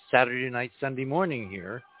Saturday night, Sunday morning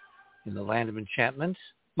here in the land of enchantment.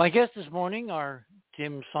 My guests this morning are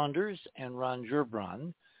Tim Saunders and Ron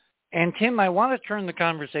Gerbron. And Tim, I want to turn the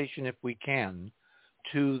conversation, if we can,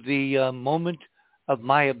 to the moment of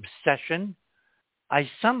my obsession. I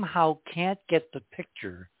somehow can't get the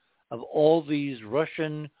picture of all these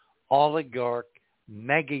Russian oligarch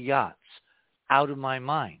mega yachts out of my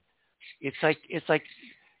mind. It's like,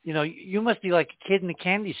 you know, you must be like a kid in a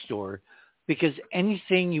candy store, because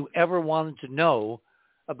anything you ever wanted to know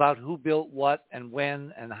about who built what and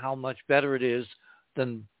when and how much better it is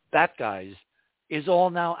than that guy's is all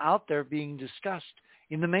now out there being discussed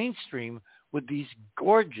in the mainstream with these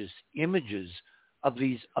gorgeous images of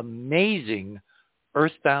these amazing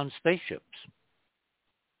earthbound spaceships.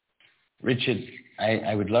 Richard,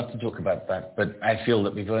 I would love to talk about that, but I feel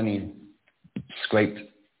that we've only scraped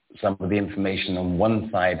some of the information on one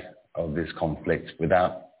side of this conflict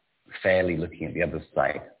without fairly looking at the other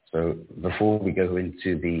side. So before we go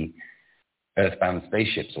into the earthbound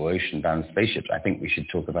spaceships or ocean-bound spaceships, I think we should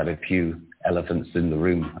talk about a few elephants in the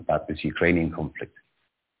room about this Ukrainian conflict.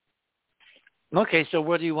 Okay, so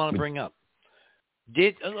what do you want to bring up?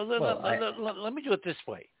 Let me do it this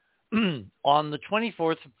way. On the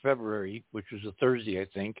 24th of February, which was a Thursday, I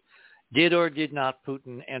think, did or did not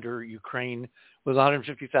Putin enter Ukraine with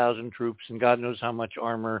 150,000 troops and God knows how much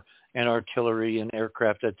armor and artillery and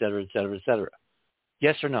aircraft, et cetera, et cetera, et cetera?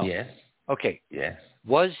 Yes or no? Yes. Okay. Yes.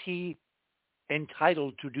 Was he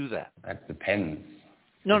entitled to do that? That depends.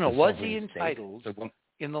 No. Was he entitled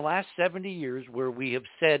in the last 70 years, where we have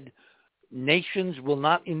said nations will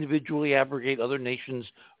not individually abrogate other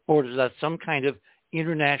nations' borders without some kind of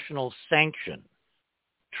international sanction,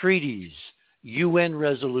 treaties, UN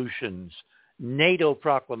resolutions, NATO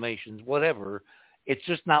proclamations, whatever. It's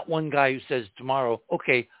just not one guy who says tomorrow,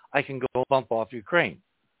 okay, I can go bump off Ukraine.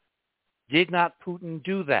 Did not Putin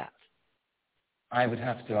do that? I would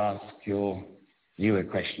have to ask you a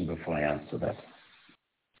question before I answer that.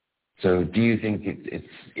 So do you think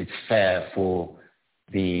it's fair for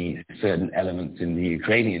the certain elements in the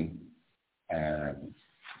Ukrainian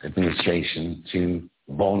administration to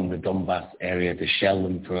bomb the Donbass area, to shell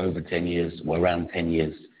them for over 10 years, or around 10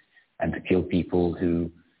 years, and to kill people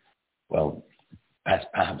who, well,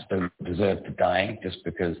 perhaps don't deserve to die just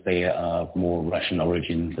because they are more Russian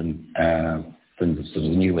origin than the sort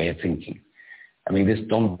of new way of thinking? I mean, this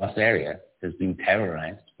Donbass area has been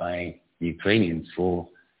terrorized by the Ukrainians for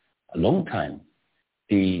a long time.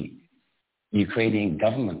 The Ukrainian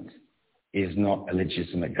government is not a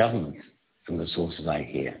legitimate government from the sources I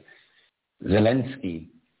hear. Zelensky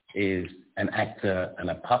is an actor and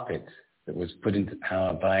a puppet that was put into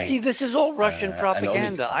power by... See, this is all Russian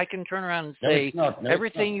propaganda. I can turn around and say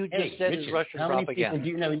everything you just said is Russian propaganda. How many people do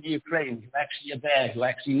you know in Ukraine who actually are there, who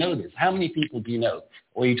actually know this? How many people do you know?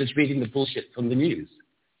 Or are you just reading the bullshit from the news?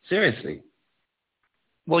 Seriously.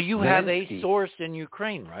 Well, you have a source in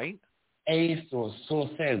Ukraine, right? A source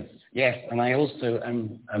says, yes, and I also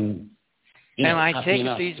am... and I take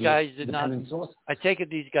it these guys did not. I take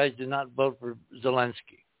it these guys did not vote for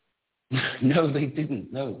Zelensky. No, they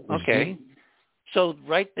didn't. No. Okay. So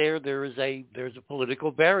right there's a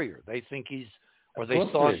political barrier. They think he's, or they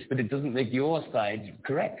thought. But it doesn't make your side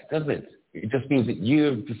correct, does it? It just means that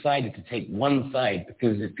you've decided to take one side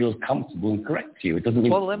because it feels comfortable and correct to you. It doesn't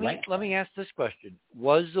mean. Well, let me ask this question: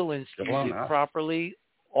 was Zelensky the properly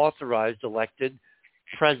authorized, elected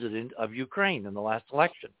president of Ukraine in the last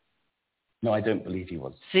election? No, I don't believe he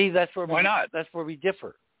was. See, that's where Why not? That's where we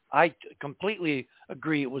differ. I completely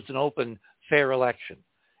agree it was an open, fair election.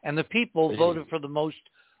 And the people voted for the most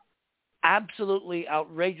absolutely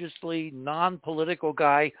outrageously non-political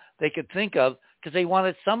guy they could think of, because they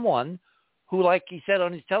wanted someone who, like he said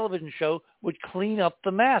on his television show, would clean up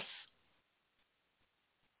the mess.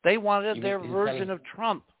 They wanted their version of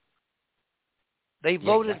Trump. They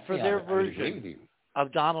voted for their version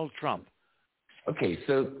of Donald Trump. Okay,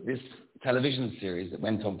 so this television series that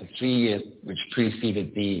went on for 3 years, which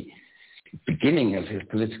preceded the beginning of his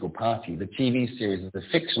political party, the TV series, the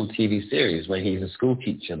fictional TV series where he's a school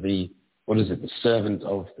teacher, the servant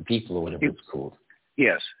of the people or whatever it's called.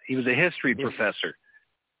 Yes, he was a history professor.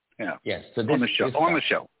 Yeah. Yes. So on the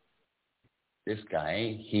show. This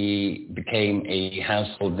guy, he became a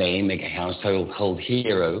household name, a household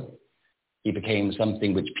hero. He became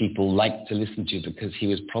something which people liked to listen to because he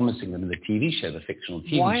was promising them the TV show, the fictional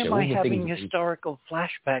TV show. Why am I having historical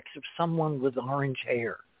flashbacks of someone with orange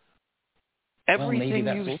hair? Everything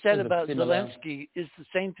you said about Zelensky is the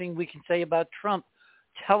same thing we can say about Trump.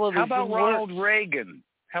 Television How about Ronald works. Reagan?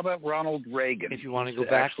 How about Ronald Reagan? If you want to go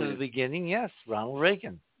back to the beginning, yes, Ronald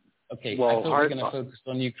Reagan. Okay, well, I thought we were going to focus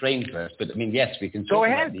on Ukraine first, but I mean, yes, we can talk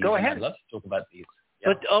about these. Go ahead. I'd love to talk about these.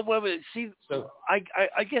 Yeah. But see, so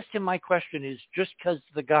I guess my question is, just because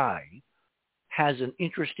the guy has an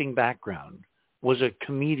interesting background, was a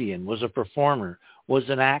comedian, was a performer, was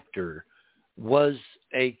an actor, was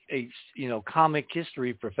a comic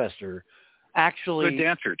history professor, actually good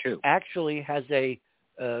dancer too. Actually has a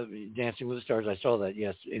Dancing with the Stars. I saw that.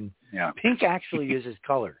 Yes, pink actually is his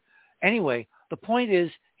color. Anyway, the point is,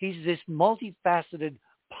 he's this multifaceted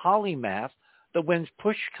polymath that when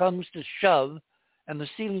push comes to shove and the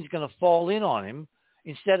ceiling's going to fall in on him,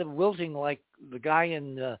 instead of wilting like the guy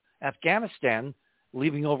in Afghanistan,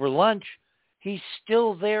 leaving over lunch, he's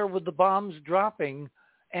still there with the bombs dropping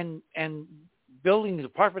and buildings,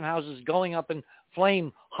 apartment houses going up in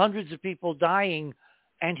flame, hundreds of people dying,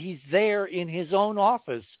 and he's there in his own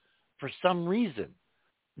office for some reason.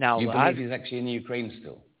 Now, you believe he's actually in Ukraine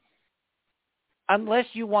still? Unless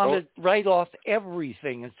you want to write off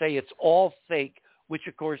everything and say it's all fake, which,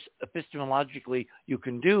 of course, epistemologically you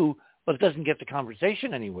can do, but it doesn't get the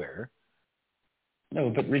conversation anywhere. No,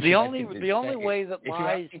 but Richard, the only way that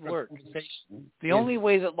lies work. The only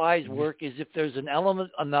way that lies work is if there's an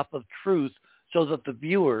element enough of truth so that the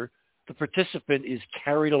viewer, the participant, is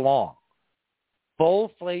carried along.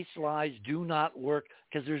 Bold-faced lies do not work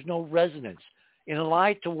because there's no resonance. In a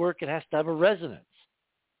lie to work, it has to have a resonance.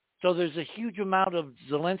 So there's a huge amount of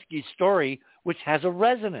Zelensky's story which has a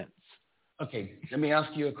resonance. Okay, let me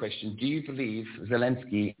ask you a question. Do you believe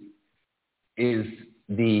Zelensky is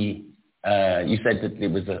the, you said that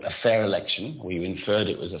it was a fair election, or you inferred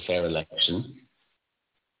it was a fair election.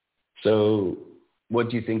 So what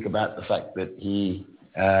do you think about the fact that he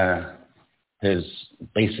has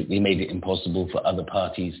basically made it impossible for other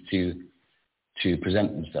parties to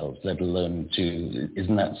present themselves, let alone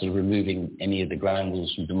isn't that sort of removing any of the ground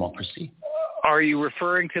rules from democracy? Are you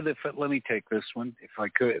referring to let me take this one, if I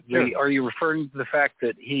could. Sure. Are you referring to the fact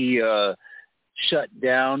that he shut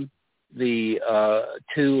down the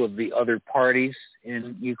two of the other parties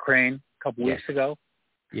in Ukraine a couple weeks ago?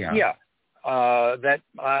 Yeah. Yeah. That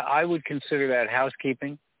I would consider that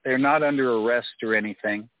housekeeping. They're not under arrest or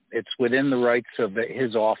anything. It's within the rights of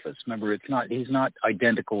his office. Remember, he's not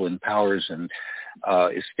identical in powers and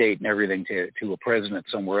estate and everything to a president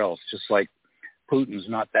somewhere else, just like Putin's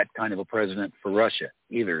not that kind of a president for Russia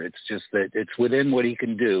either. It's just that it's within what he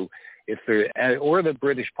can do. Or the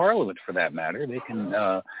British Parliament, for that matter,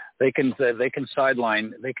 they can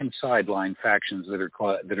sideline factions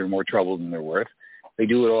that are more trouble than they're worth. They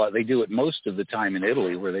do it most of the time in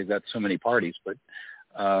Italy, where they've got so many parties, but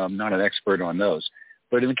I'm not an expert on those.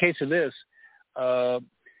 But in the case of this,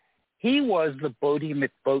 he was the Bodie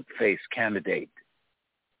McBoatface candidate.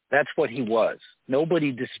 That's what he was.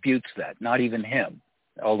 Nobody disputes that, not even him.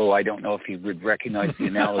 Although I don't know if he would recognize the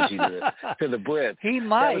analogy to the Brits. He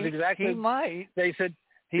might. He might. They said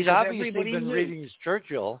he's obviously been reading his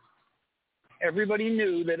Churchill. Everybody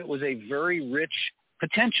knew that it was a very rich,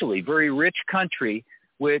 potentially very rich country,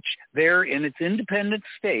 which there in its independent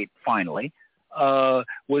state, finally,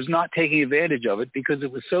 was not taking advantage of it because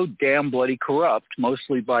it was so damn bloody corrupt,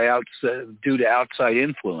 mostly due to outside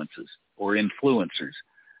influences or influencers,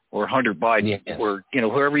 or Hunter Biden, or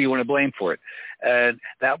whoever you want to blame for it. And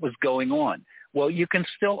that was going on. Well, you can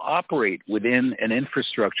still operate within an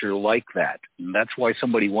infrastructure like that, and that's why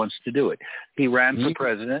somebody wants to do it. He ran for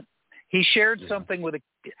president. He shared something with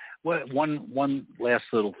one last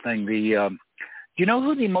little thing. Do you know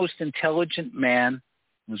who the most intelligent man?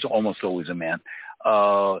 It was almost always a man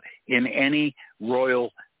in any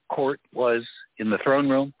royal court was in the throne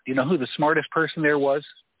room? Do you know who the smartest person there was?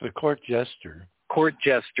 The court jester. Court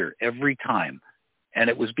jester every time. And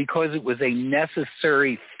it was because it was a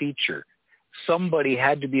necessary feature. Somebody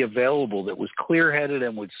had to be available that was clear-headed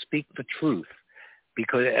and would speak the truth,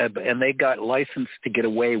 and they got licensed to get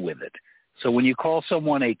away with it. So when you call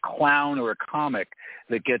someone a clown or a comic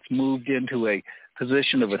that gets moved into a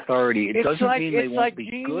position of authority, it doesn't mean they won't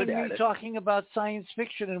be good at it. It's like talking about science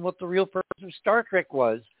fiction and what the real purpose of Star Trek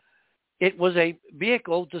was. it was a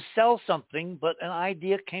vehicle to sell something, but an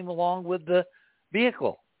idea came along with the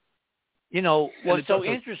vehicle. You know, what's so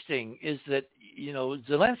interesting is that, you know,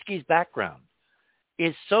 Zelensky's background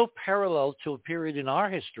is so parallel to a period in our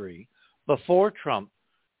history before Trump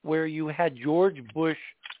where you had George Bush,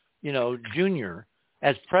 you know, Jr.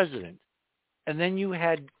 as president, and then you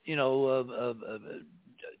had, you know,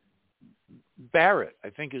 Barrett,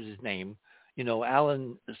 I think is his name, you know,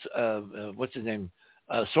 Alan, what's his name,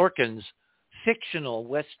 Sorkin's fictional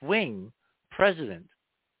West Wing president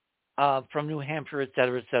from New Hampshire, et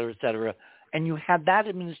cetera, et cetera, et cetera. And you had that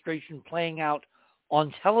administration playing out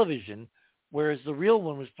on television, whereas the real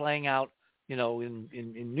one was playing out, you know,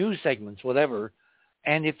 in news segments, whatever.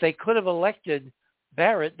 And if they could have elected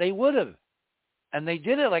Barrett, they would have. And they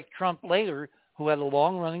did elect Trump later, who had a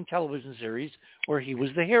long-running television series where he was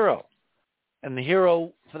the hero. And the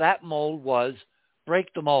hero for that mold was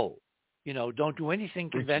break the mold. You know, don't do anything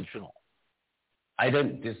conventional. I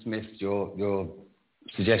don't dismiss your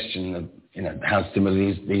suggestion of, you know, how similar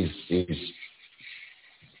these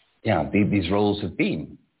roles have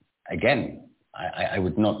been. Again, I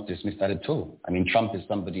would not dismiss that at all. I mean, Trump is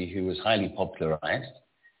somebody who was highly popularized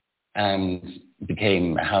and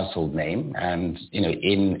became a household name, and, you know,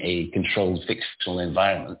 in a controlled fictional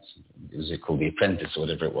environment, was it called The Apprentice or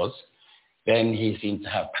whatever it was, then he seemed to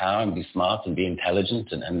have power and be smart and be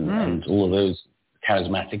intelligent and all of those,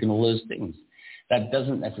 charismatic and all those things. That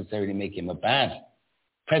doesn't necessarily make him a bad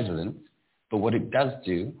president, but what it does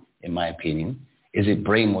do, in my opinion, is it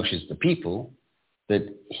brainwashes the people that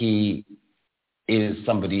he is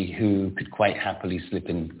somebody who could quite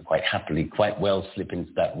well slip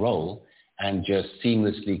into that role and just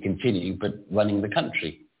seamlessly continue, but running the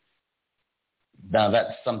country. Now,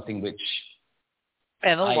 that's something which...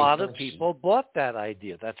 And a lot of people bought that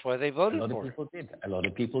idea. That's why they voted for it. A lot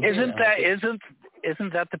of people did. Isn't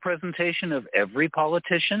that the presentation of every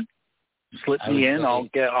politician? Slip me in,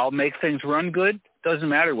 I'll make things run good. Doesn't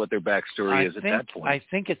matter what their backstory is at that point. I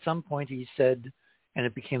think at some point he said, and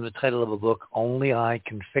it became the title of a book, Only I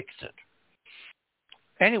Can Fix It.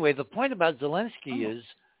 Anyway, the point about Zelensky is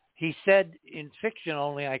he said in fiction,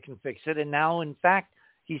 only I can fix it. And now, in fact,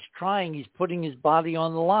 he's putting his body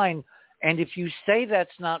on the line. And if you say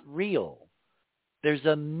that's not real, there's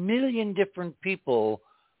a million different people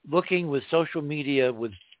looking with social media,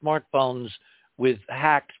 with smartphones, with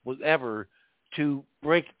hacks, whatever, to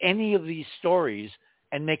break any of these stories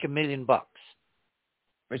and make $1 million.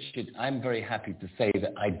 Richard, I'm very happy to say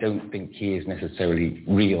that I don't think he is necessarily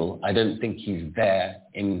real. I don't think he's there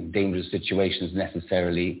in dangerous situations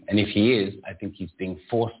necessarily. And if he is, I think he's being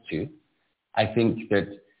forced to. I think that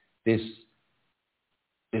this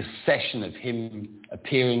session of him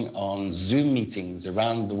appearing on Zoom meetings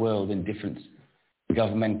around the world in different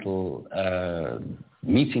governmental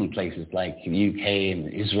meeting places like the UK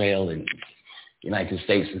and Israel and United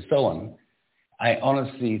States and so on, I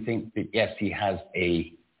honestly think that, yes, he has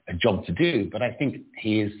a job to do, but I think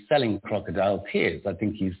he is selling crocodile tears. I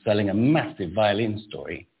think he's selling a massive violin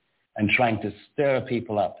story and trying to stir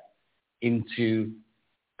people up into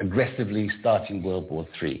aggressively starting World War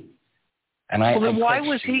III. And why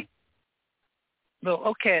was he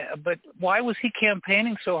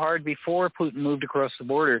campaigning so hard before Putin moved across the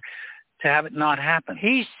border to have it not happen?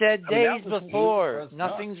 He said days before,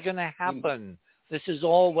 nothing's going to happen. This is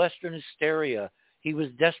all Western hysteria. He was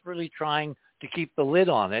desperately trying to keep the lid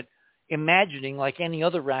on it, imagining, like any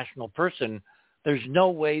other rational person, there's no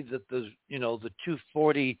way that the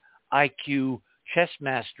 240 IQ chess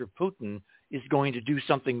master Putin is going to do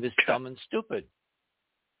something this dumb and stupid.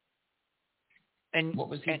 And what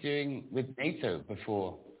was he doing with NATO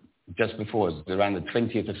before? Just before, it was around the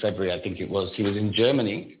 20th of February, I think it was. He was in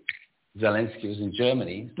Germany. Zelensky was in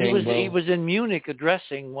Germany. He was in Munich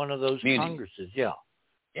addressing one of those congresses. Yeah.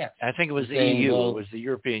 Yeah. I think it was the EU. It was the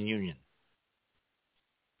European Union.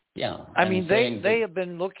 Yeah. I mean, they have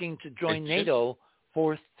been looking to join NATO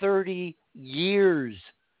for 30 years.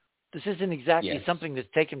 This isn't exactly something that's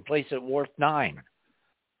taken place at Warp 9.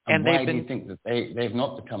 And why do you think that they've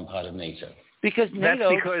not become part of NATO? Because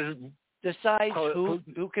NATO decides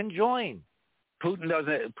who can join. Putin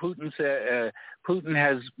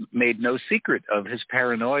has made no secret of his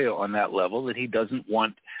paranoia on that level, that he doesn't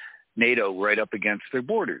want NATO right up against their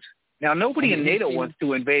borders. Now, nobody in NATO wants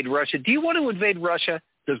to invade Russia. Do you want to invade Russia?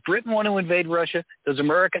 Does Britain want to invade Russia? Does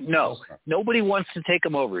America? No. Nobody wants to take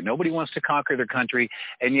them over. Nobody wants to conquer their country,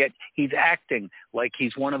 and yet he's acting like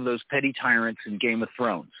he's one of those petty tyrants in Game of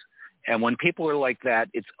Thrones. And when people are like that,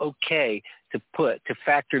 it's okay to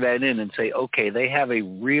factor that in and say, okay, they have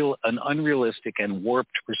an unrealistic and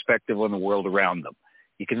warped perspective on the world around them.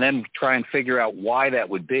 You can then try and figure out why that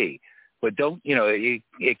would be. But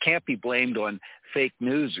it can't be blamed on fake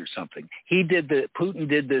news or something. Putin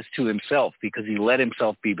did this to himself because he let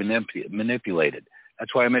himself be manipulated.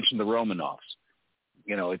 That's why I mentioned the Romanovs.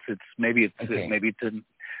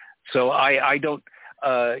 So I don't.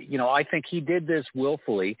 I think he did this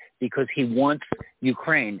willfully because he wants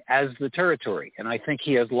Ukraine as the territory, and I think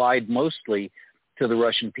he has lied mostly to the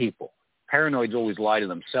Russian people. Paranoids always lie to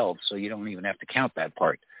themselves, so you don't even have to count that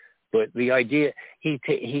part. But the idea,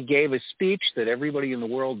 he gave a speech that everybody in the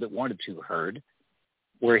world that wanted to heard,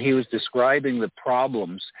 where he was describing the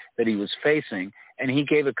problems that he was facing, and he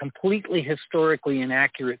gave a completely historically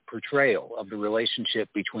inaccurate portrayal of the relationship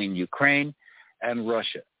between Ukraine and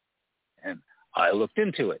Russia. And I looked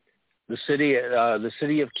into it. The city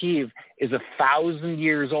of Kyiv is 1,000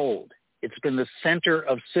 years old. It's been the center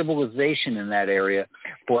of civilization in that area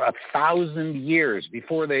for 1,000 years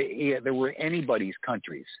before there were anybody's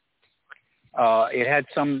countries. It had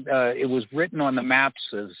it was written on the maps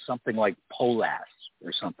as something like Polas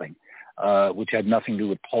or something, which had nothing to do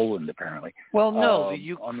with Poland apparently. Well, no, the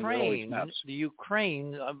Ukraine.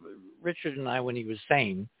 Richard and I, when he was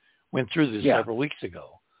sane, went through this several weeks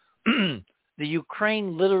ago. The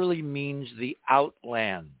Ukraine literally means the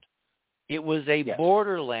outland. It was a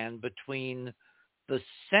borderland between the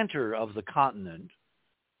center of the continent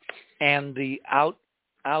and the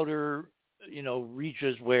outer,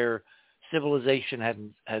 reaches where civilization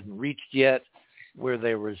hadn't reached yet, where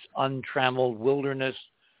there was untrammeled wilderness,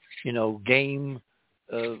 game,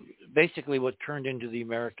 basically what turned into the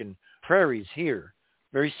American prairies here.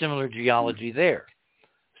 Very similar geology there.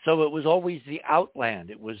 So it was always the outland.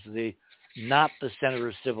 It was not the center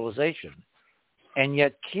of civilization. And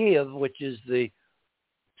yet Kyiv, which is the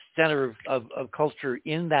center of culture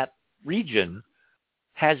in that region,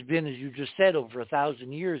 has been, as you just said, over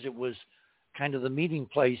 1,000 years. It was kind of the meeting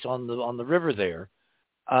place on the river there,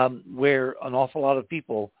 where an awful lot of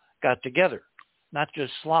people got together, not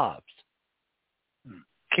just Slavs.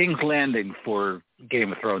 King's Landing for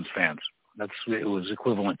Game of Thrones fans. It was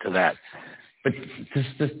equivalent to that. But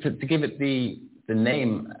to give it the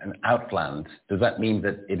name, an outland, does that mean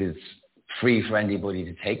that it is free for anybody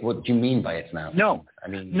to take? What do you mean by it now? No,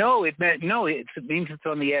 it means it's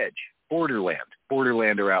on the edge,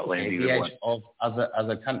 borderland or outland. Okay, the edge of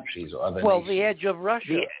other countries or other nations. The edge of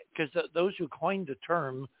Russia, because those who coined the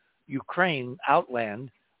term Ukraine,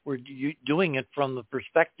 outland, were doing it from the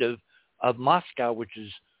perspective of Moscow, which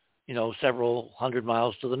is, several hundred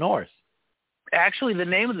miles to the north. Actually, the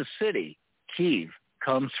name of the city, Kyiv,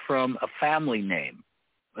 comes from a family name.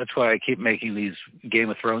 That's why I keep making these Game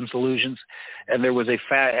of Thrones allusions. And there was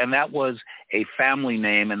that was a family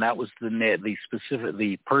name, and that was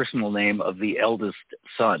the personal name of the eldest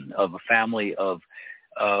son of a family of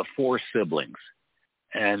 4 siblings.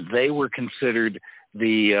 And they were considered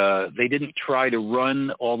they didn't try to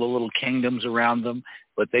run all the little kingdoms around them,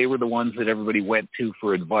 but they were the ones that everybody went to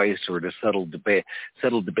for advice or to settle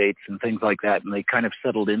debates and things like that. And they kind of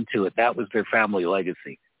settled into it. That was their family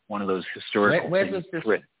legacy. One of those historical Where things. does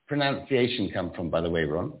this pronunciation come from, by the way,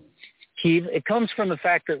 Ron? Kyiv. It comes from the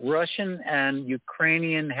fact that Russian and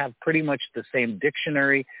Ukrainian have pretty much the same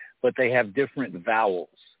dictionary, but they have different vowels.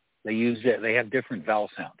 They have different vowel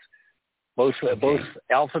sounds. Both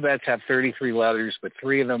alphabets have 33 letters, but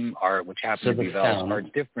 3 of them which happen to be vowels, are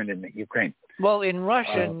different in Ukraine. Well, in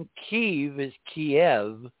Russian, Kyiv is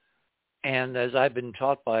Kiev, and as I've been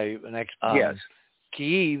taught by an expert,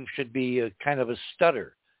 Kyiv should be a kind of a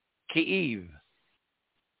stutter. Kyiv.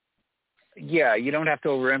 Yeah, you don't have to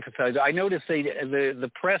overemphasize. I noticed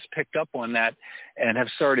the press picked up on that and have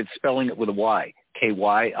started spelling it with a Y, Kyiv.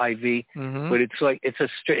 Mm-hmm. But it's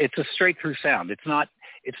a straight through sound. It's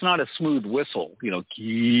not a smooth whistle,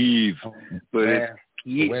 Kyiv. But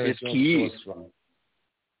where is your Kyiv. source from?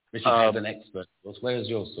 Richard is an expert. Where is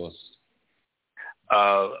your source?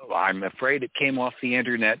 I'm afraid it came off the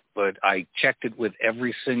internet, but I checked it with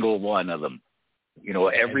every single one of them.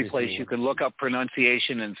 Every place you can look up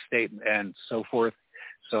pronunciation and state and so forth.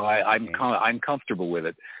 So I'm comfortable with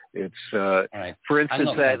it. It's right. For instance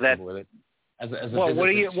that. With it.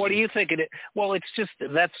 What do you think it is? Well, it's just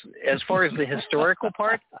that's as far as the historical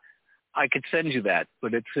part. I could send you that,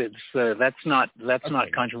 but that's not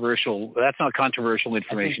controversial. That's not controversial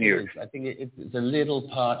information here. I think it's a little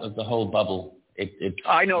part of the whole bubble.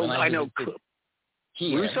 I know.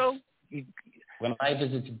 Kiev, Russo? When I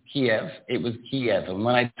visited Kiev, it was Kiev, and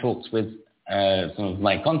when I talked with some of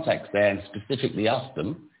my contacts there and specifically asked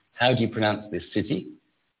them, "How do you pronounce this city?"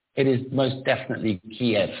 It is most definitely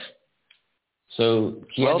Kiev. So,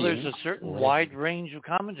 there's a certain wide range of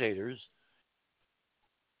commentators.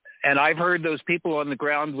 And I've heard those people on the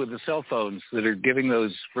ground with the cell phones that are giving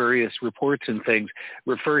those various reports and things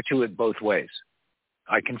refer to it both ways.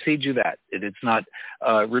 I concede you that. It's not,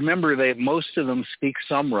 remember, most of them speak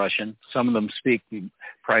some Russian. Some of them speak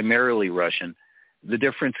primarily Russian. The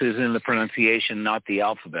difference is in the pronunciation, not the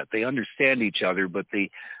alphabet. They understand each other, but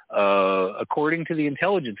according to the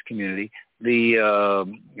intelligence community,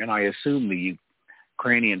 and I assume the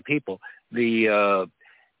Ukrainian people, the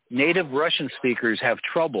native Russian speakers have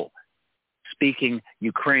trouble speaking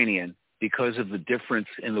Ukrainian because of the difference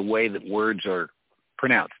in the way that words are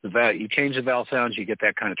pronounced. You change the vowel sounds, you get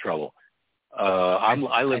that kind of trouble.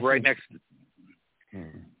 I live right next to...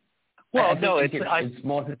 Well, no, it's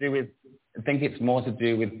more to do with... I think it's more to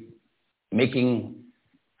do with making...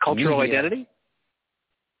 Cultural identity?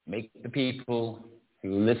 Make the people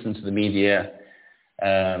who listen to the media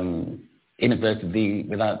inadvertently,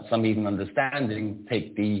 without some even understanding,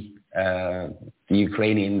 take the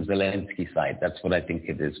Ukrainian Zelensky side. That's what I think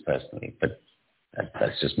it is personally, but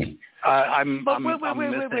that's just me. I'm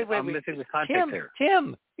missing the context here.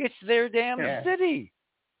 Tim, it's their damn city.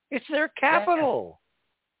 It's their capital.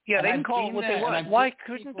 Yeah, they can call it what they want. Why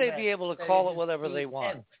couldn't they be able to call it whatever they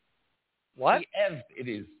want? What? Kiev it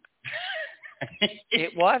is.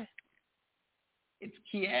 It what? It's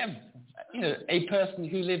Kiev. You know, a person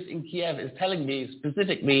who lives in Kiev is telling me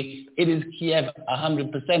specifically it is Kiev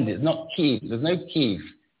 100%. It's not Kyiv. There's no Kyiv.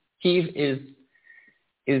 Kyiv is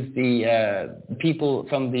the people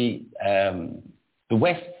from the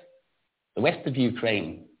west of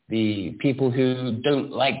Ukraine, the people who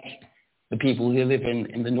don't like the people who live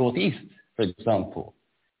in the northeast, for example.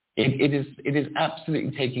 It is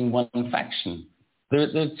absolutely taking one faction.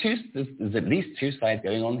 There's at least two sides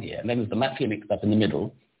going on here. And then there's the mafia mixed up in the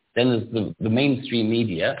middle. Then there's the mainstream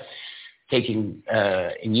media taking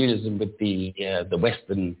in unison with the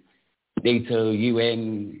Western, NATO,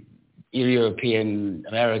 UN, European,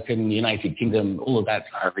 American, United Kingdom, all of that.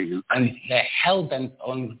 And they're hell-bent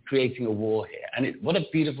on creating a war here. And what a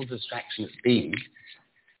beautiful distraction it's been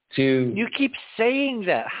to... You keep saying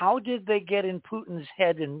that. How did they get in Putin's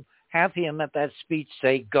head and have him at that speech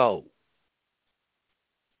say, go?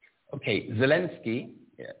 Okay, Zelensky,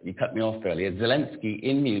 you cut me off earlier, Zelensky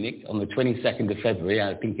in Munich on the 22nd of February,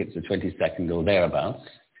 I think it's the 22nd or thereabouts,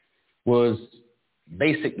 was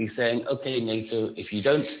basically saying, okay, NATO, if you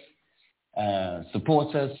don't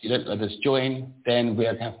support us, you don't let us join, then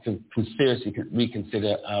we'll have to seriously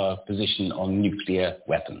reconsider our position on nuclear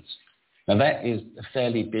weapons. Now that is a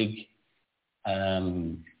fairly big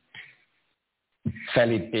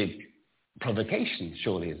provocation,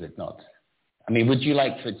 surely, is it not? I mean, would you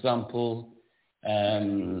like, for example,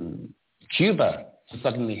 Cuba to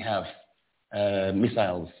suddenly have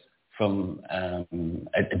missiles from a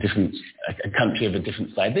country of a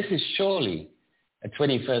different side? This is surely a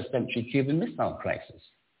 21st century Cuban missile crisis.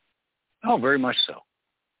 Oh, very much so.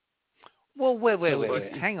 Well,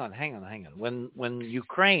 wait. Hang on. When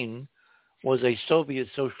Ukraine was a Soviet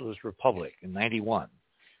Socialist Republic in 91,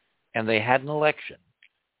 and they had an election,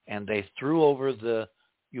 and they threw over the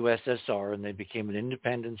USSR and they became an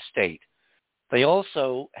independent state, they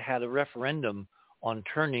also had a referendum on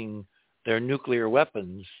turning their nuclear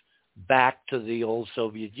weapons back to the old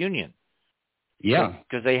Soviet Union. Yeah.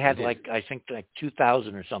 Because they had I think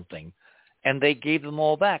 2,000 or something, and they gave them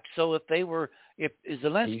all back. So if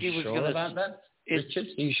Zelensky was going to... about that, Richard?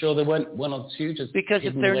 Are you sure there weren't one or two just... Because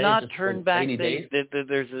if they're not turned back,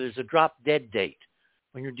 there's a drop-dead date.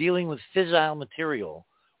 When you're dealing with fissile material,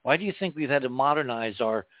 why do you think we've had to modernize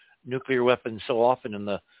our nuclear weapons so often in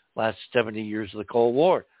the last 70 years of the Cold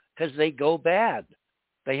War? Because they go bad.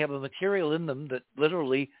 They have a material in them that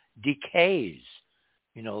literally decays.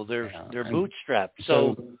 You know, they're bootstrapped.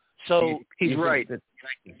 So he's right.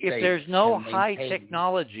 If there's no high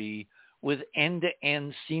technology with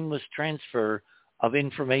end-to-end seamless transfer of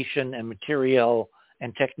information and material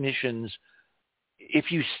and technicians,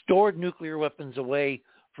 if you stored nuclear weapons away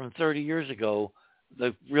from 30 years ago,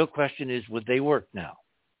 the real question is, would they work now?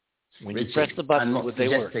 When Richard, you press the button, would they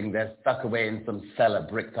work? I'm not suggesting they're stuck away in some cellar,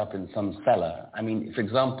 bricked up in some cellar. I mean, for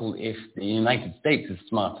example, if the United States is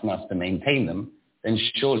smart enough to maintain them, then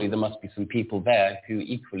surely there must be some people there who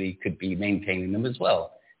equally could be maintaining them as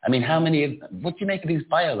well. I mean, what do you make of these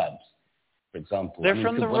biolabs, for example? They're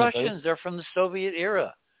from the Russians. They're from the Soviet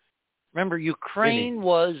era. Remember, Ukraine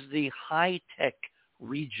was the high-tech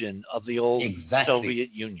region of the old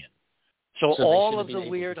Soviet Union. So all of the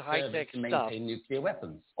weird high-tech stuff. Maintain nuclear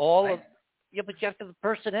weapons. But you have to have the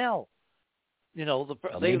personnel. You know,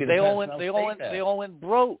 they all went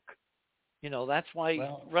broke. You know, that's why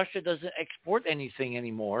Russia doesn't export anything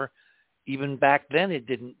anymore, even back then it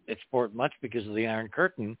didn't export much because of the Iron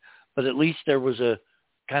Curtain, but at least there was a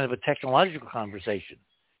kind of a technological conversation.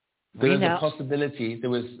 There was a possibility, there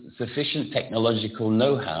was sufficient technological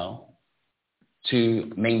know-how to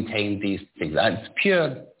maintain these things. It's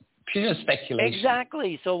pure speculation.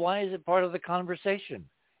 Exactly. So why is it part of the conversation?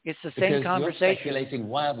 It's the same conversation. You're speculating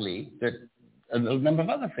wildly that a number of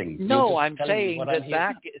other things. No, I'm saying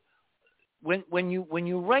that when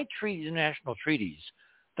you write international treaties,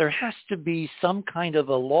 there has to be some kind of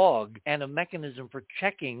a log and a mechanism for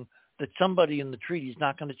checking that somebody in the treaty is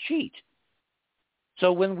not going to cheat.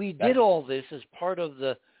 So when we did all this as part of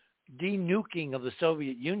the denuking of the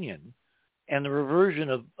Soviet Union and the reversion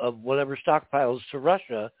of whatever stockpiles to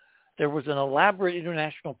Russia, there was an elaborate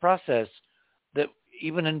international process that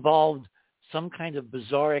even involved some kind of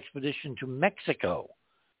bizarre expedition to Mexico,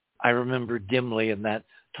 I remember dimly in that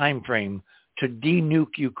time frame, to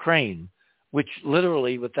denuke Ukraine, which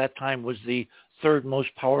literally at that time was the third most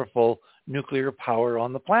powerful nuclear power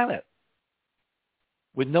on the planet,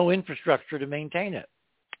 with no infrastructure to maintain it.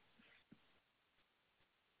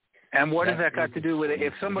 And what has that got to do with it?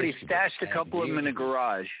 If somebody stashed a couple of them in a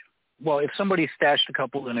garage, well, if somebody stashed a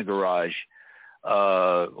couple in a garage,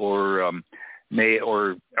 or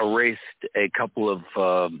erased a couple of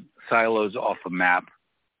silos off a map,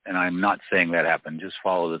 and I'm not saying that happened, just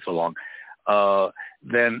follow this along,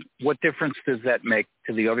 then what difference does that make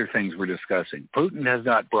to the other things we're discussing? Putin has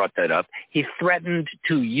not brought that up. He threatened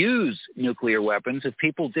to use nuclear weapons if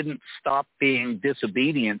people didn't stop being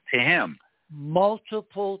disobedient to him.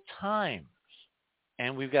 Multiple times.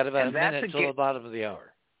 And we've got about a minute till the bottom of the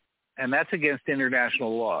hour. And that's against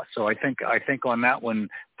international law. So I think on that one,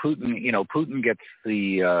 Putin gets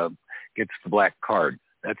the black card.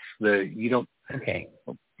 That's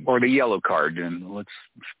or the yellow card, and let's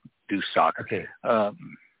do soccer. Okay.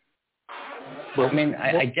 Well, I mean,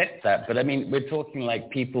 I get that, but I mean, we're talking like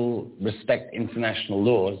people respect international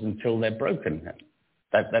laws until they're broken.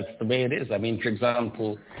 That's the way it is. I mean, for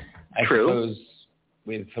example, I suppose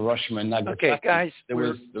with Hiroshima and Nagasaki, there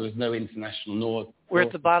was no international law. We're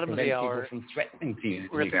at the bottom of the hour. From threatening to use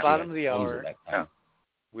We're at the bottom of the hour. Yeah.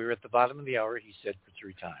 We're at the bottom of the hour, he said for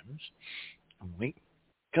 3 times. When we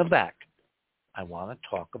come back, I want to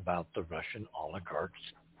talk about the Russian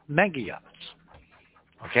oligarchs' mega yachts.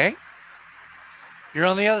 Okay? You're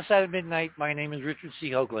on the other side of midnight. My name is Richard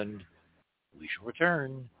C. Hoagland. We shall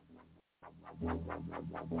return.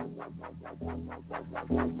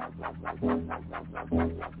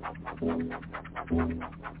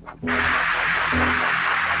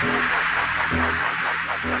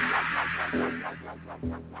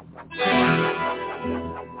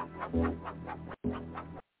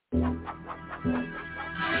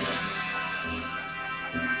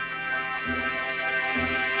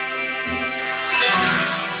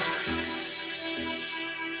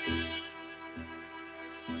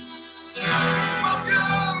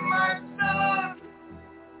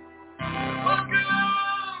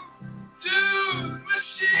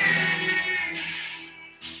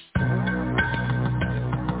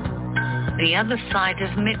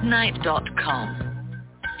 theothersideofmidnight.com.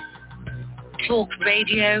 Talk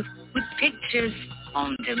radio with pictures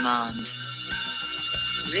on demand.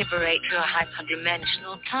 Liberate your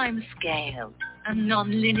hyperdimensional time scale and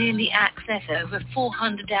non-linearly access over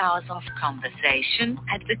 400 hours of conversation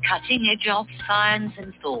at the cutting edge of science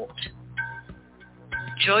and thought.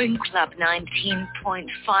 Join Club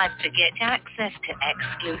 19.5 to get access to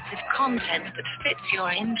exclusive content that fits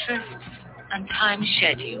your interests and time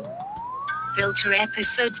schedule. Filter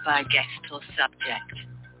episodes by guest or subject.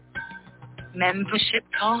 Membership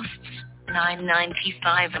costs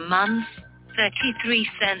 $9.95 a month, 33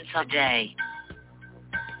 cents a day.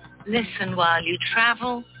 Listen while you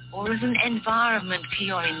travel or as an environment for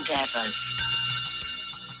your endeavors.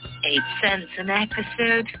 8 cents an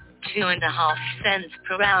episode, 2.5 cents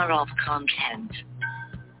per hour of content.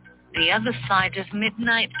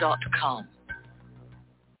 theothersideofmidnight.com.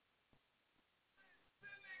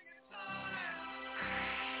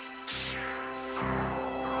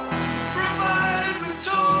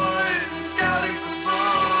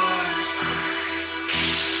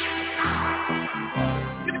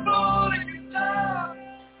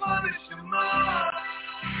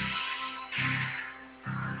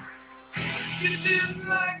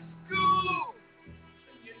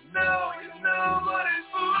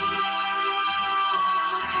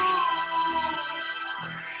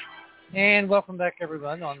 And welcome back,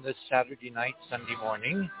 everyone, on this Saturday night, Sunday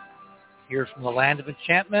morning, here from the land of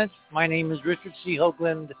enchantment. My name is Richard C.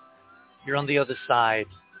 Hoagland. You're on the other side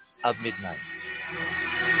of midnight.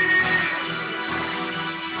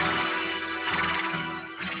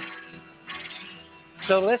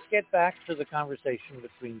 So let's get back to the conversation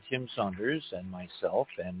between Tim Saunders and myself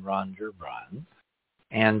and Ron Gerbran.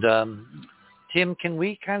 And Tim, can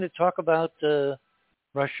we kind of talk about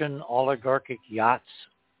Russian oligarchic yachts?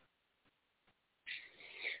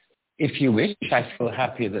 If you wish, I feel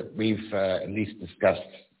happy that we've at least discussed,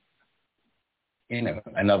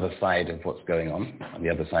 another side of what's going on the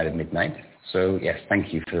other side of midnight. So yes,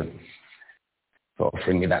 thank you for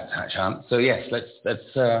offering me that chance. So yes,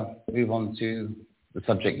 let's move on to the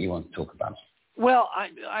subject you want to talk about. Well,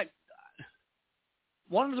 I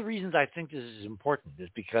one of the reasons I think this is important is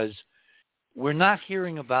because we're not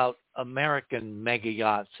hearing about American mega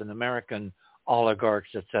yachts and American oligarchs,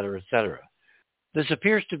 et cetera, et cetera. This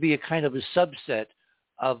appears to be a kind of a subset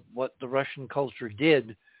of what the Russian culture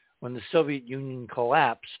did when the Soviet Union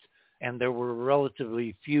collapsed, and there were a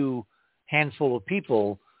relatively few handful of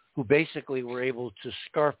people who basically were able to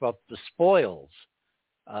scarf up the spoils,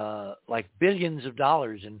 like billions of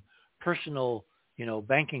dollars in personal,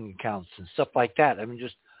 banking accounts and stuff like that. I mean,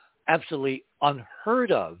 just absolutely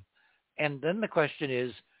unheard of. And then the question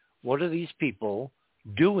is, what are these people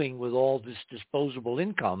doing with all this disposable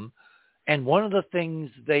income? And one of the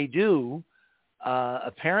things they do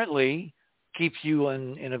apparently keeps you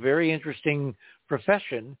in a very interesting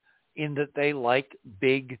profession in that they like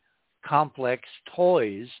big, complex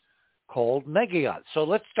toys called mega yachts. So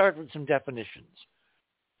let's start with some definitions.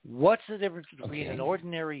 What's the difference between an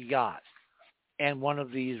ordinary yacht and one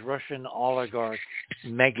of these Russian oligarch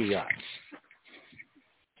mega yachts?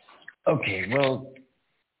 Okay, well,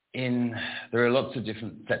 there are lots of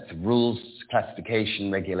different sets of rules,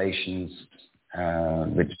 classification, regulations,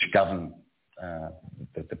 which govern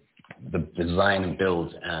the design and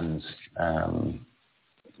build and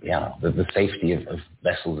the safety of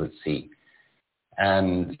vessels at sea.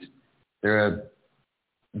 And they're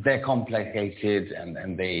complicated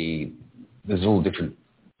and there's all different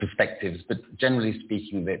perspectives, but generally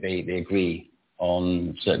speaking, they agree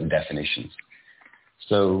on certain definitions.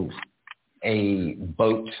 So a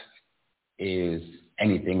boat is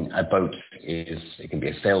anything. A boat it can be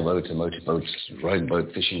a sailboat, a motorboat, rowing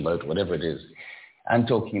boat, fishing boat, whatever it is. I'm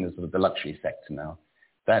talking in sort of the luxury sector now.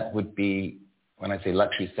 That would be, when I say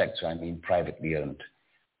luxury sector, I mean privately owned.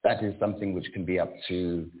 That is something which can be up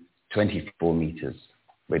to 24 meters,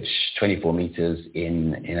 which 24 meters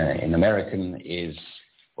in American is,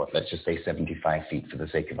 let's just say 75 feet for the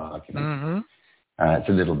sake of argument. Mm-hmm. It's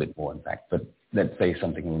a little bit more, in fact, but let's say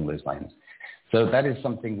something along those lines. So that is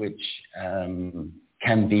something which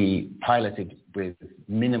can be piloted with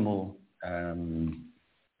minimal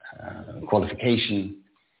qualification,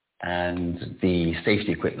 and the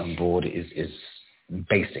safety equipment on board is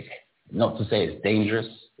basic. Not to say it's dangerous,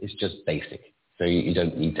 it's just basic. So you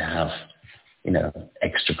don't need to have,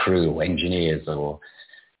 extra crew or engineers or,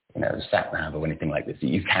 sat nav or anything like this.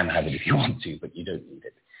 You can have it if you want to, but you don't need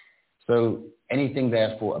it. So anything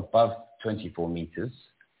therefore above 24 meters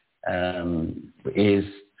is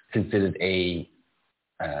considered a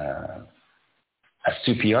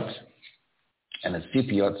super yacht, and a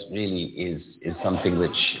super yacht really is something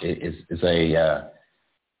which is a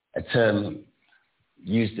term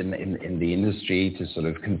used in the industry to sort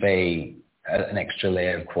of convey an extra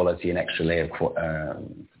layer of quality, an extra layer of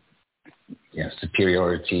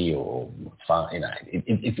superiority, or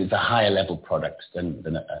it's a higher level product than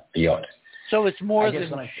a yacht. So it's more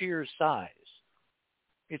than sheer size.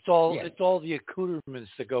 It's all the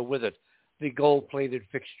accoutrements that go with it, the gold-plated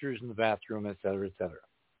fixtures in the bathroom, et cetera, et cetera.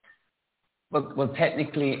 Well,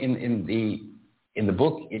 technically, in the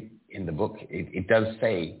book, it does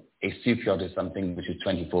say a super yacht is something which is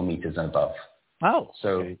 24 meters and above. Oh,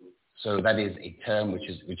 so that is a term which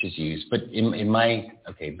is used. But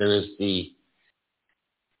there is the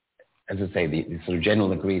sort of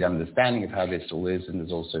general agreed understanding of how this all is, and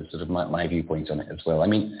there's also sort of my viewpoint on it as well. I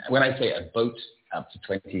mean, when I say a boat up to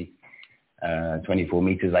 24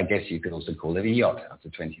 meters, I guess you could also call it a yacht up to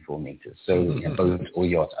 24 meters. So a boat or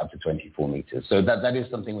yacht up to 24 meters. So that is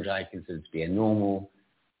something which I consider to be a normal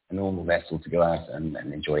vessel to go out and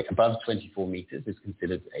enjoy. Above 24 meters is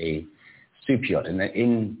considered a super yacht.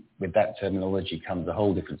 And with that terminology comes a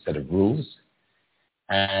whole different set of rules.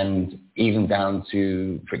 And even down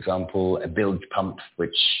to, for example, a bilge pump,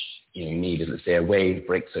 which you need, let's say, a wave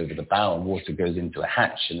breaks over the bow and water goes into a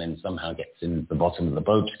hatch and then somehow gets in the bottom of the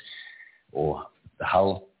boat or the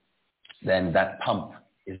hull, then that pump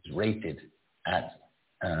is rated at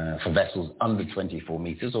for vessels under 24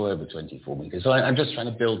 meters or over 24 meters. So I'm just trying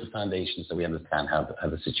to build the foundation so we understand how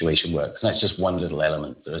the situation works. And that's just one little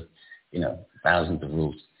element. There are, thousands of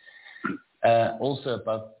rules. Also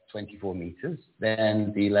above 24 meters,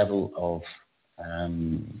 then the level of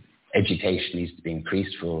education needs to be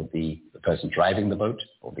increased for the person driving the boat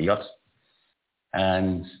or the yacht.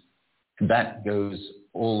 And that goes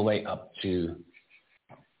all the way up to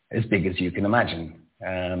as big as you can imagine.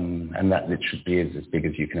 And that literally is as big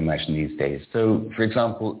as you can imagine these days. So, for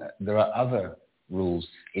example, there are other rules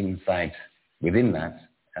within that,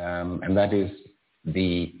 and that is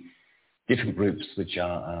the different groups which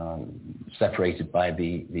are separated by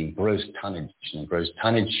the gross tonnage. And gross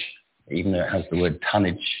tonnage, even though it has the word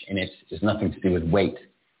tonnage in it, has nothing to do with weight.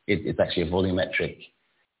 It's actually a volumetric,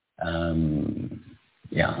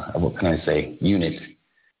 what can I say, unit.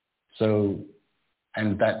 So,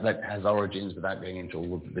 and that has origins, without going into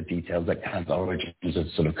all of the details, that has origins of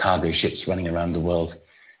sort of cargo ships running around the world,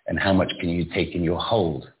 and how much can you take in your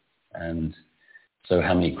hold? And so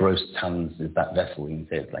how many gross tons is that vessel? You can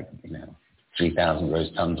say it's like, 3,000 gross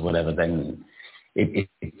tons, whatever. Then it's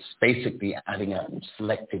basically adding up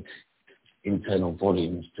selected internal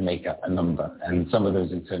volumes to make up a number. And some of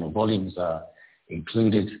those internal volumes are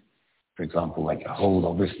included, for example, like a hold,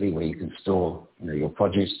 obviously, where you can store your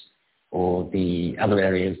produce, or the other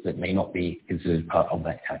areas that may not be considered part of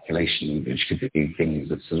that calculation, which could be things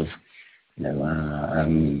that sort of,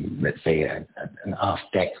 let's say an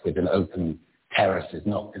aft deck with an open terrace is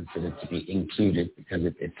not considered to be included because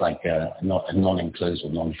it's like not a non-enclosed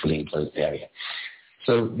or non-fully enclosed area.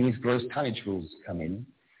 So these gross tonnage rules come in,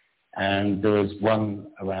 and there is one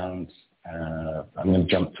around, I'm going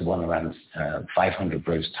to jump to one around 500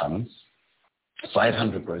 gross tons.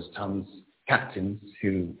 500 gross tons, captains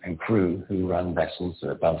and crew who run vessels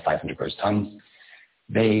above 500 gross tons,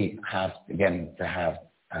 they have, again, to have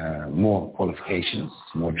more qualifications,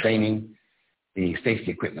 more training. The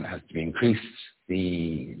safety equipment has to be increased.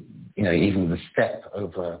 Even the step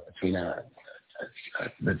over between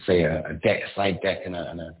let's say a side deck and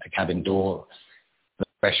a cabin door, the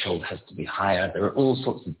threshold has to be higher. There are all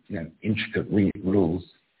sorts of intricate rules,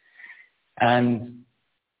 and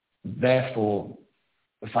therefore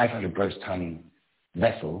the 500 gross ton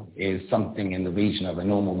vessel is something in the region of a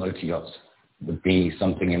normal motor yacht would be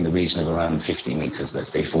something in the region of around 50 meters,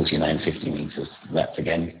 let's say 49, 50 meters. That's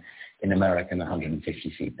again in American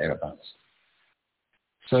 150 feet thereabouts.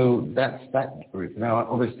 So that's that group. Now,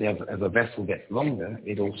 obviously, as a vessel gets longer,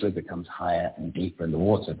 it also becomes higher and deeper in the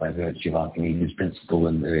water by virtue of Archimedes' principle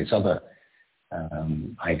and various other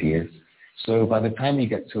ideas. So by the time you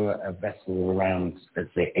get to a vessel around,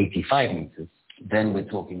 let's say, 85 meters, then we're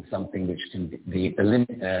talking something which can be, the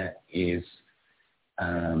limit there is,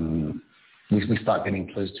 we start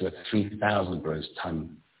getting close to a 3,000 gross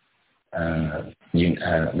ton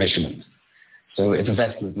measurement. So if a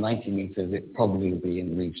vessel is 90 meters, it probably will be in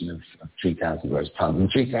the region of 3,000 gross tons. And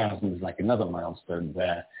 3,000 is like another milestone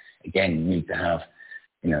where, again, you need to have,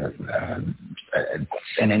 an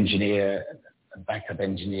engineer, a backup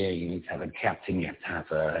engineer, you need to have a captain, you have to have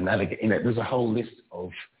a navigator. There's a whole list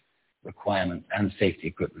of requirements and safety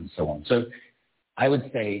equipment and so on. So I would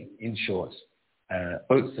say, in short,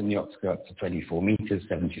 boats and yachts go up to 24 meters,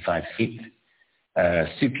 75 feet.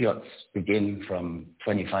 Super yachts begin from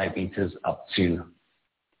 25 meters up to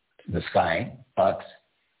the sky, but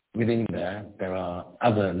within there are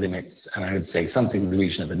other limits, and I would say something in the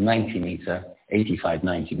region of a 90 meter, 85,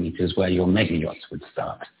 90 meters, where your mega yachts would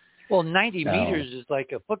start. Well, 90 meters is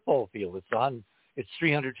like a football field. It's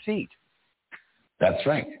 300 feet. That's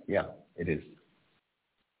right. Yeah, it is.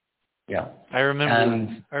 Yeah. I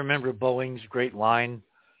remember Boeing's great line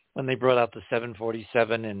when they brought out the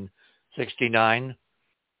 747 in 69.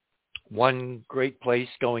 One great place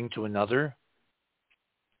going to another.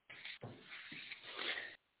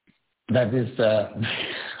 That is,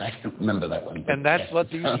 I don't remember that one. And that's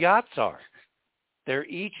what these yachts are. They're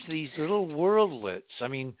each these little worldlets. I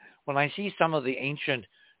mean, when I see some of the ancient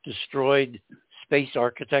destroyed space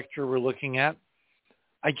architecture we're looking at,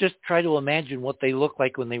 I just try to imagine what they looked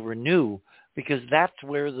like when they were new, because that's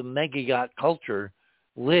where the mega yacht culture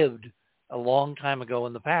lived a long time ago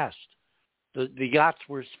in the past. The yachts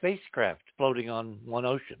were spacecraft floating on one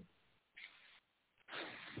ocean.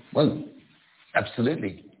 Well,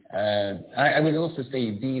 absolutely. I would also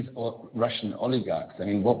say these Russian oligarchs, I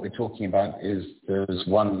mean, what we're talking about is there's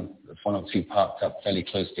one or two parked up fairly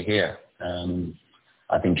close to here.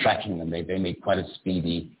 I've been tracking them. They made quite a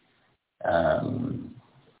speedy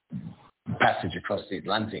passage across the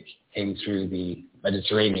Atlantic, came through the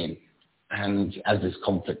Mediterranean, and as this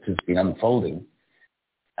conflict has been unfolding,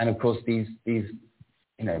 and of course these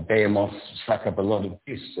behemoths suck up a lot of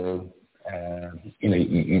juice, so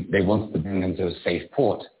they wanted to bring them to a safe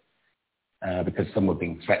port because some were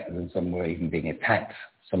being threatened and some were even being attacked,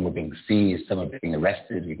 some were being seized, some were being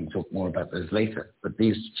arrested. We can talk more about those later, but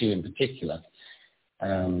these two in particular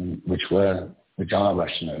which are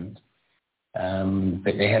Russian-owned.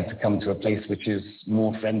 But they had to come to a place which is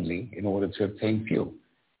more friendly in order to obtain fuel.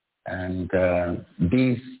 And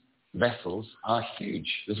these vessels are huge.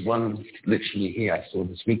 There's one literally here I saw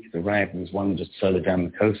this week that arrived, and there's one just further down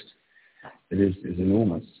the coast that is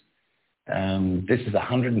enormous. This is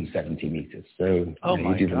 170 meters, so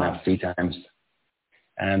you do the math 3 times.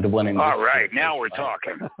 And the one in... All right, now we're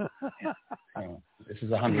talking. This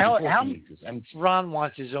is 140 meters. And Ron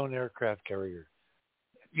wants his own aircraft carrier.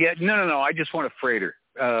 Yeah, no. I just want a freighter.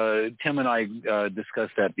 Tim and I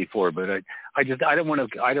discussed that before, but I don't want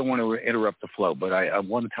to interrupt the flow. But I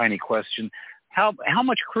one tiny question: how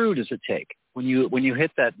much crew does it take when you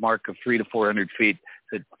hit that mark of 300 to 400 feet?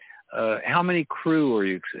 How many crew are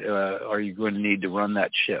you going to need to run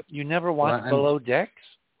that ship? You never want below decks?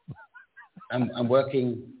 I'm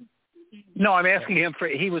working. No, I'm asking him for.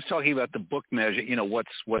 He was talking about the book measure. You know, what's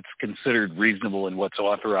considered reasonable and what's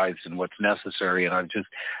authorized and what's necessary. And I'm just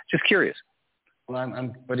curious. Well,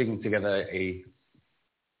 I'm putting together a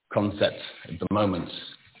concept at the moment.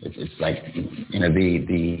 It's like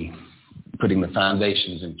the putting the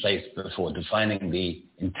foundations in place before defining the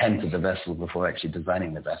intent of the vessel before actually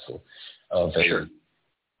designing the vessel of a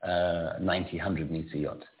 100 meter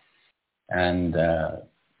yacht. And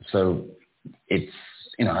so it's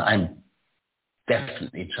I'm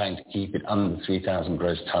definitely trying to keep it under 3,000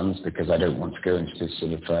 gross tons because I don't want to go into this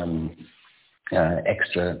sort of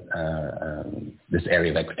this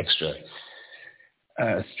area of extra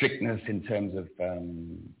strictness in terms of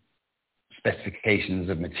specifications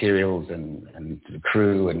of materials and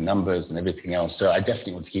crew and numbers and everything else. So I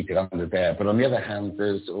definitely want to keep it under there. But on the other hand,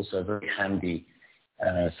 there's also a very handy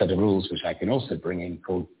set of rules which I can also bring in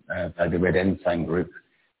called by the Red Ensign Group,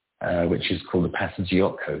 which is called the Passenger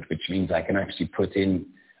Yacht Code, which means I can actually put in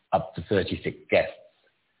up to 36 guests.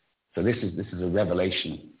 So this is a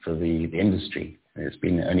revelation for the industry. It's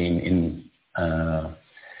been only in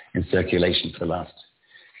circulation for the last,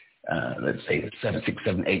 let's say,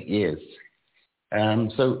 8 years.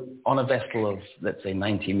 So on a vessel of, let's say,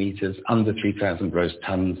 90 meters, under 3,000 gross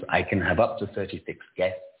tons, I can have up to 36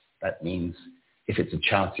 guests. That means if it's a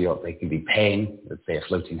charter yacht, they can be paying, let's say, a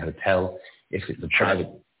floating hotel. If it's a private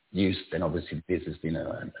use, then obviously this is,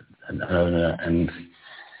 an owner and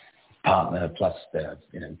partner plus their,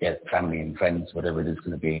 get family and friends, whatever it is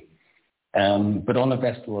going to be. But on a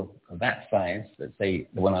vessel of that size, let's say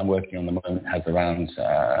the one I'm working on the moment has around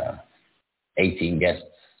 18 guests,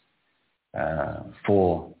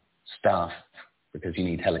 4 staff, because you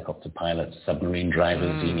need helicopter pilots, submarine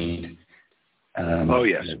drivers, you need...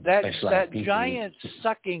 That giant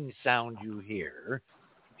sucking sound you hear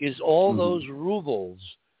is all those rubles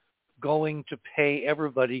going to pay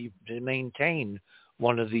everybody to maintain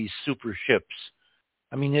one of these super ships.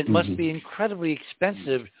 I mean, it must be incredibly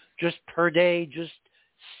expensive just per day, just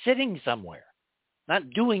sitting somewhere, not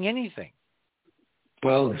doing anything.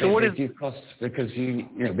 Well, so what do cost? Because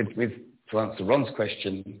to answer Ron's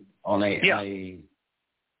question, on a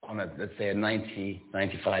let's say a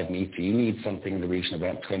 95 meter, you need something in the region of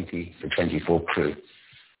about 20 to 24 crew.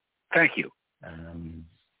 Thank you.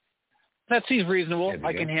 That seems reasonable.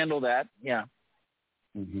 I can handle that. Yeah.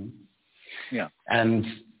 Yeah. And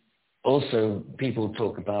also, people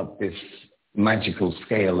talk about this magical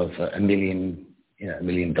scale of $1 million, $1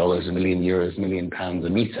 million, €1 million, €1 million a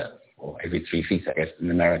meter, or every 3 feet, I guess,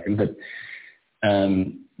 in American.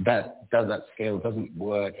 But that scale doesn't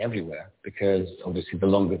work everywhere because obviously the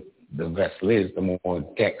longer the vessel is, the more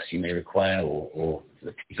decks you may require, or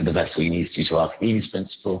the piece of the vessel you need due to Archimedes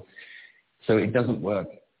principle. So it doesn't work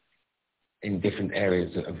in different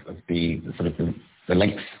areas of the sort of the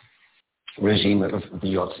length regime of the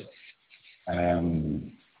yacht.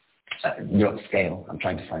 Yacht scale, I'm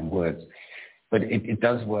trying to find words, but it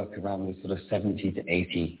does work around the sort of 70 to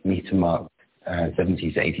 80 meter mark,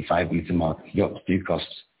 70 to 85 meter mark. Yachts do cost,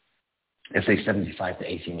 let's say 75 to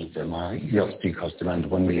 80 meter mark, yachts do cost around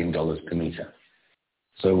 $1 million per meter.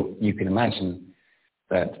 So you can imagine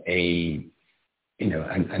that a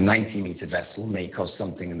 90 meter vessel may cost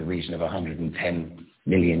something in the region of 110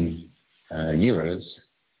 million euros.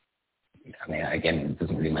 I mean, again, it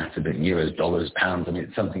doesn't really matter, but euros, dollars, pounds, I mean,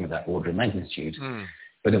 it's something of that order of magnitude.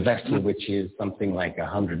 But a vessel which is something like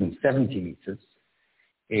 170 meters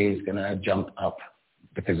is going to jump up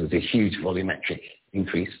because of the huge volumetric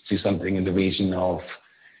increase to something in the region of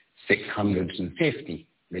 650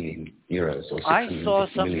 million euros. Or I saw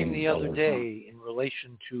something the other day in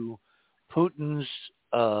relation to Putin's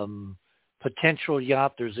potential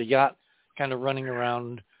yacht. There's a yacht kind of running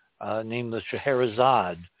around named the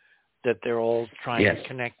Scheherazade that they're all trying to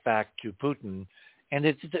connect back to Putin. And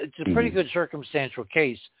it's a pretty good circumstantial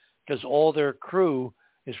case because all their crew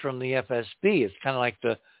is from the FSB. It's kind of like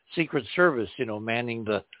the Secret Service, manning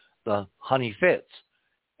the Honey Fitz.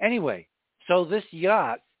 Anyway, so this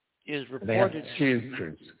yacht is reported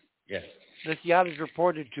to yes. This yacht is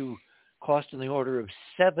reported to cost in the order of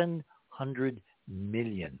 $700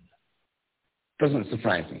 million. Doesn't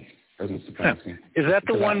surprise me. Is that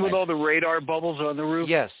the one with all the radar bubbles on the roof?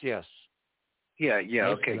 Yes. Yeah,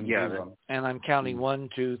 okay, yeah. And I'm counting 1,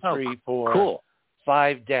 2, 3, 4, cool.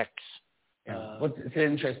 5 decks. Yeah. What's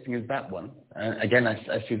interesting is that one. Again,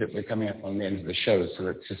 I see that we're coming up on the end of the show, so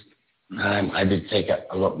it's just I did take up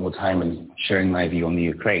a lot more time in sharing my view on the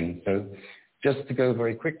Ukraine. So just to go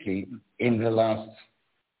very quickly, in the last,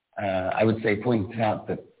 I would say, point out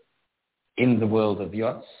that in the world of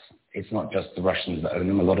yachts, it's not just the Russians that own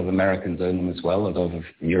them. A lot of Americans own them as well. A lot of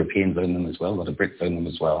Europeans own them as well. A lot of Brits own them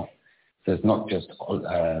as well. So it's not just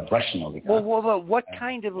Russian oligarchs. Well, what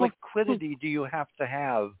kind of liquidity do you have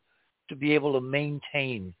to be able to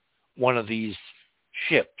maintain one of these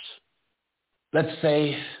ships? Let's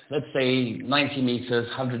say 90 meters,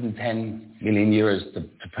 110 million euros to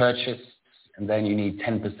purchase, and then you need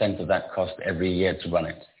 10% of that cost every year to run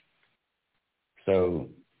it. So,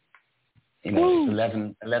 it's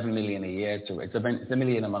 11 million a year. It's a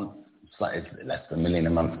million a month, slightly less than a million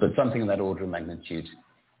a month, but something in that order of magnitude.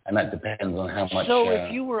 And that depends on how much. So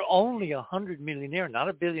if you were only 100 millionaire, not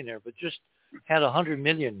a billionaire, but just had 100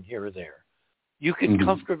 million here or there, you could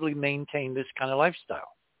comfortably maintain this kind of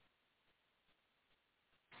lifestyle.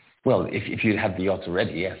 Well, if you had the yacht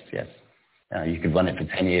already, yes. You could run it for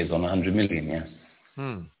 10 years on 100 million, yes.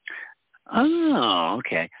 Oh,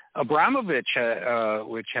 okay. Abramovich,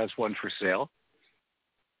 which has one for sale.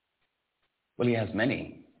 Well, he has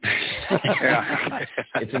many.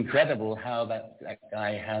 It's incredible how that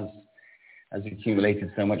guy has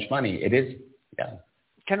accumulated so much money. It is, yeah.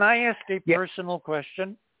 Can I ask a personal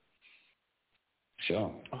question?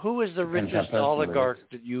 Sure. Who is the richest oligarch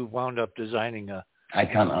that you wound up designing a? I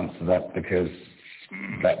can't answer that because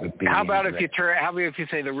that would be. How about if you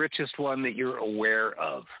say the richest one that you're aware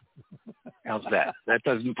of? How's that? That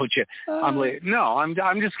doesn't put you.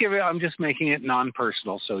 I'm just making it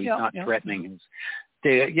non-personal, so he's not threatening his.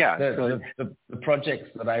 The projects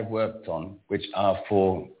that I've worked on, which are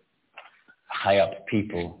for high up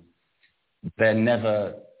people, they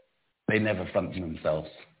never front themselves.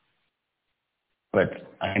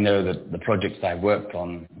 But I know that the projects I've worked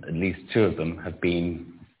on, at least 2 of them, have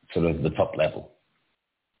been sort of the top level.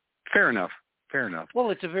 Fair enough. Well,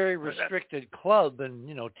 it's a very restricted club, and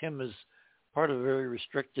Tim is part of a very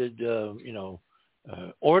restricted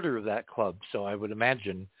order of that club. So I would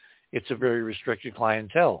imagine it's a very restricted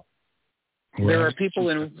clientele. There are people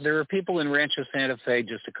in Rancho Santa Fe,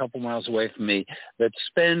 just a couple miles away from me, that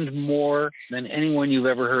spend more than anyone you've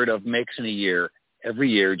ever heard of makes in a year, every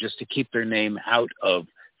year, just to keep their name out of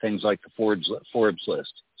things like the Forbes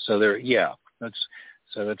list. So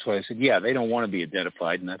that's why I said, they don't want to be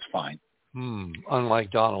identified, and that's fine.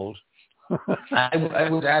 Unlike Donald. I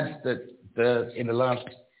would add that in the last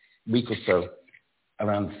week or so,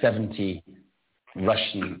 around 70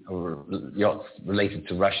 Russian or yachts related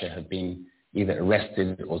to Russia have been either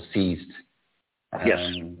arrested or seized.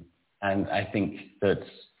 Yes. And I think that...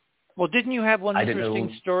 Well, didn't you have one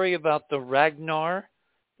interesting story about the Ragnar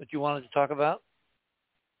that you wanted to talk about?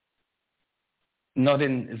 Not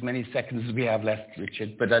in as many seconds as we have left,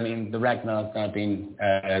 Richard, but I mean, the Ragnar's now been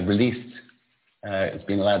released. It's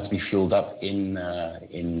been allowed to be fueled up in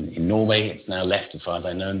Norway. It's now left, as far as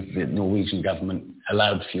I know. The Norwegian government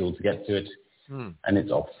allowed fuel to get to it, and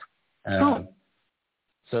it's off.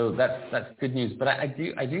 So that's good news. But I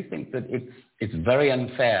do think that it's very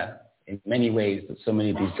unfair in many ways that so many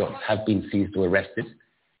of these yachts have been seized or arrested,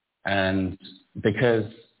 and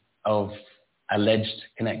because of alleged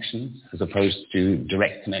connections as opposed to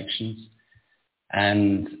direct connections.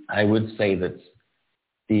 And I would say that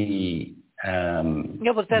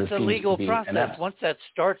but that's a legal process. Once that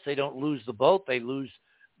starts, they don't lose the boat. They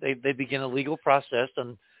begin a legal process,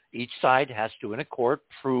 and each side has to, in a court,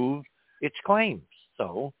 prove its claims.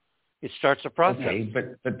 So it starts a process. Okay,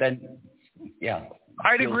 but then, yeah.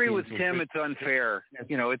 I'd agree with Tim. It's unfair.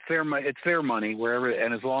 It's their money wherever,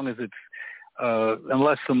 and as long as it's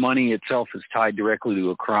unless the money itself is tied directly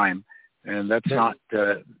to a crime, and that's not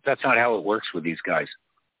how it works with these guys.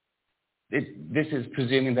 This is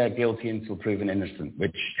presuming they're guilty until proven innocent,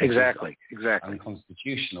 which exactly is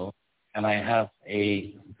unconstitutional. And I have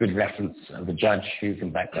a good reference of the judge who can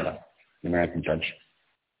back that up, the American judge.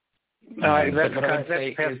 But what I would say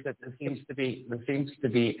is that there seems to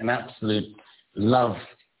be an absolute love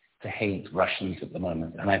to hate Russians at the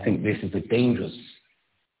moment, and I think this is a dangerous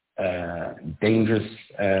dangerous.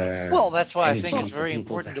 Well, that's why I think it's very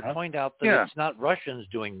important to point out that it's not Russians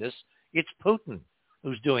doing this; it's Putin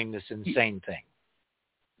who's doing this insane thing.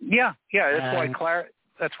 Yeah.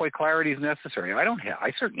 That's why clarity is necessary.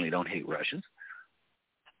 I certainly don't hate Russians.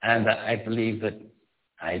 And I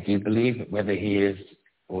do believe that whether he is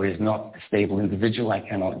or is not a stable individual, I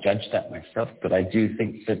cannot judge that myself, but I do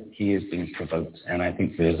think that he is being provoked, and I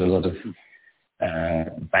think there's a lot of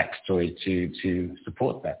backstory to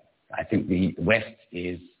support that. I think the West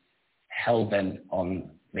is hell-bent on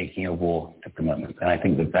making a war at the moment, and I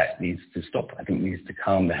think that needs to stop. I think it needs to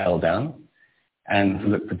calm the hell down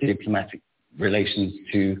and look for diplomatic relations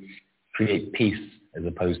to create peace as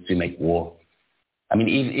opposed to make war. I mean,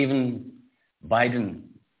 even Biden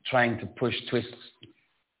trying to twist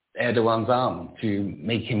Erdogan's arm to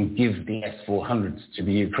make him give the S-400s to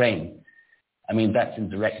the Ukraine. I mean, that's in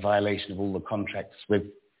direct violation of all the contracts with...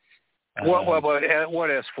 What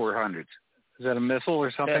S-400s? Is that a missile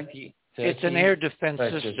or something? It's an air defense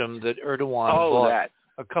system that Erdogan bought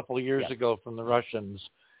a couple of years ago from the Russians,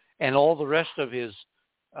 and all the rest of his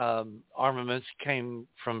armaments came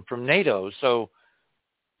from NATO. So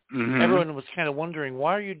everyone was kind of wondering,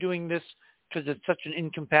 why are you doing this? Because it's such an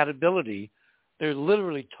incompatibility. They're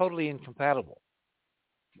literally totally incompatible.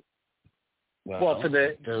 Well,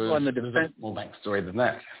 there's more backstory than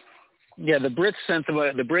that. Yeah, the Brits sent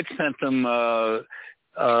them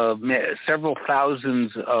several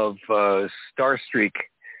thousands of Starstreak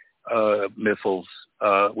missiles,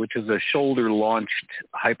 which is a shoulder-launched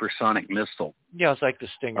hypersonic missile. Yeah, it's like the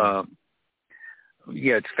Stinger.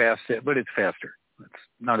 Yeah, it's fast, but it's faster. It's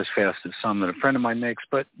not as fast as some that a friend of mine makes,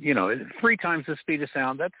 but 3 times the speed of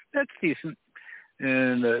sound. That's decent.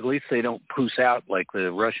 And at least they don't poos out like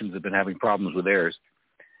the Russians have been having problems with theirs.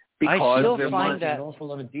 Because there's an awful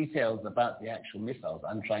lot of details about the actual missiles.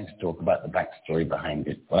 I'm trying to talk about the backstory behind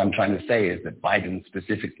it. What I'm trying to say is that Biden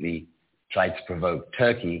specifically tried to provoke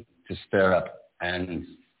Turkey to stir up and,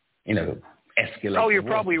 escalate. Oh, you're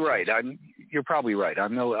probably right. You're probably right.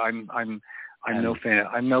 I'm no fan.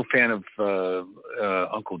 I'm no fan of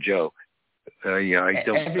Uncle Joe. I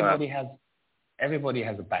don't. Everybody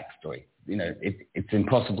has a backstory. It's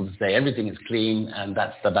impossible to say everything is clean and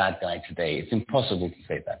that's the bad guy today. It's impossible to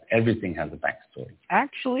say that. Everything has a backstory.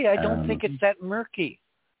 Actually, I don't think it's that murky.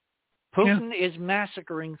 Putin is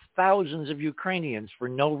massacring thousands of Ukrainians for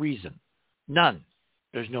no reason. None.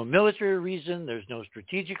 There's no military reason. There's no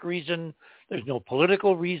strategic reason. There's no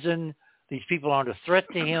political reason. These people aren't a threat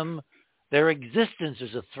to him. Their existence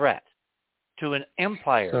is a threat to an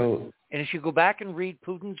empire. And if you go back and read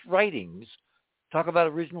Putin's writings, talk about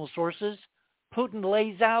original sources, Putin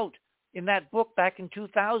lays out in that book back in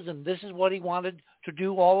 2000, this is what he wanted to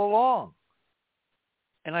do all along.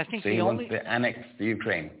 And I think he wants to annex the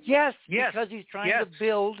Ukraine. Yes, because he's trying to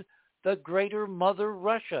build the greater Mother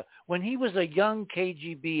Russia. When he was a young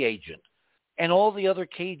KGB agent, and all the other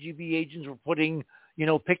KGB agents were putting,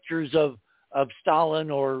 pictures of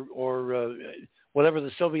Stalin or whatever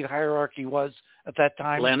the Soviet hierarchy was at that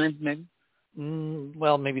time. Lenin, maybe?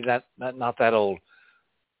 Well, maybe not that old.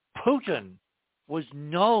 Putin was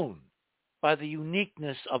known by the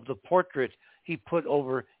uniqueness of the portrait he put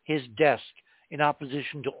over his desk in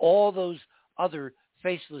opposition to all those other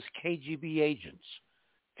faceless KGB agents,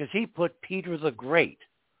 because he put Peter the Great.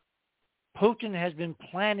 Putin has been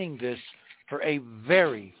planning this for a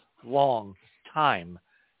very long time,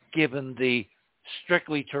 given the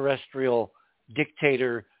strictly terrestrial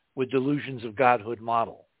dictator with delusions of godhood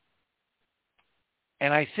model.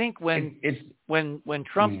 And I think when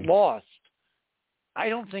Trump lost, I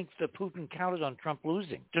don't think that Putin counted on Trump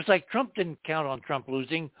losing. Just like Trump didn't count on Trump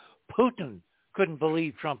losing, Putin couldn't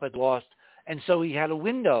believe Trump had lost. And so he had a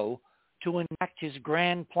window to enact his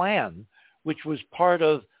grand plan, which was part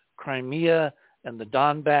of Crimea and the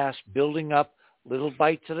Donbass, building up little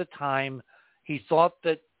bites at a time. He thought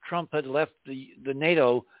that Trump had left the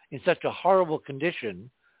NATO in such a horrible condition,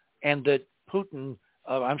 and that Biden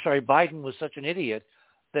was such an idiot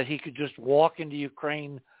that he could just walk into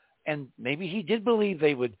Ukraine, and maybe he did believe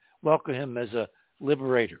they would welcome him as a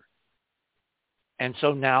liberator. And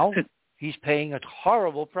so now he's paying a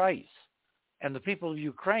horrible price, and the people of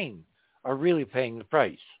Ukraine are really paying the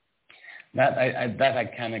price. That I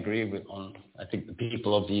can agree with on. I think the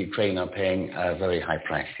people of the Ukraine are paying a very high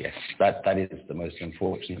price, yes. That is the most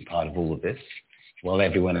unfortunate part of all of this, while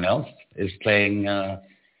everyone else is playing,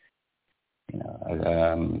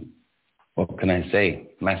 what can I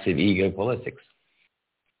say, massive ego politics.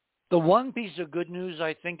 The one piece of good news,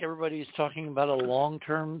 I think everybody is talking about a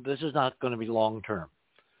long-term. This is not going to be long-term.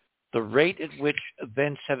 The rate at which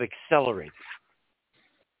events have accelerated.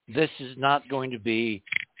 This is not going to be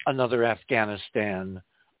another Afghanistan,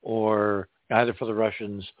 or either for the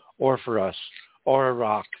Russians or for us or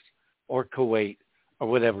Iraq or Kuwait or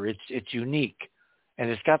whatever. It's unique, and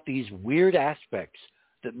it's got these weird aspects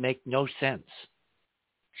that make no sense.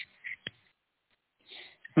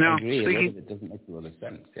 No, I agree. It doesn't make a lot of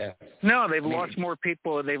sense. Yeah. No, they've lost more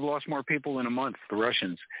people. They've lost more people in a month, the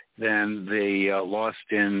Russians, than they lost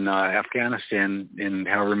in Afghanistan in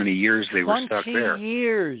however many years they were stuck there. 20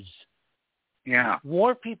 years. Yeah.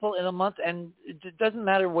 More people in a month, and it doesn't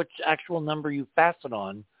matter which actual number you fasten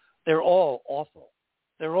on. They're all awful.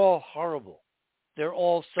 They're all horrible. They're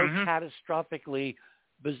all so catastrophically.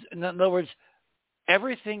 In other words,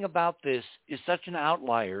 everything about this is such an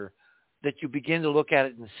outlier that you begin to look at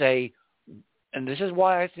it and say, and this is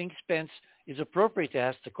why I think Spence is appropriate to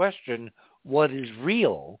ask the question, what is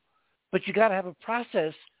real? But you got to have a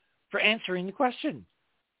process for answering the question.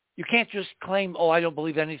 You can't just claim, oh, I don't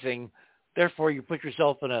believe anything, therefore you put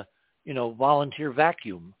yourself in a, volunteer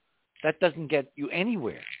vacuum. That doesn't get you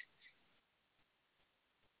anywhere.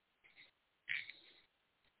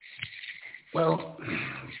 Well,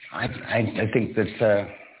 I think that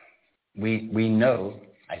we know.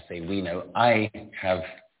 I say we know. I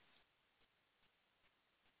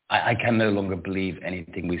can no longer believe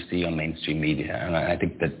anything we see on mainstream media, and I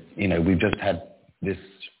think that we've just had this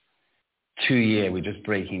 2 year. We're just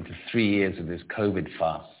breaking to 3 years of this COVID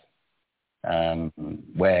farce,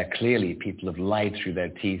 where clearly people have lied through their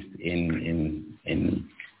teeth in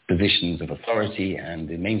positions of authority and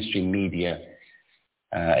in mainstream media.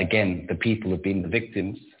 Again, the people have been the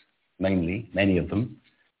victims, mainly, many of them.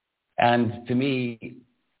 And to me,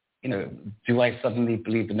 do I suddenly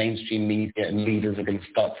believe the mainstream media and leaders are going to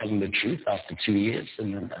start telling the truth after 2 years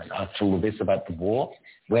and after all of this about the war,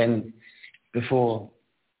 when before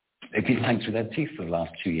they've been lying through their teeth for the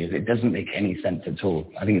last 2 years? It doesn't make any sense at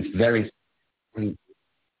all. I think it's very the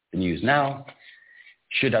news now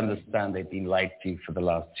should understand they've been lied to for the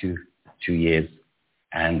last two years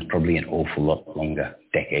and probably an awful lot longer,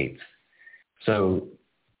 decades. So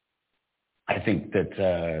I think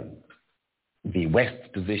that the West's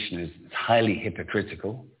position is highly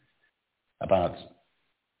hypocritical about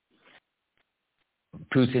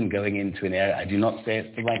Putin going into an area. I do not say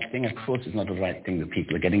it's the right thing. Of course it's not the right thing that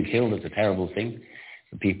people are getting killed. It's a terrible thing.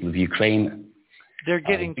 The people of Ukraine... They're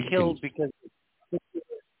getting killed because of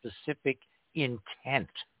specific intent.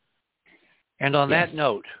 And on that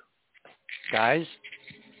note, guys,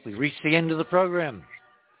 we reached the end of the program.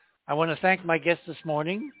 I want to thank my guests this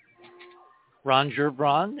morning, Ron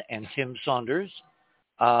Gerbron and Tim Saunders.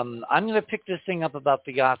 I'm going to pick this thing up about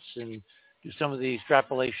the yachts and do some of the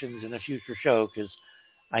extrapolations in a future show, because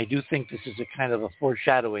I do think this is a kind of a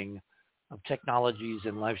foreshadowing of technologies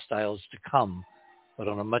and lifestyles to come, but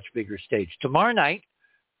on a much bigger stage. Tomorrow night,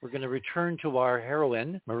 we're going to return to our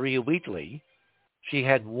heroine, Maria Wheatley. She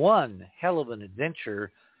had one hell of an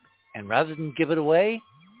adventure, and rather than give it away,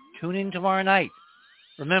 tune in tomorrow night.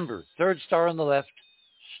 Remember, third star on the left,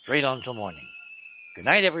 straight on till morning. Good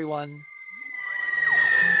night, everyone.